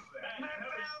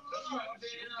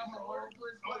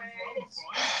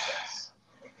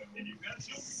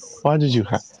 Why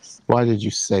did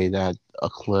you say that,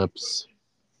 Eclipse?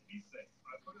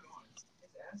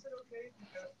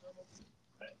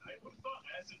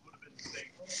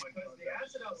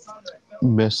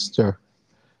 Mister.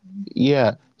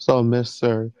 Yeah, so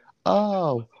Mister.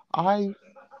 Oh, I.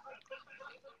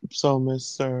 So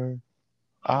Mister.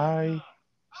 I.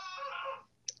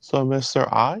 So Mister.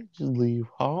 I leave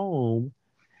home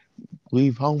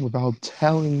without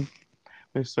telling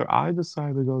Mister. I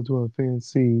decided to go to a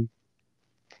fancy.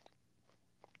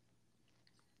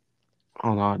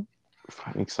 Hold on,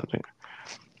 finding something.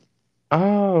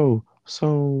 Oh,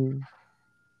 so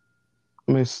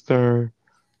Mister.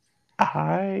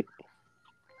 I.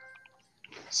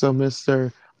 So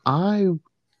Mister. I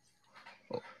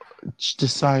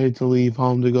decided to leave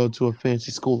home to go to a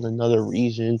fancy school in another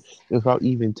region without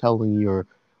even telling your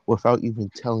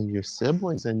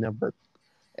siblings,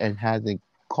 and hasn't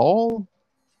called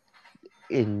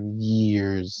in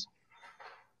years,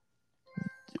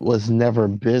 was never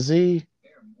busy.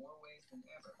 There are more ways than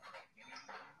ever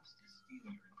to steal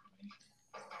your information.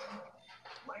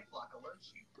 LifeLock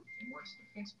alerts you and works to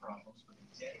fix problems with a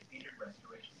dedicated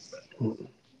restoration specialist.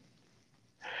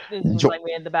 This is just like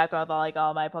me in the background with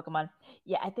all my Pokemon.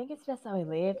 Yeah, I think it's best that we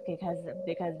leave because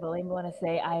believe me when I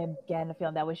say I am getting a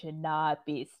feeling that we should not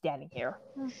be standing here.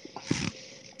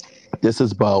 This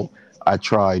is Bo. I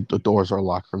tried. The doors are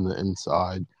locked from the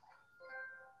inside.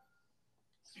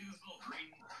 See this little green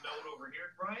note over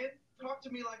here? Brian, talk to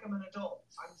me like I'm an adult.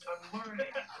 I'm learning. Okay.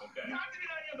 Talk to me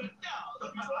like I'm an adult.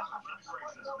 You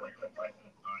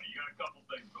got a couple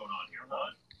things going on here.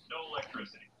 One, no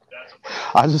electricity.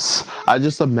 That's a I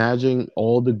just imagine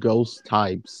all the ghost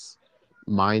types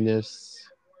minus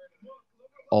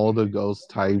all the ghost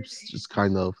types just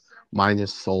kind of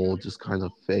minus soul just kind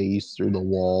of phase through the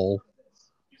wall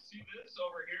You see this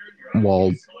over here? while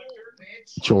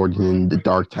Collector? Jordan and the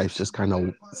dark types just kind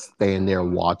of stand there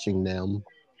watching them.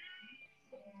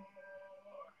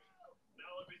 Now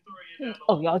let me throw you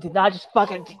Oh, y'all did not just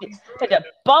fucking forget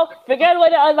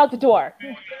when to unlock the door.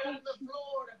 Get on the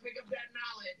floor to pick up that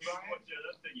knowledge. What's the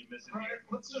other thing you missing Right, here?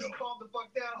 let's just calm the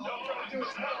fuck down. All I'm trying to do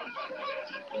is help.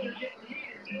 You're getting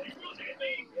heated.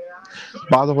 Yeah.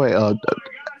 By the way,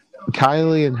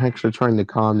 Kylie and Hex are trying to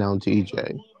calm down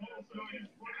TJ.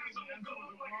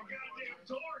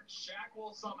 Shaq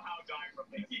will somehow die from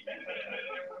this.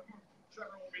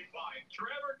 Trevor will be fine.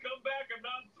 Trevor, come back. I'm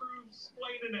not through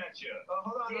explaining at you.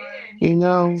 Hold on, Ryan. You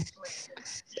know,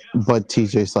 but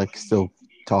TJ's like still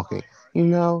talking. You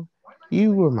know,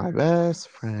 you were my best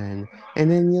friend,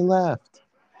 and then you left.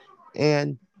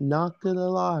 And not gonna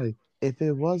lie, if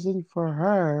it wasn't for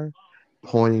her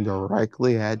pointing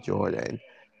directly at Jordan,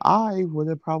 I would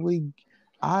have probably,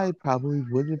 I probably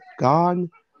would have gone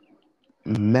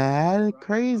mad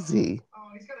crazy. Oh,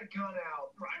 he's got a gun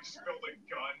out. I spilled a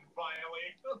gun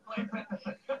finally.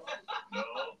 No.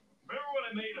 Remember when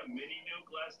I made a mini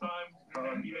nuke last time?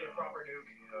 You made a proper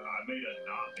nuke. I made a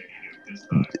not mini nuke this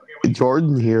time. Okay,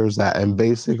 Jordan hears that, and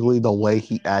basically the way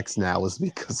he acts now is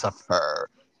because of her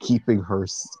keeping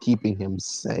him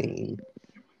sane.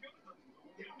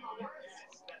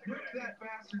 Nuke that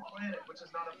bastard planet, which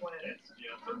is not a planet.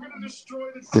 Yeah, they're gonna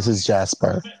destroy this. This is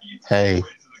Jasper. Hey,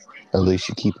 at least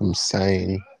you keep him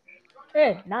sane.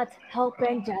 Hey, not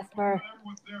helping Jasper.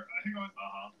 Hang on.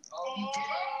 Oh, he did.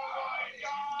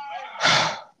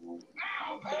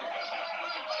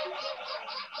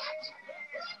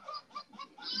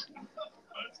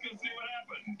 Let's go see what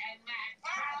happened.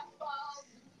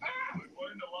 We've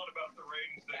learned a lot about the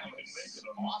range that you can make it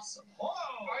on. Awesome. Whoa, I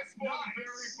spawned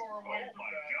very far away Oh from my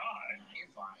that. god.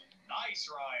 You're fine. Nice,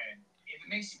 Ryan. If it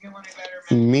makes you feel any better,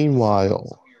 Meanwhile,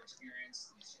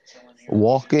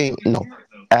 walking, no,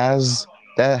 as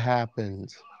that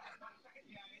happens,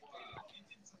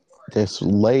 this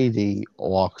lady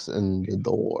walks in the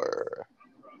door.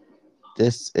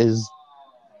 This is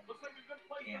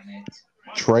damn it.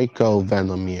 Draco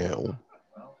Venomu. Well,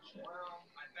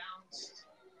 I bounced,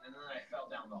 and then I fell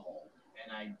down the hole,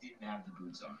 and I didn't have the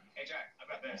boots on. Hey, Jack, I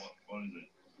got this. What is it?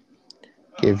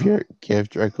 Give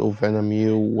Draco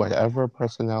Venomu whatever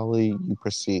personality you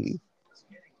perceive.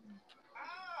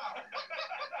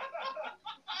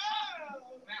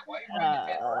 Matt, why are you wearing a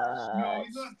dead horse? No,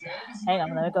 he's not dead. This is Hang on,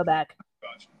 let me go back.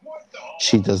 What the?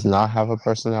 She does not have a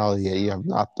personality yet. You have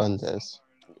not done this.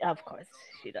 Of course,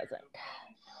 she doesn't.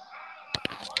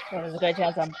 There's a good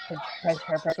chance her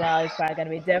personality is probably going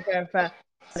to be different from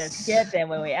Skip than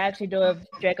when we actually do a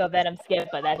Draco Venom Skip,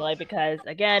 but that's only because,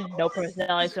 again, no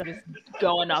personality, so just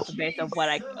going off the base of what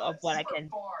I can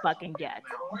fucking get.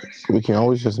 We can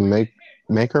always just make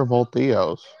her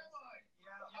Volteos.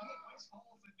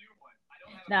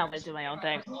 Now I'm gonna do my own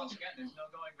thing. Launch again, there's no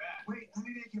going back. Wait, let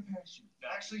me make you a parachute.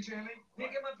 Actually, Jeremy, make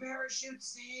him a parachute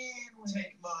sandwich.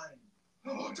 Take mine.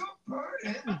 Oh, don't burn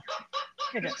it.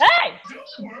 Hey!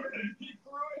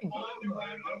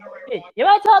 You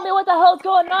want to tell me what the hell's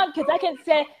going on? Because I can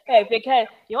say, hey, because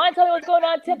you want to tell me what's going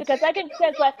on, Tim? Because I can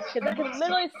sense what, because I can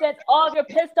literally sense all of your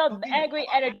pissed off, angry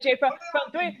energy from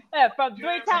three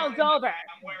towns over.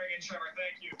 I'm wearing it, Trevor.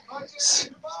 Thank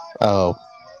you. Oh,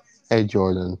 hey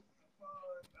Jordan.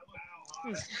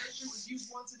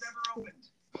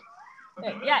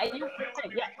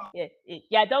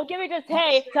 Yeah, don't give me just,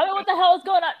 hey, tell me what the hell is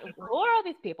going on. Who are all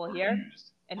these people here?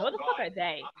 And who the fuck are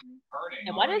they?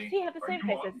 And why does he have the same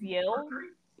face as you?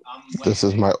 This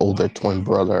is my older twin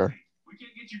brother. We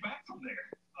can't get you back from there.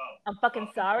 I'm fucking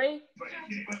sorry.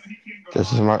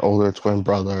 This is my older twin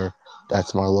brother.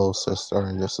 That's my little sister,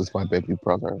 and this is my baby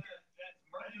brother.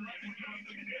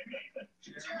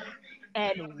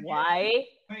 And why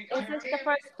is this the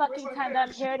first fucking time that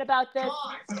I'm hearing about this?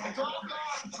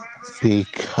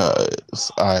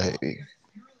 Because I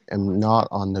am not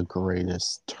on the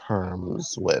greatest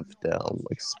terms with them,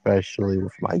 especially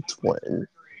with my twin.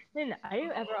 Are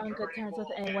you ever on good terms with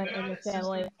anyone in your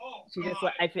family? She just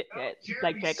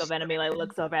like Draco Venom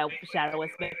looks over at Shadow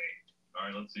Whisper. All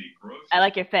right, let's see. I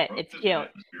like your fit. It's cute.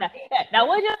 Now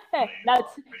would you?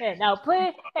 Now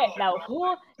please. Now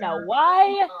who? Now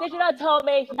why did you not tell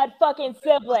me you had fucking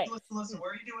siblings? Listen,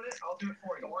 where are you doing it? I'll do it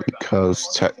for you. Don't worry about it. Because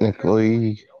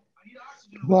technically,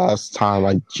 last time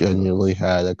I genuinely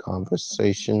had a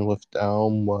conversation with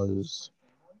them was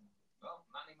Well,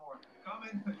 not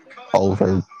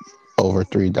anymore. over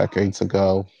 3 decades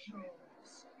ago.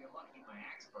 You're lucky my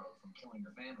axe broke from killing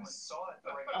your family. I saw it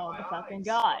break Oh my the fucking eyes.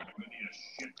 god! We need a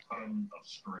shit ton of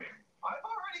string. I've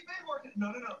already been working. No.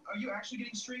 Are you actually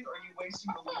getting string, or are you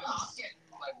wasting the leaves? I'm getting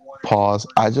like one. Pause.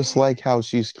 I just like how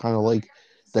she's kind of like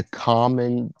the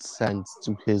common sense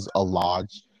to his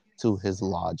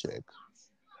logic.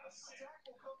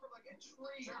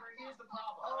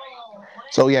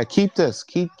 So yeah, keep this.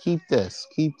 Keep this.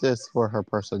 Keep this for her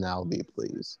personality,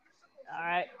 please. All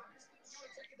right.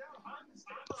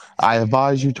 I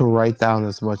advise you to write down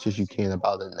as much as you can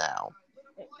about it now.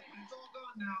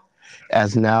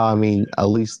 As now, I mean, at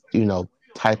least,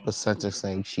 type a sentence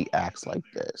saying she acts like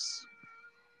this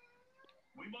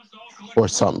or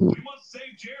something.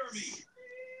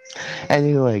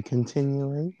 Anyway,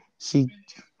 continuing, she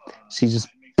just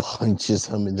punches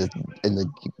him in the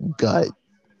gut.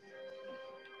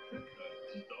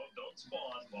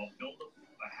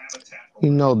 You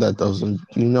know that doesn't.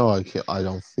 You know I can't. I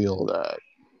don't feel that.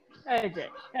 Hey, Jay.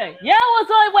 Hey, yeah, well, it's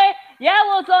the only way. Yeah,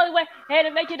 well, it's the only way. Hey,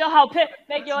 to make you know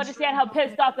make you understand how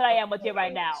pissed off that I am with you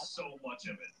right now. So much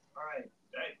of it. All right.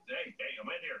 Hey, I'm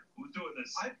in here. Who's doing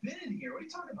this? I've been in here. What are you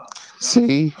talking about?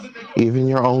 See, even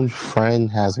your own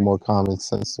friend has more common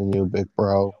sense than you, big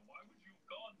bro.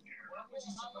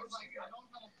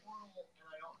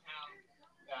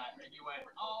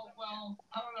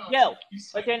 Yo,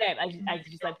 what's your name? I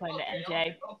just like pointing to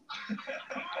MJ.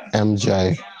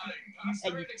 MJ.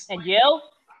 And you?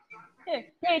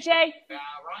 Hey, Jay.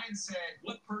 Ryan said,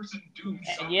 "What person do And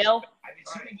something?" you? I'm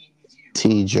assuming he means you.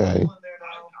 TJ. I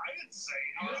didn't say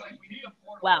anything. We need a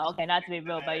portal. Wow, okay, not to be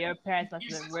rude, but your parents must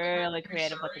have been really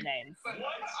creative with the names. What? I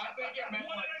think it meant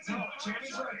like no.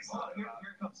 Jeremy's right. Oh, here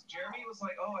it comes. Jeremy was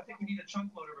like, "Oh, I think we need a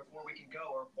chunk loader before we can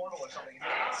go, or a portal or something." No,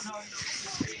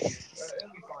 it'll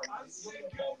be fine. I'm sick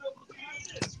of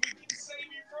Venus. We can save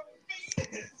you from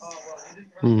Venus. Oh well, you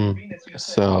didn't really Venus. You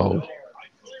said So,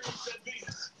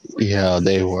 yeah,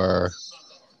 they were.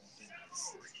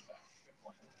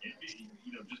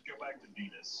 Just go back to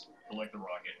Venus, collect the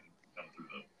rocket, and come through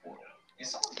the portal.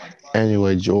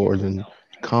 Anyway, Jordan,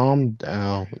 calm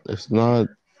down.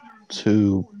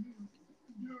 Too.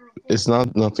 It's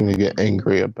not nothing to get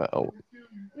angry about.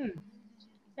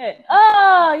 Hey,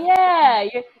 oh yeah,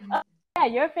 yeah,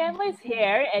 your family's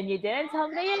here, and you didn't tell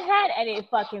me that you had any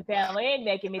fucking family,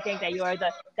 making me think that you are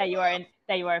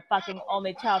a fucking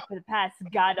only child for the past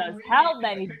god knows how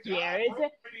many years.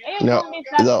 And you're No, telling me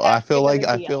no. that's big of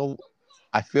a deal.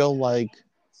 I feel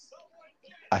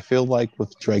like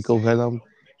with Draco Venom,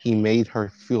 he made her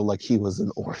feel like he was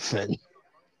an orphan.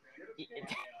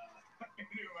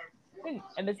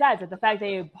 And besides, with the fact that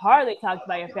you hardly talked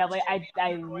about your family,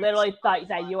 I literally thought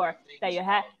that you were that you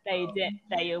had that you did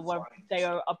that you were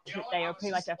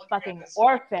pretty much a fucking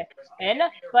orphan.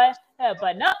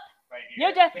 But no,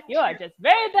 you are just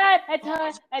very bad at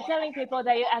telling people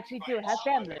that you actually do have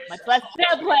family, much less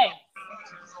siblings.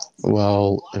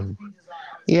 Well,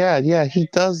 yeah, he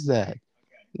does that.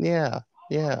 Yeah,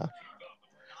 yeah.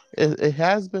 It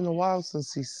has been a while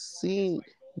since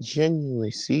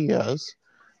genuinely see us.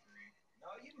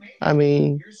 I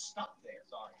mean,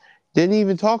 didn't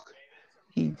even talk.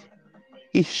 He,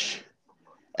 he,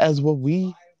 as what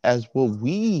we, as what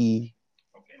we,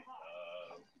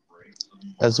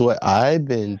 as what I've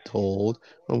been told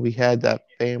when we had that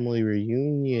family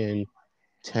reunion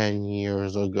 10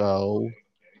 years ago.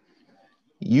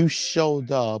 You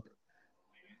showed up,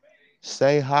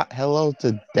 say hi, hello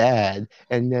to dad,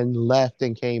 and then left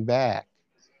and came back.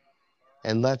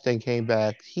 And left and came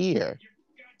back here.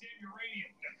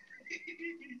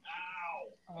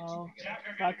 Oh,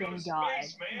 fucking God.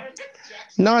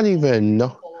 Not even,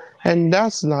 no. And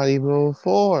that's not even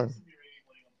before.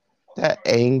 That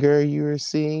anger you were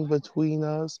seeing between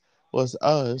us was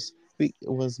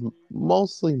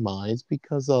mostly mine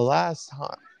because the last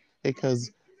time.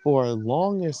 Because for the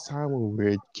longest time when we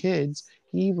were kids,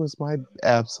 he was my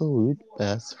absolute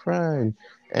best friend.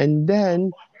 And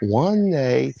then one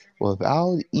day,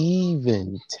 without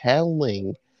even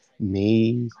telling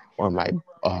me or my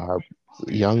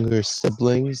younger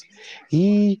siblings,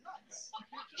 he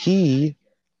he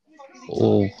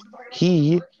oh,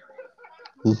 he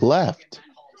left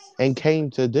and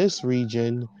came to this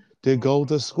region to go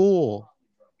to school.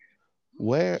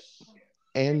 Where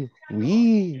and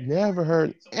we never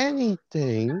heard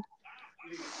anything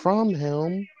from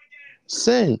him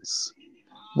since.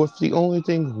 With the only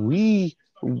thing we,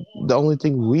 the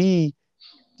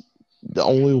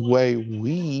only way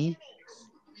we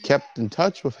kept in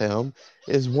touch with him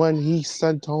is when he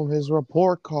sent home his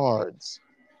report cards.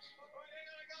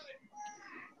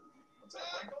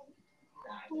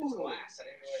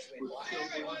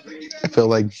 I feel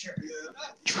like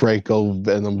Draco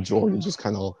Venom Jordan just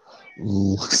kind of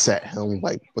looks at him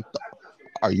like, "What the?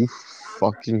 Are you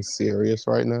fucking serious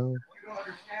right now?"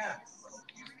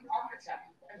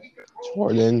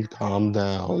 Jordan, calm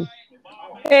down.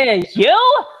 And you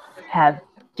have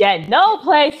get no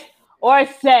place or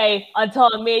say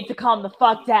until me to calm the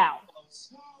fuck down.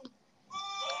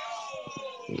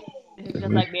 It's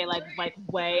just like me, like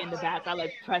way in the background,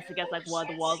 like pressed against like one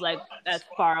of the walls, like as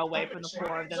far away from the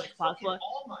four of them as possible.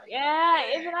 Yeah,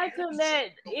 even I have to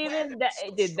admit, even that,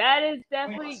 dude, that is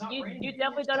definitely you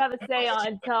definitely don't have a say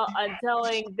on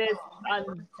telling this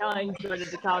on telling Jordan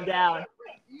to calm down.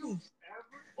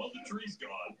 Well, the tree's gone.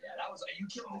 Yeah, that was you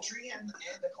killed the tree and the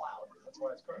cloud. That's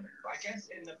why it's current. I guess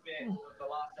in the bit, the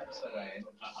last episode I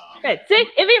ended. Hey, see,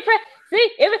 even your friend,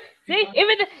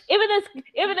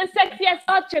 even the sexy ass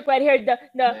Scott chick right here, the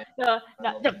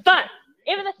fun.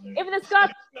 Even the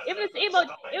Scott, even this emo,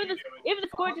 even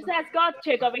this gorgeous ass Scott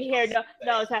chick over here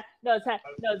knows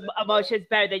emotions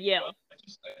better than you. I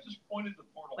just pointed the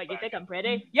portal What, you back think I'm at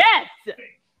pretty? Yes.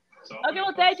 So Okay,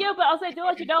 well, thank you, but also to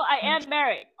let you know, I am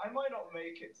married. I might not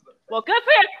make it to the. Well, good for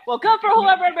you. Well, good for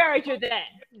whoever married you then.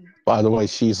 By the way,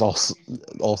 she's also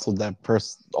that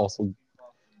person. Also,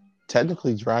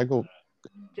 technically, drag. Drago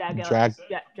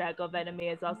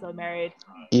Venemy is also married.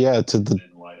 Yeah, to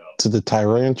the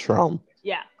Tyrantrum,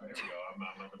 Yeah,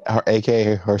 her,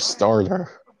 aka her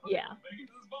starter. yeah. Make it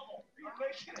to this bubble. Make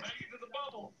it to the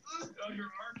bubble. Oh, your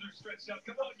arms are stretched out.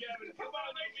 Come on, Gavin. Come on,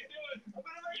 you can do it. I'm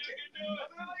gonna make it. Do it.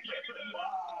 I'm gonna make it.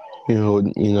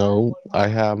 I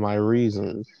have my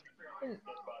reasons.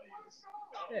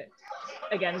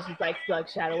 Again, this is like Slug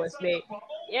Shadow with me.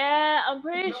 Yeah, I'm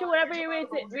pretty sure whatever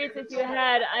reasons you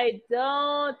had, I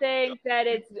don't think that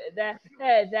it's that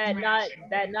not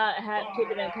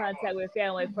keeping in contact with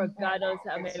family for God knows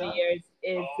how many years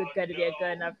is going to be a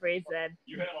good enough reason.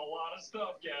 You had a lot of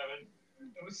stuff, Gavin.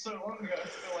 It was so long ago. I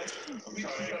feel like we needed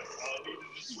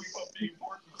to sweep up the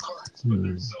important parts, but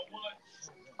there's so much.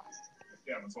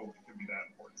 Gavin's hoping it could be that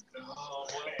important. Oh,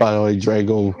 By the way,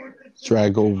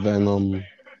 Drago Venom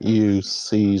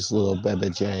sees little baby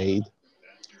Jade.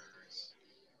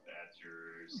 That's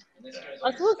yours.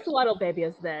 Also, whose swaddle baby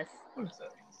is this?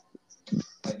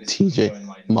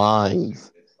 TJ, mine.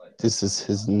 This is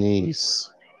his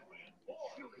niece.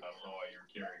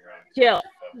 Jill.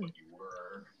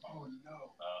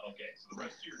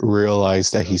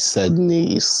 Realized that he said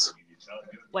niece.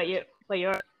 Wait,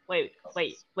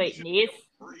 niece?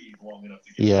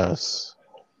 Yes.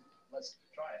 Let's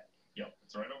try it. Yep,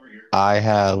 it's right over here. I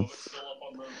have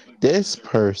this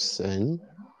person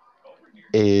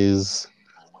is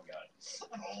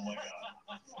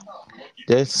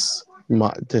this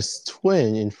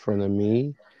twin in front of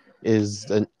me is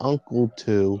an uncle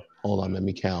to, hold on, let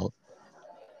me count.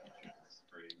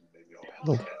 A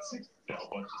bunch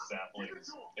of saplings,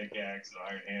 pickaxe,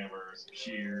 iron hammers,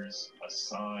 shears, a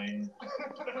sign.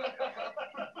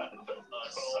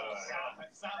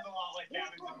 Sounds a lot like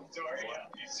Gavin's inventory.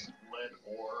 He's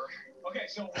lead ore. Okay,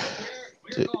 so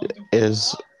we're going to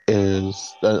Is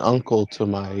an uncle to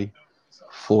my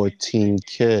 14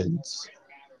 kids.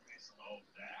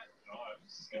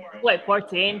 Wait,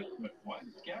 14? What?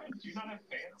 Gavin, do you not have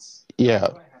pants? Yeah.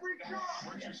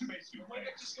 Where's your spacesuit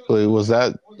pants? Wait, was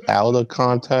that out of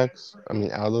context? I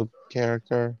mean, out of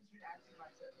character?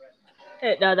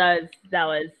 No, that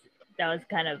was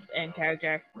kind of in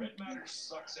character.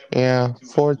 Yeah,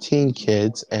 14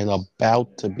 kids and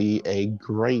about to be a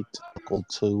great uncle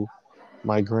to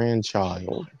my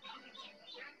grandchild.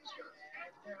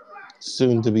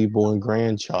 Soon to be born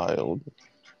grandchild.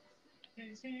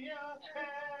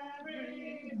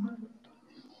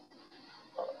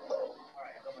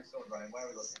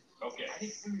 Okay. I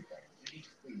need food. You need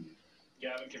food.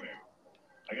 Gavin, come here.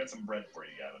 I got some bread for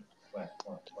you, Gavin. What?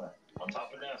 On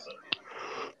top of NASA.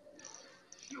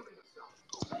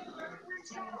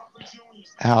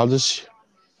 How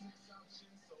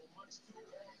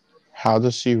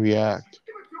does she react?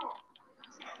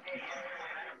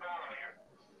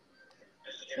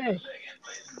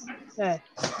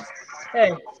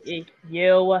 Hey,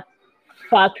 you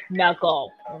fuck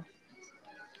knuckle.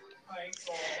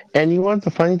 And you want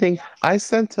the funny thing? I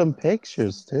sent him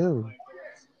pictures too.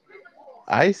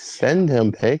 I send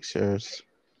him pictures.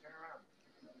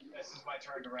 This is my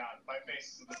turn around. My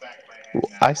face is in the back of my head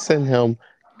now. I send him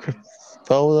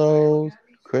photos,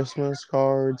 Christmas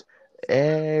cards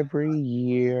every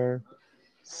year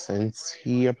since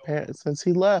he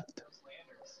left.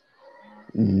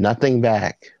 Nothing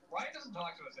back. Ryan doesn't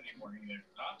talk to us anymore either.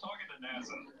 Not talking to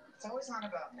NASA. It's always not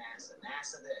about NASA.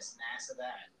 NASA this, NASA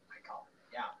that. I call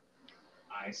it. Yeah.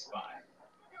 I spy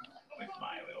with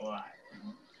my little eye.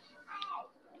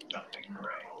 Something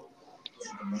gray. Is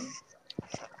it the moon?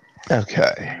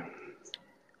 Okay.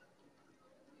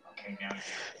 Okay, now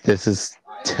This is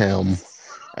Tim.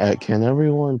 Can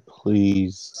everyone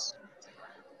please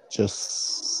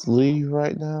just leave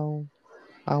right now?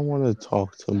 I want to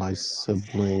talk to my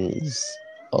siblings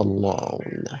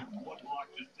alone. one block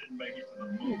just didn't make it to the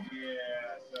moon.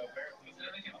 Yeah, so apparently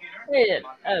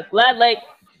Yeah, glad like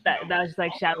that was just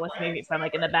like Shadow was maybe from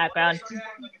like in the background.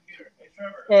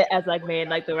 As like me and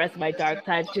like the rest of my dark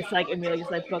types just like immediately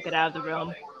just like book it out of the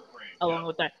room along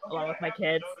with my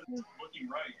kids.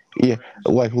 Yeah,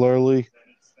 like literally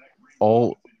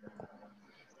all.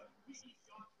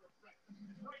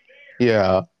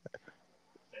 Yeah.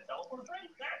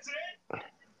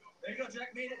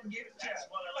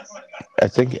 I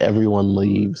think everyone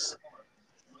leaves.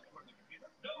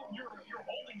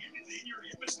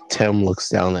 Tim looks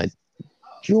down at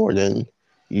Jordan.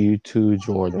 You too,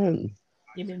 Jordan.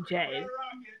 You mean Jay?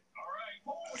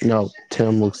 No,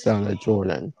 Tim looks down at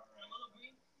Jordan.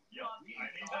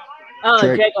 Oh,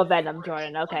 Drake. Draco Venom,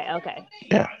 Jordan. Okay.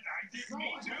 Yeah.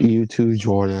 You too,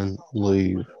 Jordan.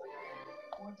 Leave.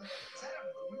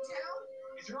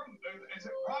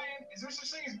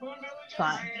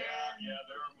 Fine.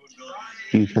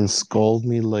 You can scold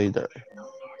me later.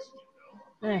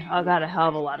 I got a hell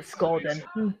of a lot of scolding.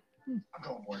 I'm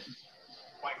going for it.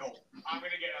 Michael, I'm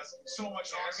gonna get us so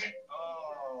much action.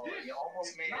 Oh, you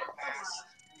almost made it past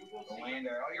the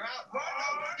lander. Oh, you're out. Run,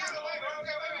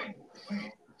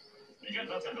 wait. You got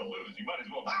nothing to lose. You might as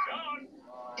well back down.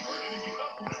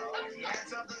 You had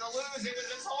something to lose. It was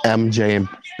this whole MJ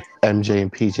and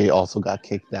PJ also got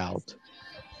kicked out.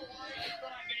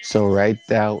 So right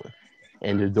now,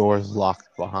 and the door's locked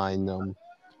behind them.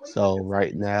 So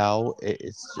right now,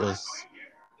 it's just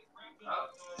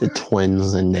the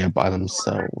twins in there by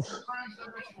themselves.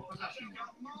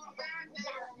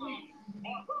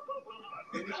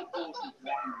 Oh,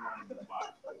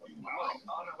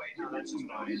 no, wait, no, that's just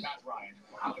Ryan. That's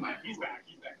Ryan. He's back.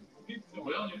 Oh,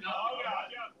 God,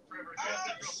 yeah. Trevor,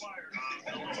 get fired.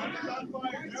 Trevor's on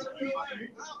fire. Trevor, get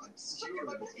away.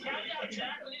 Countdown,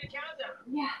 Jack. We need a countdown.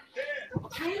 Yeah.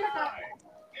 10, 9,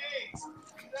 8,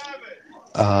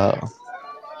 7,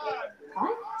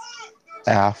 What?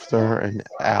 After an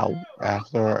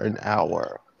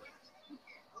hour.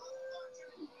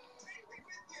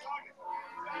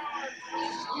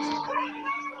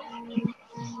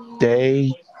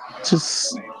 They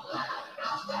just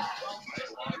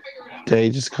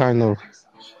kind of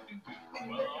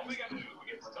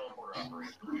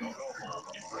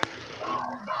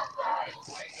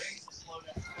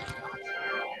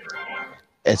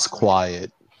it's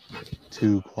quiet.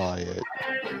 Too quiet.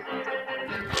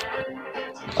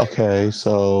 Okay,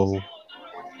 so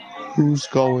who's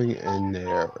going in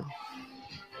there?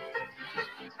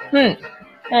 Hey,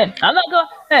 I'm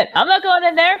not going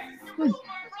in there.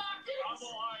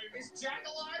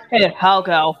 Hey, I'll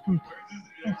go.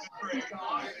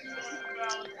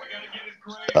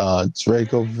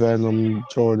 Draco Venom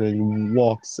Jordan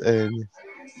walks in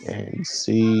and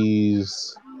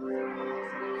sees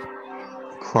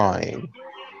crying.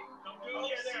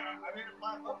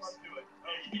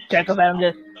 Draco Venom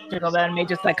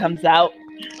just like comes out.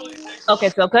 Okay,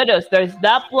 so kudos. There's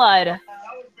not blood,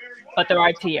 but there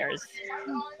are tears.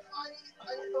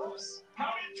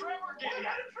 How did Trevor get here?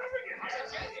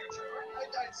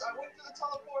 I went to the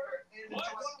teleporter, and it's a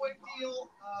one-way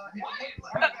deal.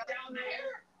 Down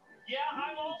there? Yeah,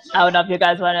 I'm also. I don't know if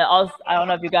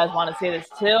you guys want to see this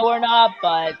too or not,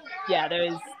 but yeah,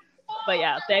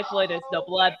 thankfully there's no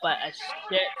blood, but a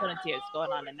shit ton of tears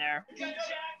going on in there. Jack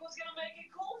was gonna make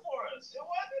it cool for us. It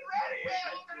wasn't ready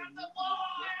yet.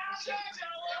 Jack,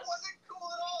 that wasn't cool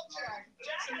at all, Jack.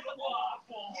 Jack is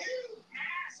awful. You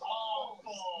asshole.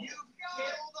 You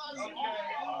killed us all.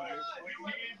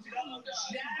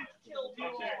 Jack killed you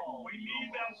all. We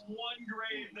need that one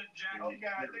grave that Jack. Okay,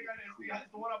 I think it's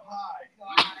the one up high.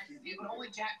 But only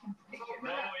Jack can break it.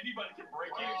 No, anybody can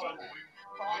break it, but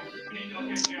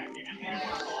okay, Jack, you just need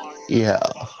to block. Yeah,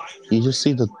 you just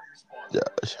see the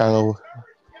shadow.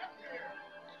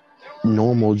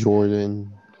 Normal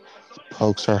Jordan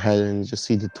pokes her head and you just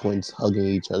see the twins hugging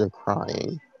each other,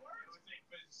 crying.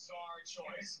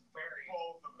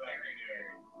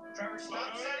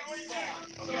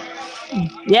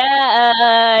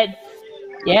 Yeah,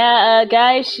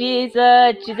 guys, she's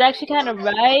actually kind of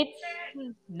right.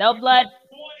 No blood,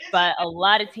 but a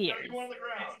lot of tears,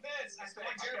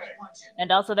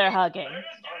 and also they're hugging. Run,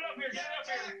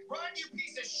 you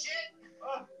piece of shit!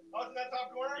 Oh, in that top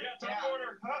corner? Yeah, top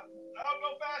corner. I'll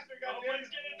go faster, goddammit.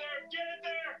 Get it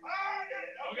there!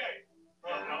 Okay.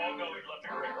 Now I'll go. He's left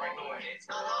and right the way. It's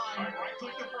not on. Right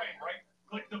click the frame. Right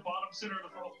click the bottom center of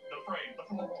the frame.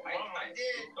 I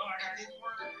did. That didn't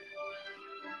work.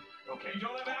 Okay. You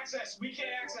don't have access. We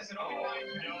can't access it. Okay, fine.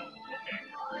 No. Okay.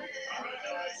 All right,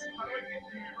 guys. How do I get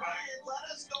through here? Let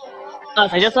us go home.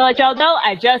 So just to let y'all know,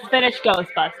 I just finished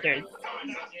Ghostbusters.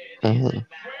 Mm-hmm.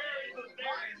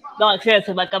 No,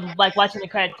 seriously, like I'm like watching the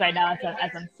credits right now as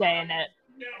I'm saying it.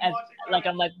 as like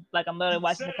I'm literally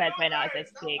watching the credits right now as I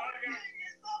speak.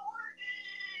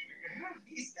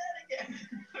 He's dead again.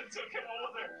 It took him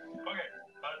over. Okay,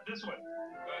 this one.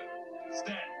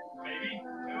 Stan, maybe.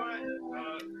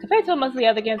 Compared to most of the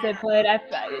other games I played, it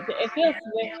feels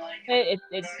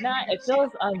it's not it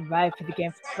feels unripe for the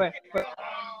game for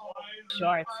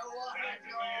shorts.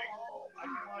 I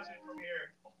can watch it from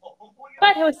here.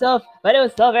 But it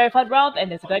was still a very fun romp, and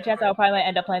there's a good chance I'll probably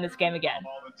end up playing this game again.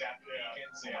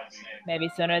 Maybe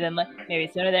sooner than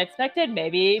expected.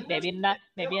 Maybe not.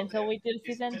 Maybe until we do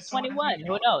season 21.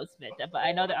 Who knows? But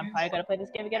I know that I'm probably gonna play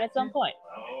this game again at some point.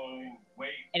 Oh,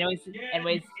 wait. Anyways,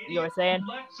 you were saying?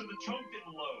 Left, so the chunk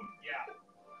didn't load. Yeah.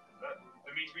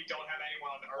 That means we don't have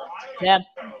anyone on Earth. Yeah.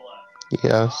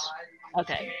 Yes.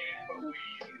 Okay.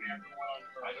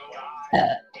 I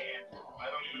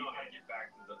don't even know how to get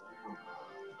back to the.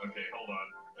 Okay, hold on.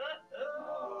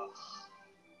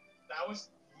 That was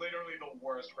literally the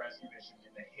worst rescue mission in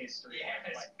the history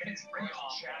of life. It's pretty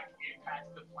awesome. Jack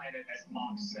impacts the planet as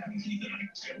Mach 7.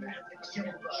 Trevor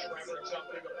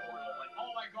jumped in the portal like, oh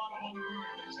my god, I'm on the moon.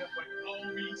 And Jeff went, oh,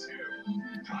 me too.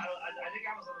 I think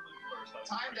I was on the moon first.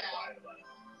 Time down.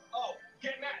 Oh,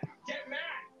 get Matt. Get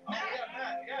Matt. Oh, yeah,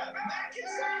 Matt. Yeah. Matt can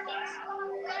save us.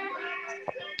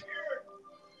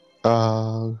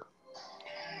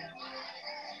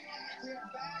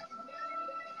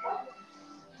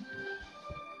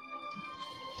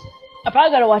 I'm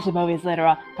probably gonna watch the movies later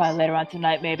on. Probably later on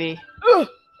tonight, maybe.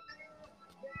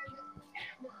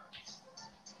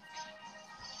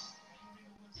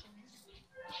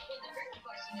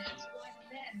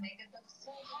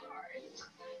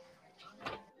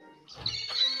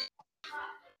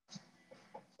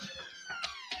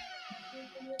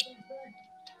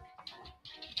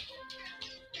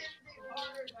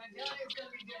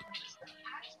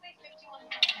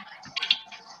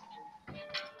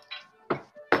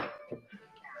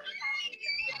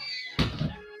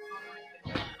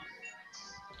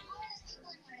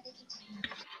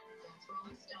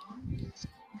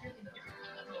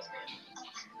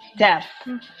 Tap.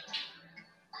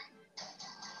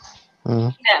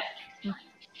 Tap.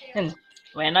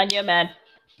 Land on you, man.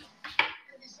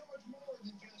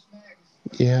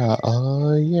 Yeah,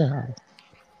 yeah.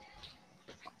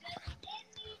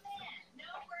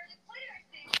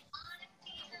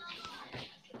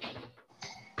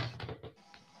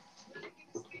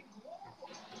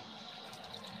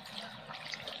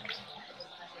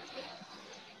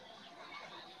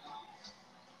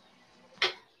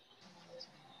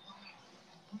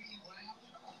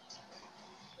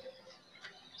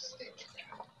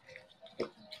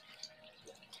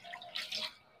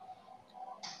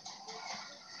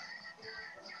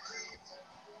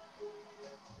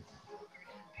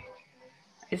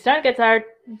 It's starting to get tired.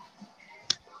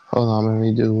 Hold on, let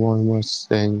me do one more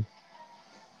thing.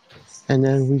 And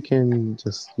then we can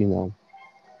just,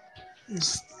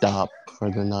 stop for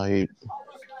the night.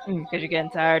 Because you're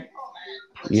getting tired.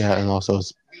 Yeah, and also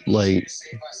it's late.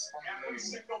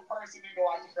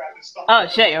 Oh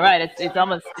shit, you're right. It's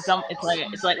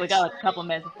like we got like a couple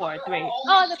minutes before 3.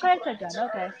 Oh, the credits are done.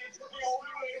 Okay.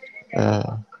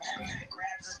 Yeah.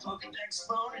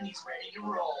 And he's ready to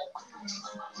roll.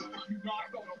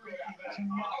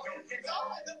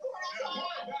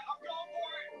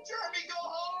 Jeremy, go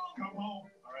home. Come home.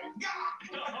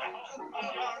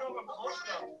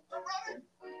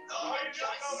 All right. I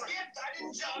skipped. I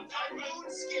didn't jump. I moon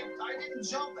skipped. I didn't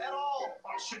jump at all.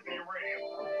 Oh, shit, be a radio.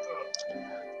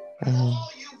 Oh,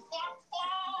 you fuck fall.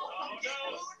 Oh,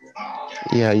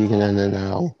 no. Yeah, you can end it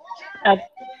now.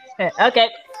 Okay.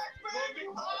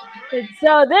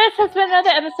 So this has been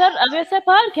another episode of your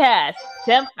podcast.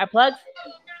 Tim, our plugs.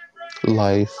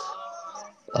 Life,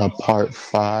 part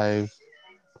 5,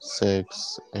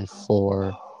 6, and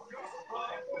 4.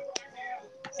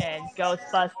 And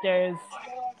Ghostbusters.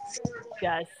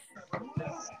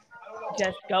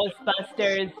 Just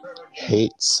Ghostbusters.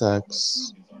 Hate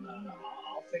sex.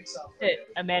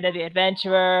 Amanda the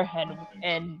Adventurer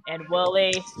and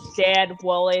Wooly. Stan,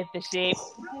 Wooly the sheep.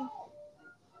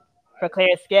 For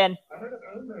clear skin. I heard it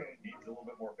needs a little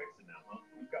bit more fixing now, huh?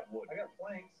 We've got wood. I got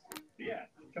planks. Yeah,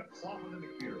 slot within the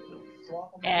computer.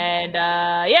 And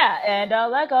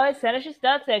like always, send us your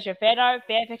stuff, send us your fan art,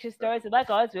 fan fiction stories, and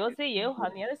like always, we will see you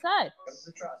on the other side.